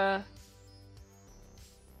kind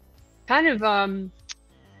of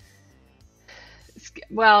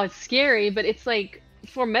well, it's scary, but it's like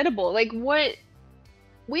formidable. Like, what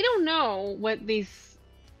we don't know what these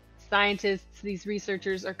scientists, these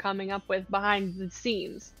researchers are coming up with behind the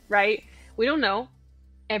scenes, right? We don't know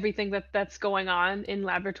everything that's going on in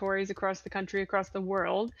laboratories across the country, across the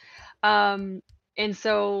world. And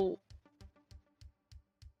so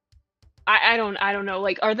I don't know.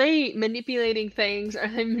 Like, are they manipulating things? Are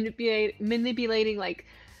they manipulating like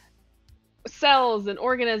cells and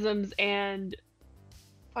organisms and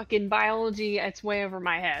fucking biology? It's way over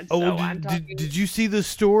my head. Oh, So well, did you see the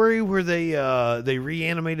story where they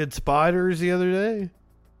reanimated spiders the other day?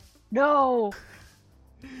 No.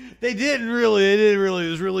 They didn't really. It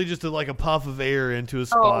was really just like a puff of air into a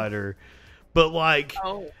spider. But like,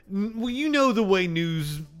 well, you know the way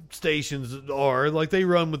news stations are. Like, they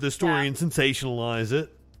run with the story and sensationalize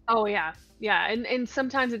it. Oh yeah, yeah, and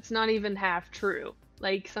sometimes it's not even half true.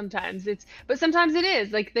 Like, sometimes it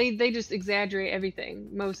is. Like, they just exaggerate everything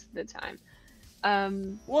most of the time.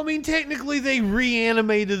 Well, I mean, technically they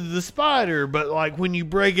reanimated the spider, but like when you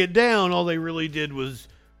break it down, all they really did was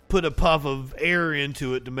put a puff of air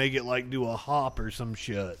into it to make it like do a hop or some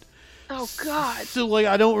shit. Oh God! So like,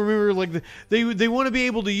 I don't remember, like, they want to be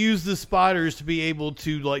able to use the spiders to be able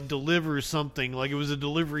to like deliver something. Like, it was a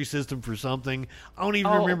delivery system for something. I don't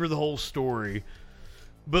even remember the whole story,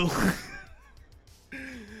 but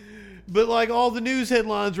but like, all the news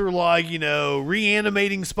headlines were like, you know,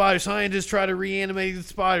 reanimating spider. Scientists try to reanimate the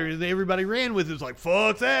spider, and everybody ran with it. It's like,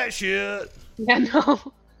 fuck that shit. Yeah,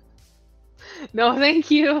 no. No,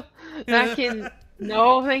 thank you. No,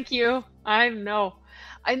 thank you. No.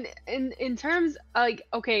 And in terms, like,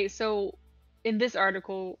 okay, so in this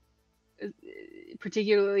article,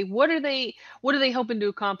 particularly, what are they hoping to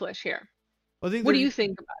accomplish here? What do you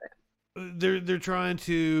think about it? They're trying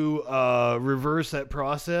to reverse that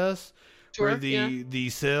process where the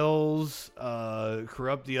cells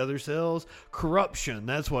corrupt the other cells. Corruption,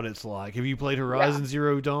 that's what it's like. Have you played Horizon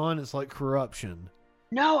Zero Dawn? It's like corruption.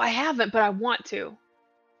 No, I haven't, but I want to.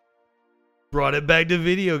 Brought it back to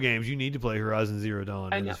video games. You need to play Horizon Zero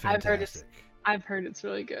Dawn. I know. I've heard it's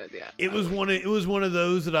really good. Yeah. It was one of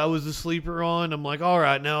those that I was a sleeper on. I'm like, all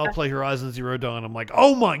right, now I'll play Horizon Zero Dawn. I'm like,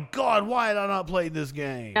 oh my God, why had I not played this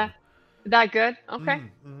game? Yeah. That good? Okay.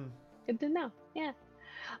 Good to know. Yeah.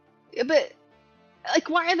 But like,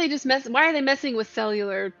 why are they messing with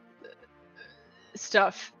cellular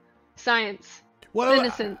stuff? Science. Well,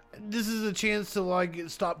 innocent. This is a chance to like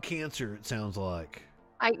stop cancer, it sounds like.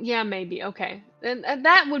 Yeah, maybe. Okay. And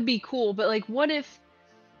that would be cool, but like, what if,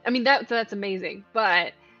 I mean, that's amazing,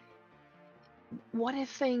 but what if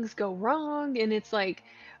things go wrong and it's like,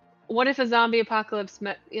 what if a zombie apocalypse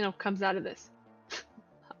comes out of this?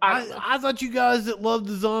 I thought you guys that love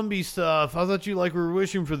the zombie stuff, I thought you like were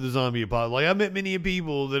wishing for the zombie apocalypse. Like, I met many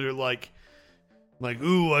people that are like,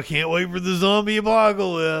 ooh, I can't wait for the zombie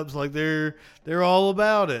apocalypse. Like, they're all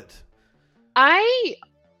about it. I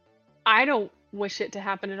don't wish it to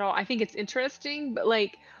happen at all. I think it's interesting, but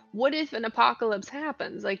like, what if an apocalypse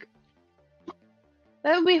happens? Like,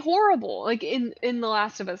 that would be horrible. Like in The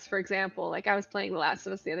Last of Us, for example. Like, I was playing The Last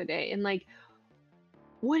of Us the other day, and like,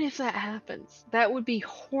 what if that happens? That would be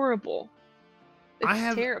horrible.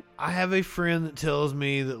 It's terrible. I have a friend that tells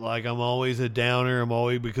me that like I'm always a downer. I'm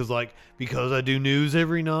always because I do news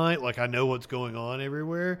every night. Like, I know what's going on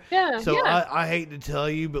everywhere. Yeah. So yeah. I hate to tell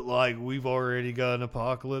you, but like, we've already got an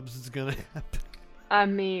apocalypse that's gonna happen. I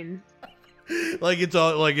mean, it's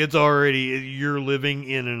already, you're living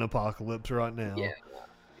in an apocalypse right now.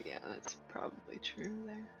 Yeah, that's probably true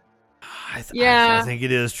there. I think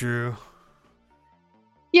it is true.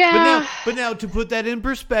 Yeah. But now to put that in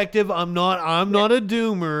perspective, I'm not a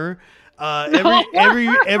doomer.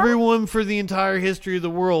 Everyone for the entire history of the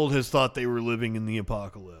world has thought they were living in the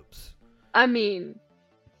apocalypse. I mean,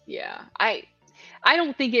 yeah. I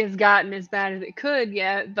don't think it has gotten as bad as it could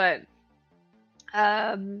yet, but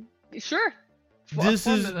sure. This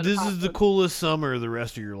is the coolest summer of the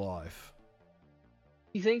rest of your life.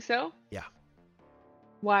 You think so? Yeah.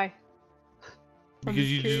 Why?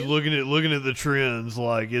 Because you're just looking at the trends,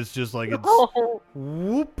 like it's just like it's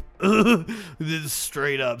whoop, this is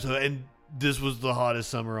straight up. So, and this was the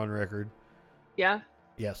hottest summer on record. Yeah.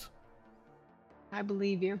 Yes. I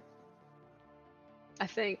believe you. I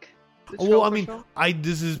think. Well, I mean,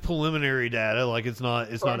 this is preliminary data. Like, it's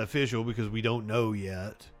not official because we don't know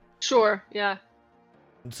yet. Sure. Yeah.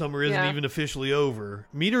 And summer isn't even officially over.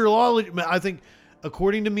 I think.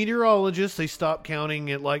 According to meteorologists, they stopped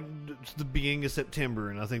counting at like the beginning of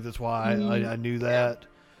September, and I think that's why I knew that.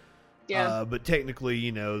 Yeah. But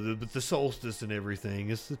technically, the solstice and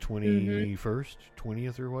everything, it's the 21st,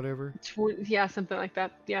 20th or whatever. Yeah, something like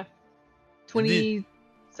that. Yeah. 20.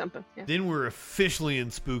 something. Yeah. Then we're officially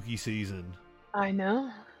in spooky season. I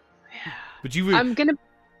know. But you, I'm gonna.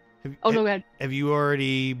 No, go ahead. Have you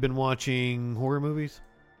already been watching horror movies?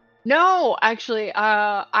 No, actually,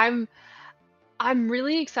 I'm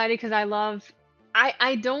really excited because I love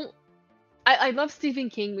Stephen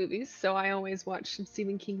King movies, so I always watch some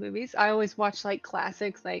Stephen King movies. I always watch like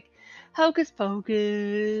classics like Hocus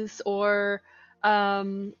Pocus or oh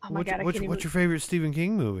my god, What's your favorite Stephen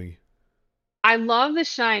King movie? I love The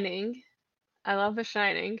Shining. And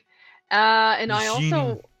I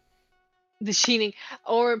also The Shining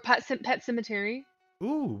or Pet Sematary.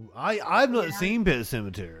 Ooh, I've not seen Pet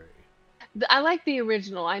Sematary. I like the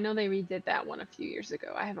original. I know they redid that one a few years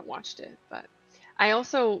ago. I haven't watched it, but I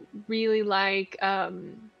also really like oh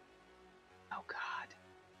god.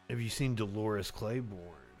 Have you seen Dolores Claiborne?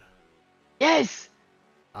 Yes.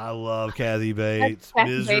 I love Kathy Bates.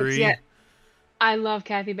 Kathy Misery. Bates, yeah. I love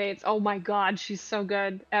Kathy Bates. Oh my god, she's so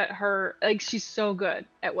good at her. Like she's so good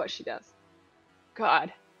at what she does.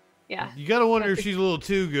 God. Yeah. You gotta wonder if she's a little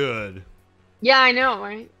too good. Yeah, I know,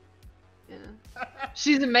 right? Yeah.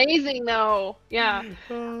 She's amazing though. Yeah.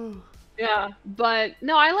 Yeah. But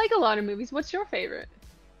no, I like a lot of movies. What's your favorite?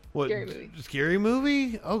 What scary movie? Scary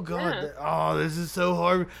movie? Oh god. Yeah. Oh, this is so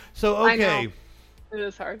hard. So I okay. know. It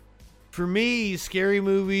is hard. For me, scary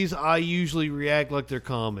movies, I usually react like they're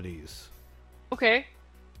comedies. Okay.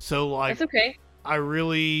 So like That's okay. I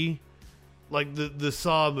really like the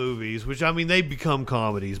Saw movies, which I mean they become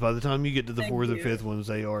comedies. By the time you get to the fourth or fifth ones,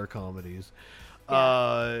 they are comedies.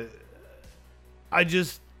 I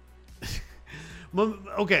just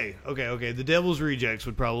okay. The Devil's Rejects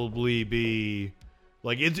would probably be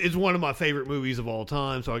like it's one of my favorite movies of all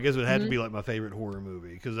time. So I guess it would have to be like my favorite horror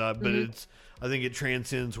movie because I think it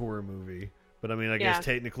transcends horror movie. But I mean, I guess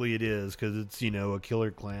technically it is because it's a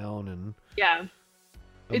killer clown and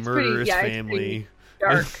a murderous family. It's pretty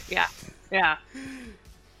dark. Yeah.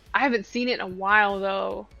 I haven't seen it in a while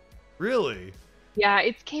though. Really? Yeah,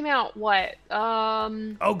 it came out what?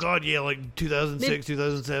 Oh god, yeah, like 2006,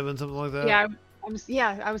 2007, something like that. Yeah,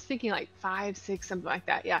 I was thinking like 5, 6, something like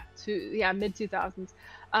that. Yeah, mid 2000s.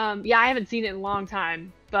 Yeah, I haven't seen it in a long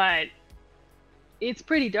time, but it's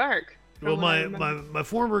pretty dark. Well, my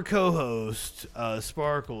former co-host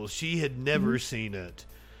Sparkles, she had never seen it.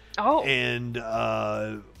 Oh. And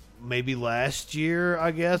maybe last year,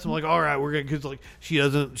 I guess. I'm like, all right, we're gonna because like she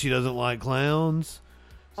doesn't like clowns.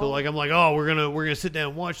 So like I'm like, oh, we're gonna sit down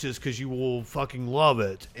and watch this because you will fucking love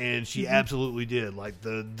it, and she absolutely did. Like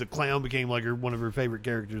the clown became like one of her favorite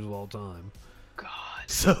characters of all time. God.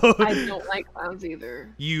 So I don't like clowns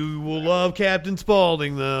either. You will love Captain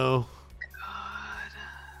Spaulding though.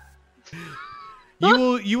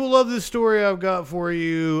 God. You will love this story I've got for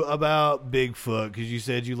you about Bigfoot because you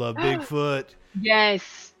said you love Bigfoot.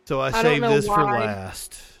 Yes. So I saved this for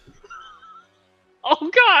last. Oh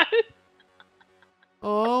God.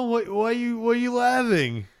 Oh, why are you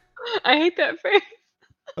laughing? I hate that face.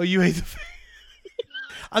 Oh, you hate the face?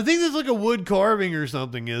 I think that's like a wood carving or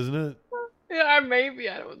something, isn't it? Yeah, maybe.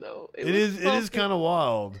 I don't know. It is kind of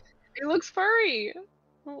wild. It looks furry. I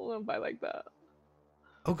don't know if I like that.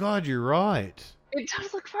 Oh God, you're right. It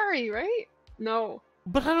does look furry, right? No.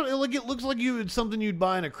 But I don't like. It looks like it's something you'd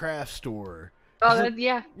buy in a craft store. Oh,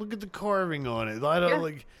 yeah. Look at the carving on it. I don't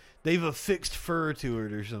like. They've affixed fur to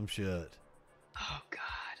it or some shit. Oh God.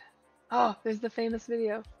 Oh, there's the famous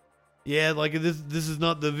video. Yeah, like this is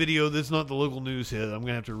not the video. This is not the local news hit. I'm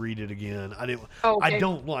gonna have to read it again. I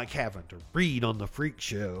don't like having to read on the Freak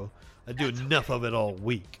Show. I do enough of it all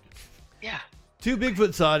week. Yeah. 2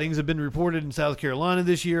 Bigfoot sightings have been reported in South Carolina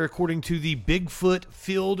this year, according to the Bigfoot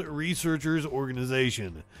Field Researchers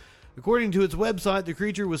Organization. According to its website, the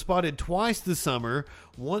creature was spotted twice this summer,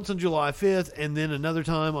 once on July 5th and then another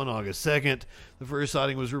time on August 2nd. The first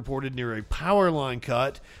sighting was reported near a power line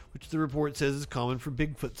cut, which the report says is common for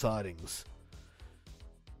Bigfoot sightings.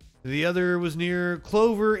 The other was near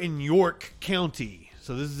Clover in York County.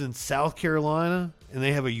 So this is in South Carolina, and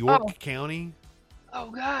they have a York County. Oh,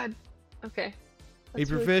 God. Okay. A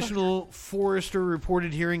professional forester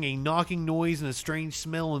reported hearing a knocking noise and a strange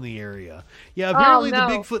smell in the area. Yeah, apparently the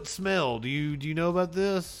Bigfoot smell. Do you know about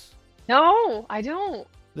this? No, I don't.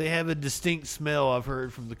 They have a distinct smell, I've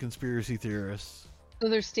heard from the conspiracy theorists. So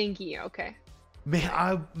they're stinky, okay.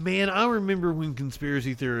 Man, I remember when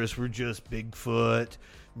conspiracy theorists were just Bigfoot,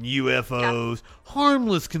 UFOs,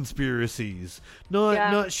 harmless conspiracies.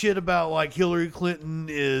 Not shit about like Hillary Clinton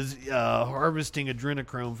is harvesting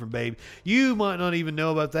adrenochrome from baby. You might not even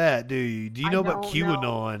know about that, do you? Do you know about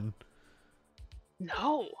QAnon?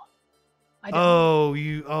 No. I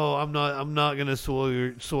don't. I'm not gonna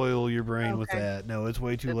soil your brain with that. No, it's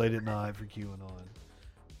way too late at night for QAnon.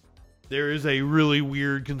 there is a really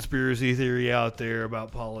weird conspiracy theory out there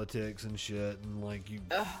about politics and shit, and like you.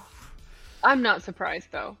 I'm not surprised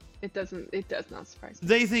though. It does not surprise me.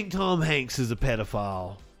 They think Tom Hanks is a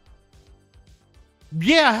pedophile.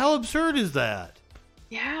 Yeah, how absurd is that?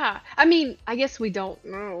 Yeah. I mean, I guess we don't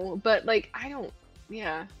know, but like, I don't,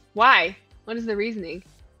 yeah. Why? What is the reasoning?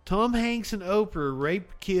 Tom Hanks and Oprah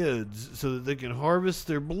rape kids so that they can harvest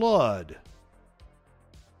their blood.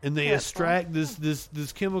 And they extract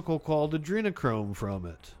this chemical called adrenochrome from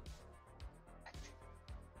it.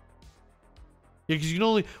 Yeah, because you can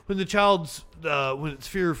only, when the child's, when it's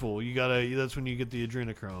fearful, that's when you get the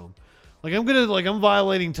adrenochrome. Like, I'm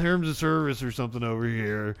violating terms of service or something over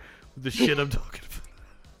here with the shit I'm talking about.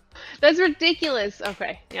 That's ridiculous.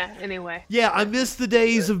 Okay. Yeah. Anyway. Yeah, I miss the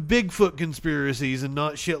days of Bigfoot conspiracies and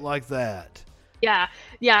not shit like that. Yeah.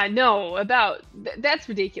 Yeah. No. That's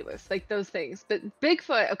ridiculous. Like those things. But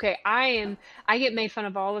Bigfoot. Okay. I get made fun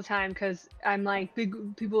of all the time because I'm like,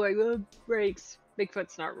 people are like, oh, breaks.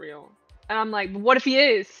 Bigfoot's not real. And I'm like, but what if he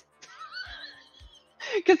is?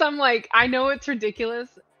 Because I'm like, I know it's ridiculous,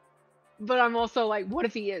 but I'm also like, what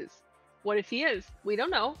if he is? What if he is? We don't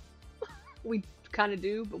know. We kind of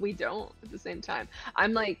do, but we don't at the same time.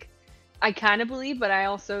 I'm like, I kind of believe, but I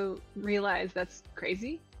also realize that's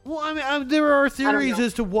crazy. Well, I mean, there are theories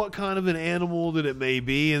as to what kind of an animal that it may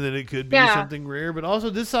be, and that it could be something rare. But also,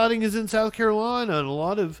 this sighting is in South Carolina, and a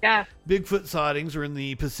lot of Bigfoot sightings are in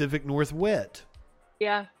the Pacific Northwest.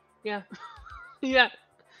 Yeah, yeah, yeah.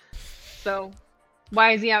 So,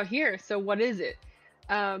 why is he out here? So, what is it?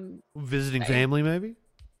 Visiting family, maybe?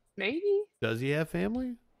 Maybe. Does he have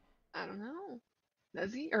family? I don't know.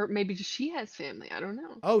 Does he? Or maybe she has family. I don't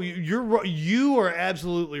know. Oh, you're right. You are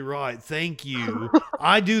absolutely right. Thank you.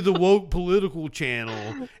 I do the woke political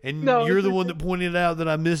channel, and you're the one that pointed out that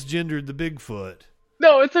I misgendered the Bigfoot.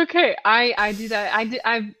 No, it's okay. I do that.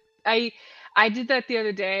 I did that the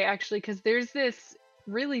other day actually, because there's this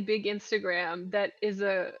really big Instagram that is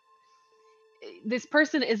this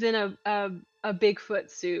person is in a Bigfoot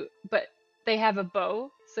suit, but they have a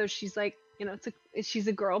bow, so she's like, you know, she's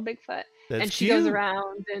a girl Bigfoot. That's and she cute. goes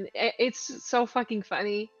around, and it's so fucking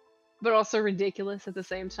funny, but also ridiculous at the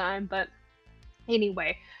same time. But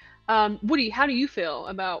anyway, Woody, how do you feel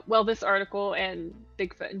about, this article and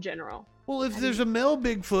Bigfoot in general? Well, if there's a male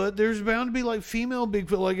Bigfoot, there's bound to be like female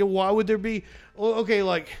Bigfoot. Like, why would there be? Well, okay,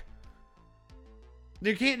 like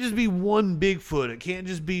there can't just be one Bigfoot. It can't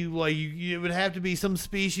just be like it would have to be some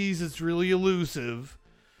species that's really elusive.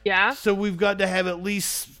 Yeah. So we've got to have at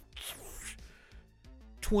least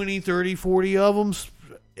 20, 30, 40 of them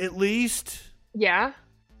at least. Yeah.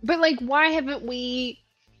 But like, why haven't we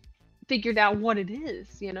figured out what it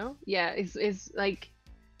is, you know? Yeah, is like,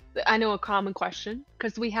 I know a common question,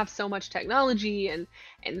 because we have so much technology and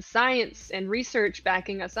science and research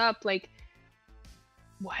backing us up. Like,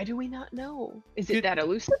 why do we not know? Is it that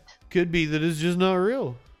elusive? Could be that it's just not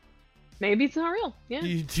real. Maybe it's not real. Yeah. Do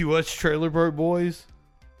you watch Trailer Park Boys?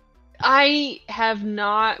 I have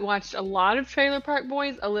not watched a lot of Trailer Park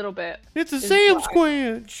Boys. A little bit. It's a Sam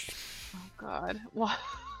Squanch. Oh God. What?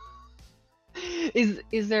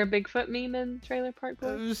 Is there a Bigfoot meme in Trailer Park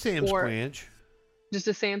Boys? Sam Squanch. Just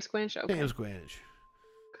a Sam Squanch? Okay. Sam Squanch.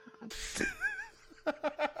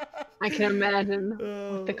 I can imagine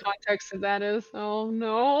what the context of that is. Oh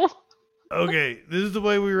no. Okay, this is the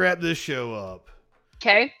way we wrap this show up.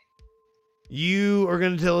 Okay. You are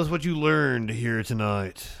going to tell us what you learned here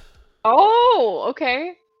tonight. Oh,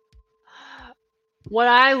 okay. What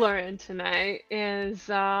I learned tonight is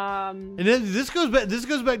and then this goes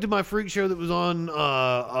back to my freak show that was on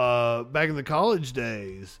back in the college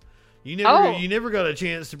days. You never got a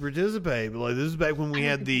chance to participate, but like this is back when we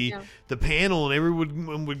had the panel and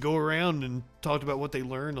everyone would go around and talked about what they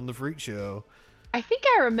learned on the freak show. I think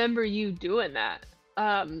I remember you doing that.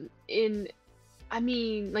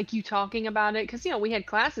 Like you talking about it, because we had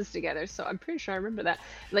classes together, so I'm pretty sure I remember that,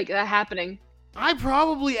 like that happening. I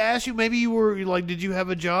probably asked you, maybe you were like, did you have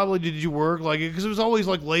a job? Like, did you work? Like, because it was always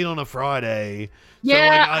like late on a Friday.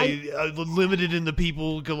 Yeah. So, like, I limited in the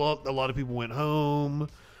people, a lot of people went home.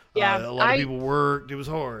 Yeah. A lot of people worked. It was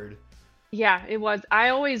hard. Yeah, it was. I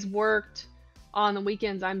always worked on the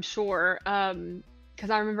weekends, I'm sure. Because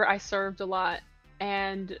I remember I served a lot,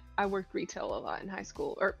 and I worked retail a lot in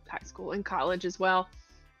in college as well.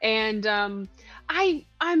 And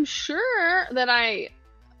I'm sure that I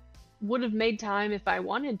would have made time if I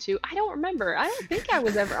wanted to. I don't remember. I don't think I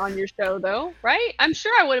was ever on your show though, right? I'm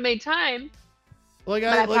sure I would have made time. Like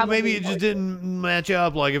maybe it just didn't match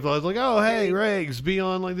up. Like if I was like, oh hey, Regs, be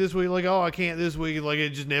on like this week. Like, oh, I can't this week. Like it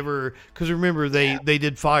just never. Because remember they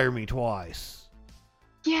did fire me twice.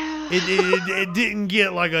 Yeah. It didn't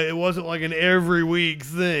get like it wasn't like an every week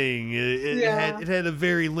thing. It had a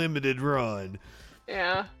very limited run.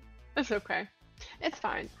 Yeah, that's okay. It's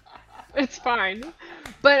fine. It's fine.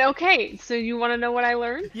 But okay, so you want to know what I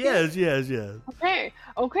learned? Yes.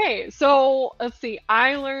 Okay. So let's see.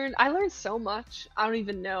 I learned so much. I don't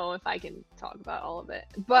even know if I can talk about all of it.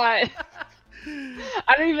 But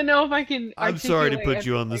I don't even know if I can. I'm sorry to put articulate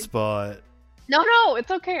you on the everything. spot. No,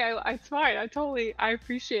 it's okay. It's fine. I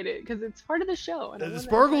appreciate it because it's part of the show. And I wanna-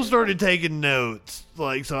 Sparkle started taking notes,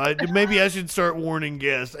 maybe I should start warning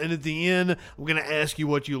guests. And at the end, I'm gonna ask you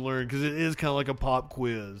what you learned because it is kind of like a pop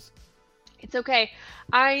quiz. It's okay.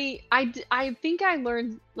 I think I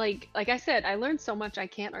learned like I said, I learned so much I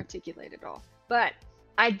can't articulate it all. But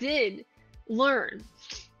I did learn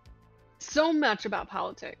so much about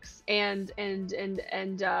politics and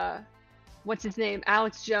what's his name?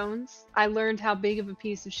 Alex Jones. I learned how big of a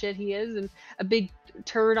piece of shit he is and a big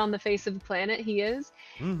turd on the face of the planet he is.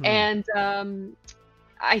 Mhm. And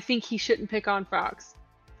I think he shouldn't pick on frogs.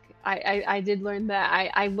 I did learn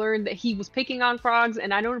that. I learned that he was picking on frogs,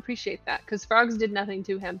 and I don't appreciate that because frogs did nothing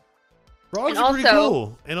to him. Frogs And are pretty also-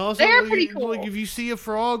 cool. And also, they're pretty cool. Like if you see a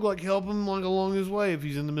frog, like help him like along his way if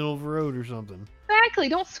he's in the middle of a road or something. Exactly.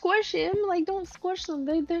 Don't squish him. Like, don't squish them.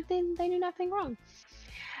 They do nothing wrong.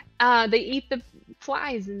 They eat the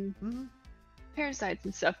flies and parasites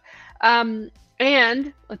and stuff.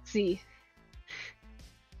 And let's see.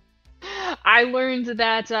 I learned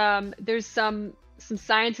that there's some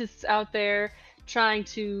scientists out there trying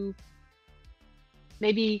to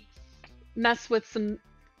maybe mess with some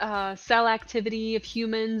cell activity of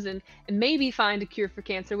humans and maybe find a cure for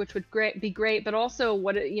cancer, which would be great. But also,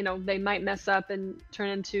 they might mess up and turn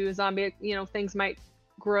into a zombie. Things might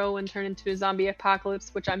grow and turn into a zombie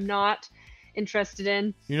apocalypse, which I'm not interested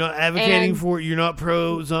in. You're not advocating for it. You're not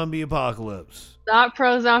pro zombie apocalypse. Not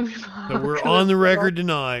pro zombie apocalypse. So we're on the record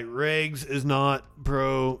tonight. Regs is not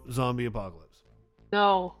pro zombie apocalypse.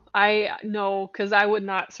 No, because I would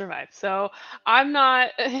not survive. So I'm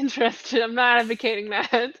not interested. I'm not advocating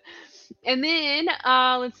that. And then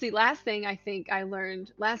let's see. Last thing I think I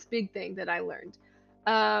learned. Last big thing that I learned.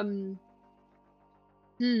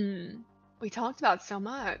 We talked about so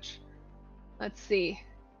much. Let's see.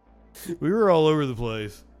 We were all over the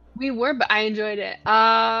place. We were, but I enjoyed it.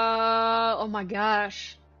 Oh my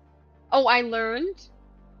gosh. Oh, I learned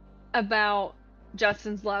about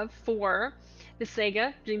Justin's love for the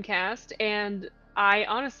Sega Dreamcast, and I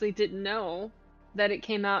honestly didn't know that it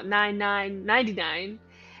came out 99.99,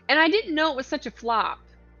 and I didn't know it was such a flop.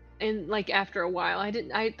 And like after a while,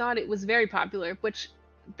 I thought it was very popular, which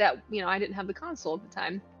I didn't have the console at the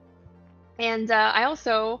time. And I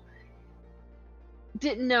also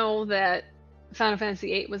didn't know that Final Fantasy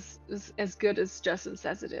VIII was as good as Justin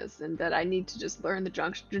says it is, and that I need to just learn the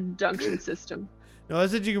junction system. No, I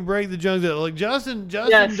said you can break the junks out. Like Justin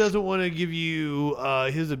Yes. doesn't want to give you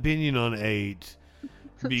his opinion on 8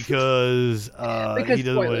 because he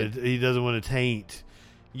doesn't want to taint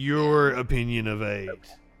your opinion of 8.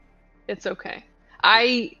 It's okay.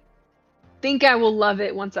 I think I will love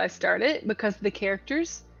it once I start it because of the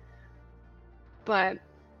characters. But,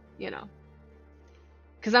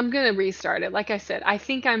 because I'm going to restart it. Like I said, I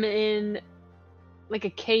think I'm in like a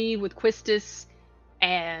cave with Quistis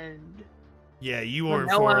and... Yeah, you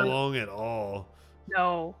aren't far along at all.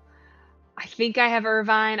 No. I think I have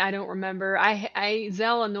Irvine. I don't remember.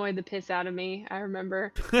 Zell annoyed the piss out of me. I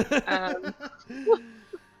remember.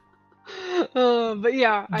 But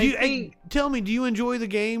yeah, tell me, do you enjoy the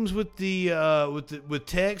games with with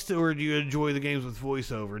text, or do you enjoy the games with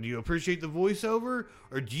voiceover? Do you appreciate the voiceover,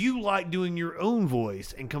 or do you like doing your own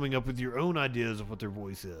voice and coming up with your own ideas of what their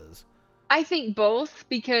voice is? I think both,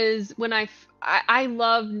 because when I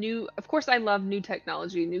love new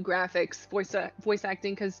technology, new graphics, voice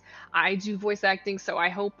acting, because I do voice acting, so I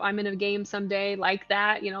hope I'm in a game someday like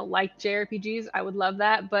that, like JRPGs. I would love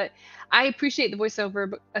that, but I appreciate the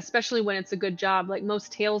voiceover, especially when it's a good job. Like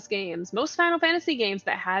most Tales games, most Final Fantasy games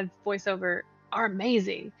that have voiceover are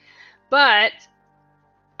amazing, but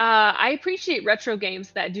I appreciate retro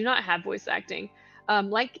games that do not have voice acting,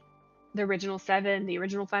 like the original 7, the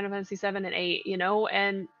original Final Fantasy 7 and 8,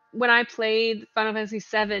 and when I played Final Fantasy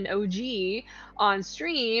 7 OG on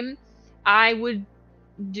stream, I would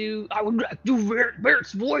do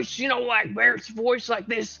Barrett's voice, like Barrett's voice like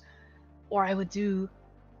this, or I would do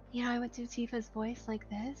Tifa's voice like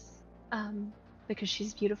this, because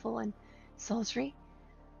she's beautiful and sultry,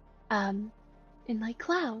 and like,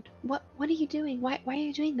 Cloud, what are you doing? Why are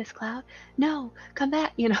you doing this, Cloud? No, come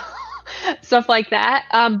back, stuff like that.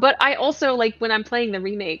 But I also, like, when I'm playing the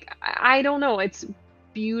remake, I don't know, it's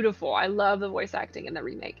beautiful. I love the voice acting in the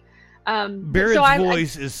remake. Barrett's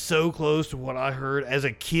voice is so close to what I heard as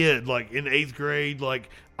a kid, like in 8th grade. Like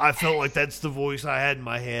I felt like that's the voice I had in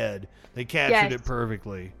my head. They captured it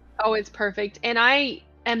perfectly. Oh, it's perfect. And I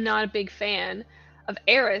am not a big fan of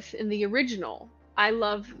Aerith in the original. I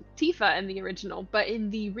love Tifa in the original, but in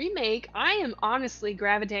the remake, I am honestly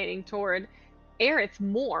gravitating toward Aerith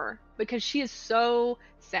more because she is so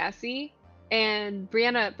sassy, and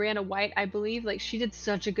Brianna White, I believe, like she did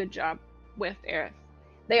such a good job with Aerith.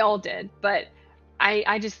 They all did, but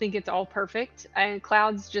I just think it's all perfect. And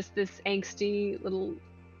Cloud's just this angsty little.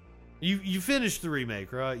 You finished the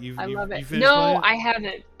remake, right? I love it. You No, I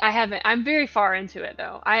haven't. I'm very far into it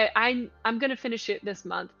though. I'm gonna finish it this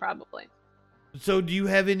month probably. So, do you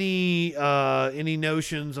have any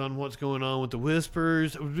notions on what's going on with the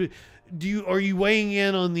Whispers? Are you weighing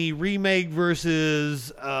in on the remake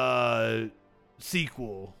versus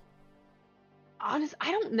sequel? Honest, I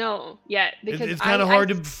don't know yet because it's kind of hard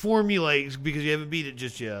to formulate because you haven't beat it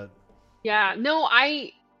just yet. Yeah, no,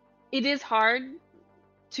 it is hard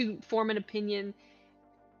to form an opinion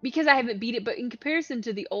because I haven't beat it, but in comparison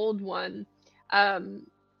to the old one,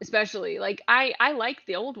 especially like I like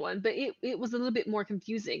the old one, but it was a little bit more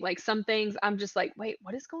confusing. Like some things I'm just like, wait,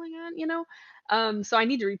 what is going on? You know? So I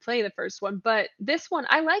need to replay the first one, but this one,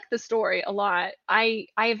 I like the story a lot. I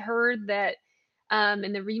have heard that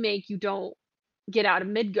in the remake you don't get out of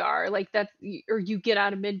Midgar, like that's, or you get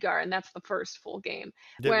out of Midgar and that's the first full game.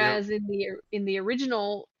 Whereas in the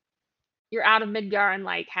original, you're out of Midgar in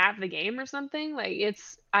like half the game or something. Like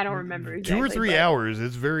it's, I don't remember exactly. 2 or 3 hours.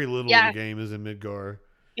 It's very little of the game is in Midgar.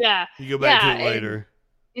 Yeah. You go back to it later.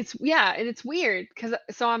 And it's weird because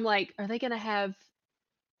so I'm like, are they gonna have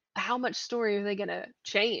how much story are they gonna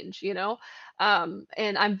change? You know,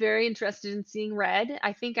 and I'm very interested in seeing Red.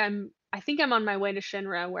 I think I'm on my way to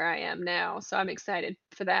Shinra where I am now, so I'm excited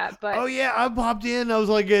for that. But oh yeah, I popped in. I was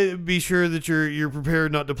like, be sure that you're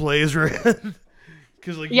prepared not to play as Red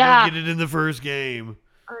because like you didn't get it in the first game.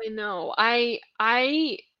 I know. I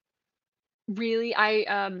really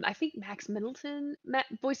I think Max Middleton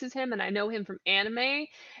voices him, and I know him from anime,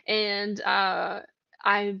 and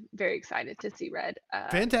I'm very excited to see Red.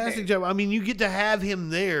 Fantastic job. I mean, you get to have him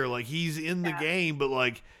there, like he's in the game, but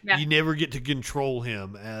like you never get to control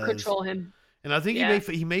him. And I think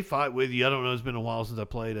he may fight with you. I don't know. It's been a while since I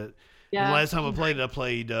played it. Yeah. And the last time I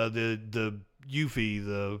played the Yuffie,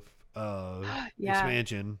 the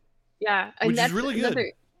expansion. Yeah, and which is really good.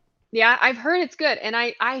 Yeah, I've heard it's good, and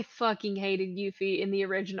I fucking hated Yuffie in the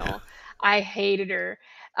original. I hated her.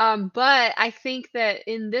 But I think that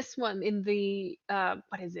in this one, in the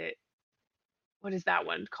what is it? What is that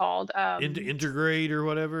one called? Intergrade or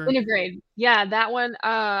whatever. Intergrade. Yeah, that one.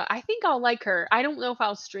 I think I'll like her. I don't know if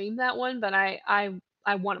I'll stream that one, but I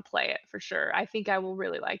want to play it for sure. I think I will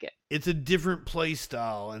really like it. It's a different play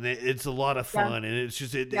style, and it's a lot of fun, and it's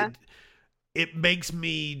just it makes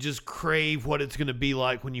me just crave what it's going to be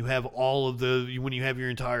like when you have when you have your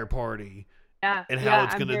entire party. Yeah. And how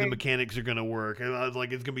the mechanics are gonna work. And I was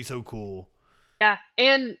like, it's gonna be so cool. Yeah.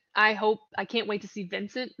 And I can't wait to see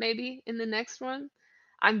Vincent maybe in the next one.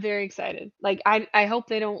 I'm very excited. Like I hope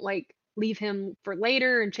they don't like leave him for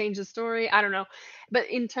later and change the story. I don't know.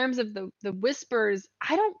 But in terms of the Whispers,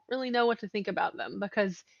 I don't really know what to think about them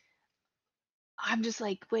because I'm just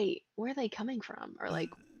like, wait, where are they coming from? Or like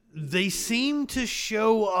they seem to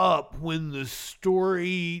show up when the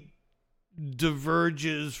story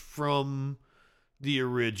diverges from the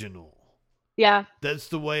original. Yeah. That's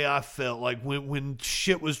the way I felt. Like when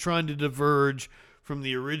shit was trying to diverge from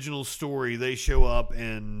the original story, they show up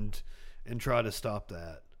and try to stop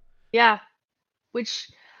that. Yeah.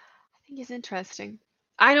 Which I think is interesting.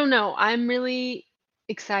 I don't know. I'm really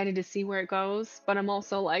excited to see where it goes, but I'm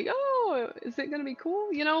also like, oh, is it going to be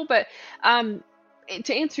cool? You know, but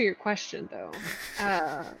to answer your question though,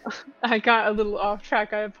 I got a little off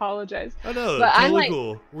track. I apologize. I know, but totally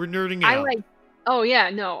cool. We're nerding out. Oh yeah,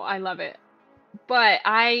 no, I love it. But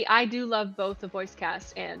I do love both the voice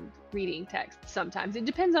cast and reading text sometimes. It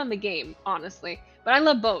depends on the game, honestly. But I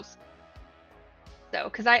love both. So,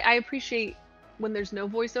 because I appreciate when there's no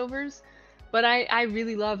voiceovers, but I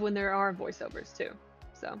really love when there are voiceovers too.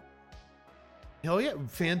 So. Hell yeah,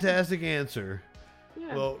 fantastic answer.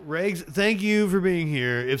 Yeah. Well, Regs, thank you for being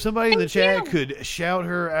here. If somebody in the chat could shout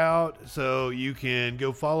her out so you can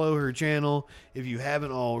go follow her channel if you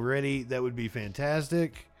haven't already, that would be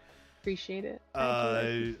fantastic. Appreciate it.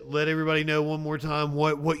 Let everybody know one more time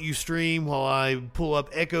what you stream while I pull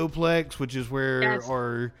up Echoplex, which is where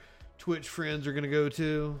our Twitch friends are going to go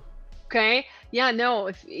to. Okay. Yeah, no,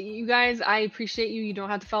 if you guys, I appreciate you. You don't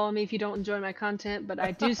have to follow me if you don't enjoy my content, but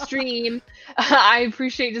I do stream. I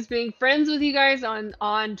appreciate just being friends with you guys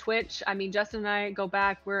on Twitch. I mean, Justin and I go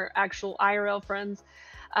back. We're actual IRL friends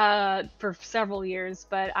for several years,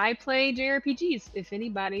 but I play JRPGs if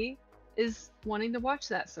anybody is wanting to watch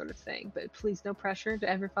that sort of thing. But please, no pressure to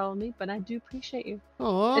ever follow me, but I do appreciate you.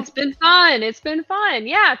 Aww. It's been fun. It's been fun.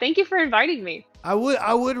 Yeah, thank you for inviting me. I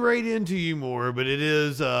would rate into you more, but it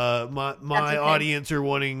is my okay. audience are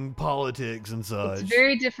wanting politics and such. It's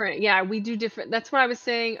very different. Yeah, we do different. That's what I was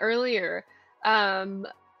saying earlier.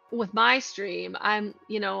 With my stream, I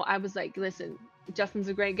was like, listen, Justin's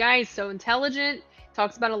a great guy. He's so intelligent.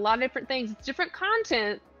 Talks about a lot of different things. It's different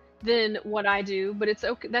content than what I do, but it's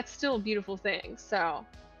okay. That's still a beautiful thing. So,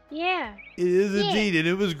 yeah. It is indeed, and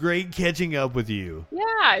it was great catching up with you.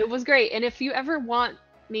 Yeah, it was great. And if you ever want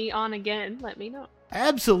me on again, let me know.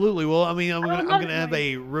 Absolutely. Well, I mean, I'm gonna have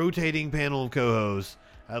a rotating panel of co-hosts.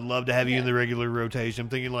 I'd love to have you in the regular rotation. I'm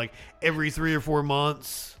thinking like every 3 or 4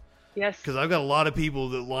 months. Yes. Because I've got a lot of people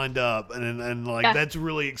that lined up, and that's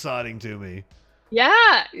really exciting to me.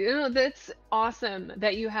 Yeah, that's awesome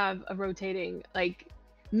that you have a rotating, like,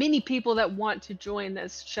 many people that want to join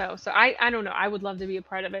this show. So I don't know. I would love to be a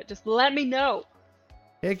part of it. Just let me know.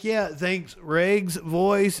 Heck yeah. Thanks,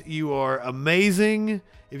 Reagzvoice. You are amazing.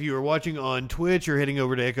 If you are watching on Twitch or heading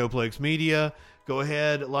over to Echoplex Media, go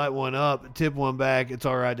ahead, light one up, tip one back. It's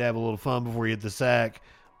all right to have a little fun before you hit the sack.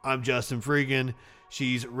 I'm JustinFREAKIN.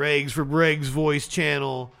 She's Regs for Reagzvoice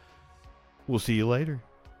channel. We'll see you later.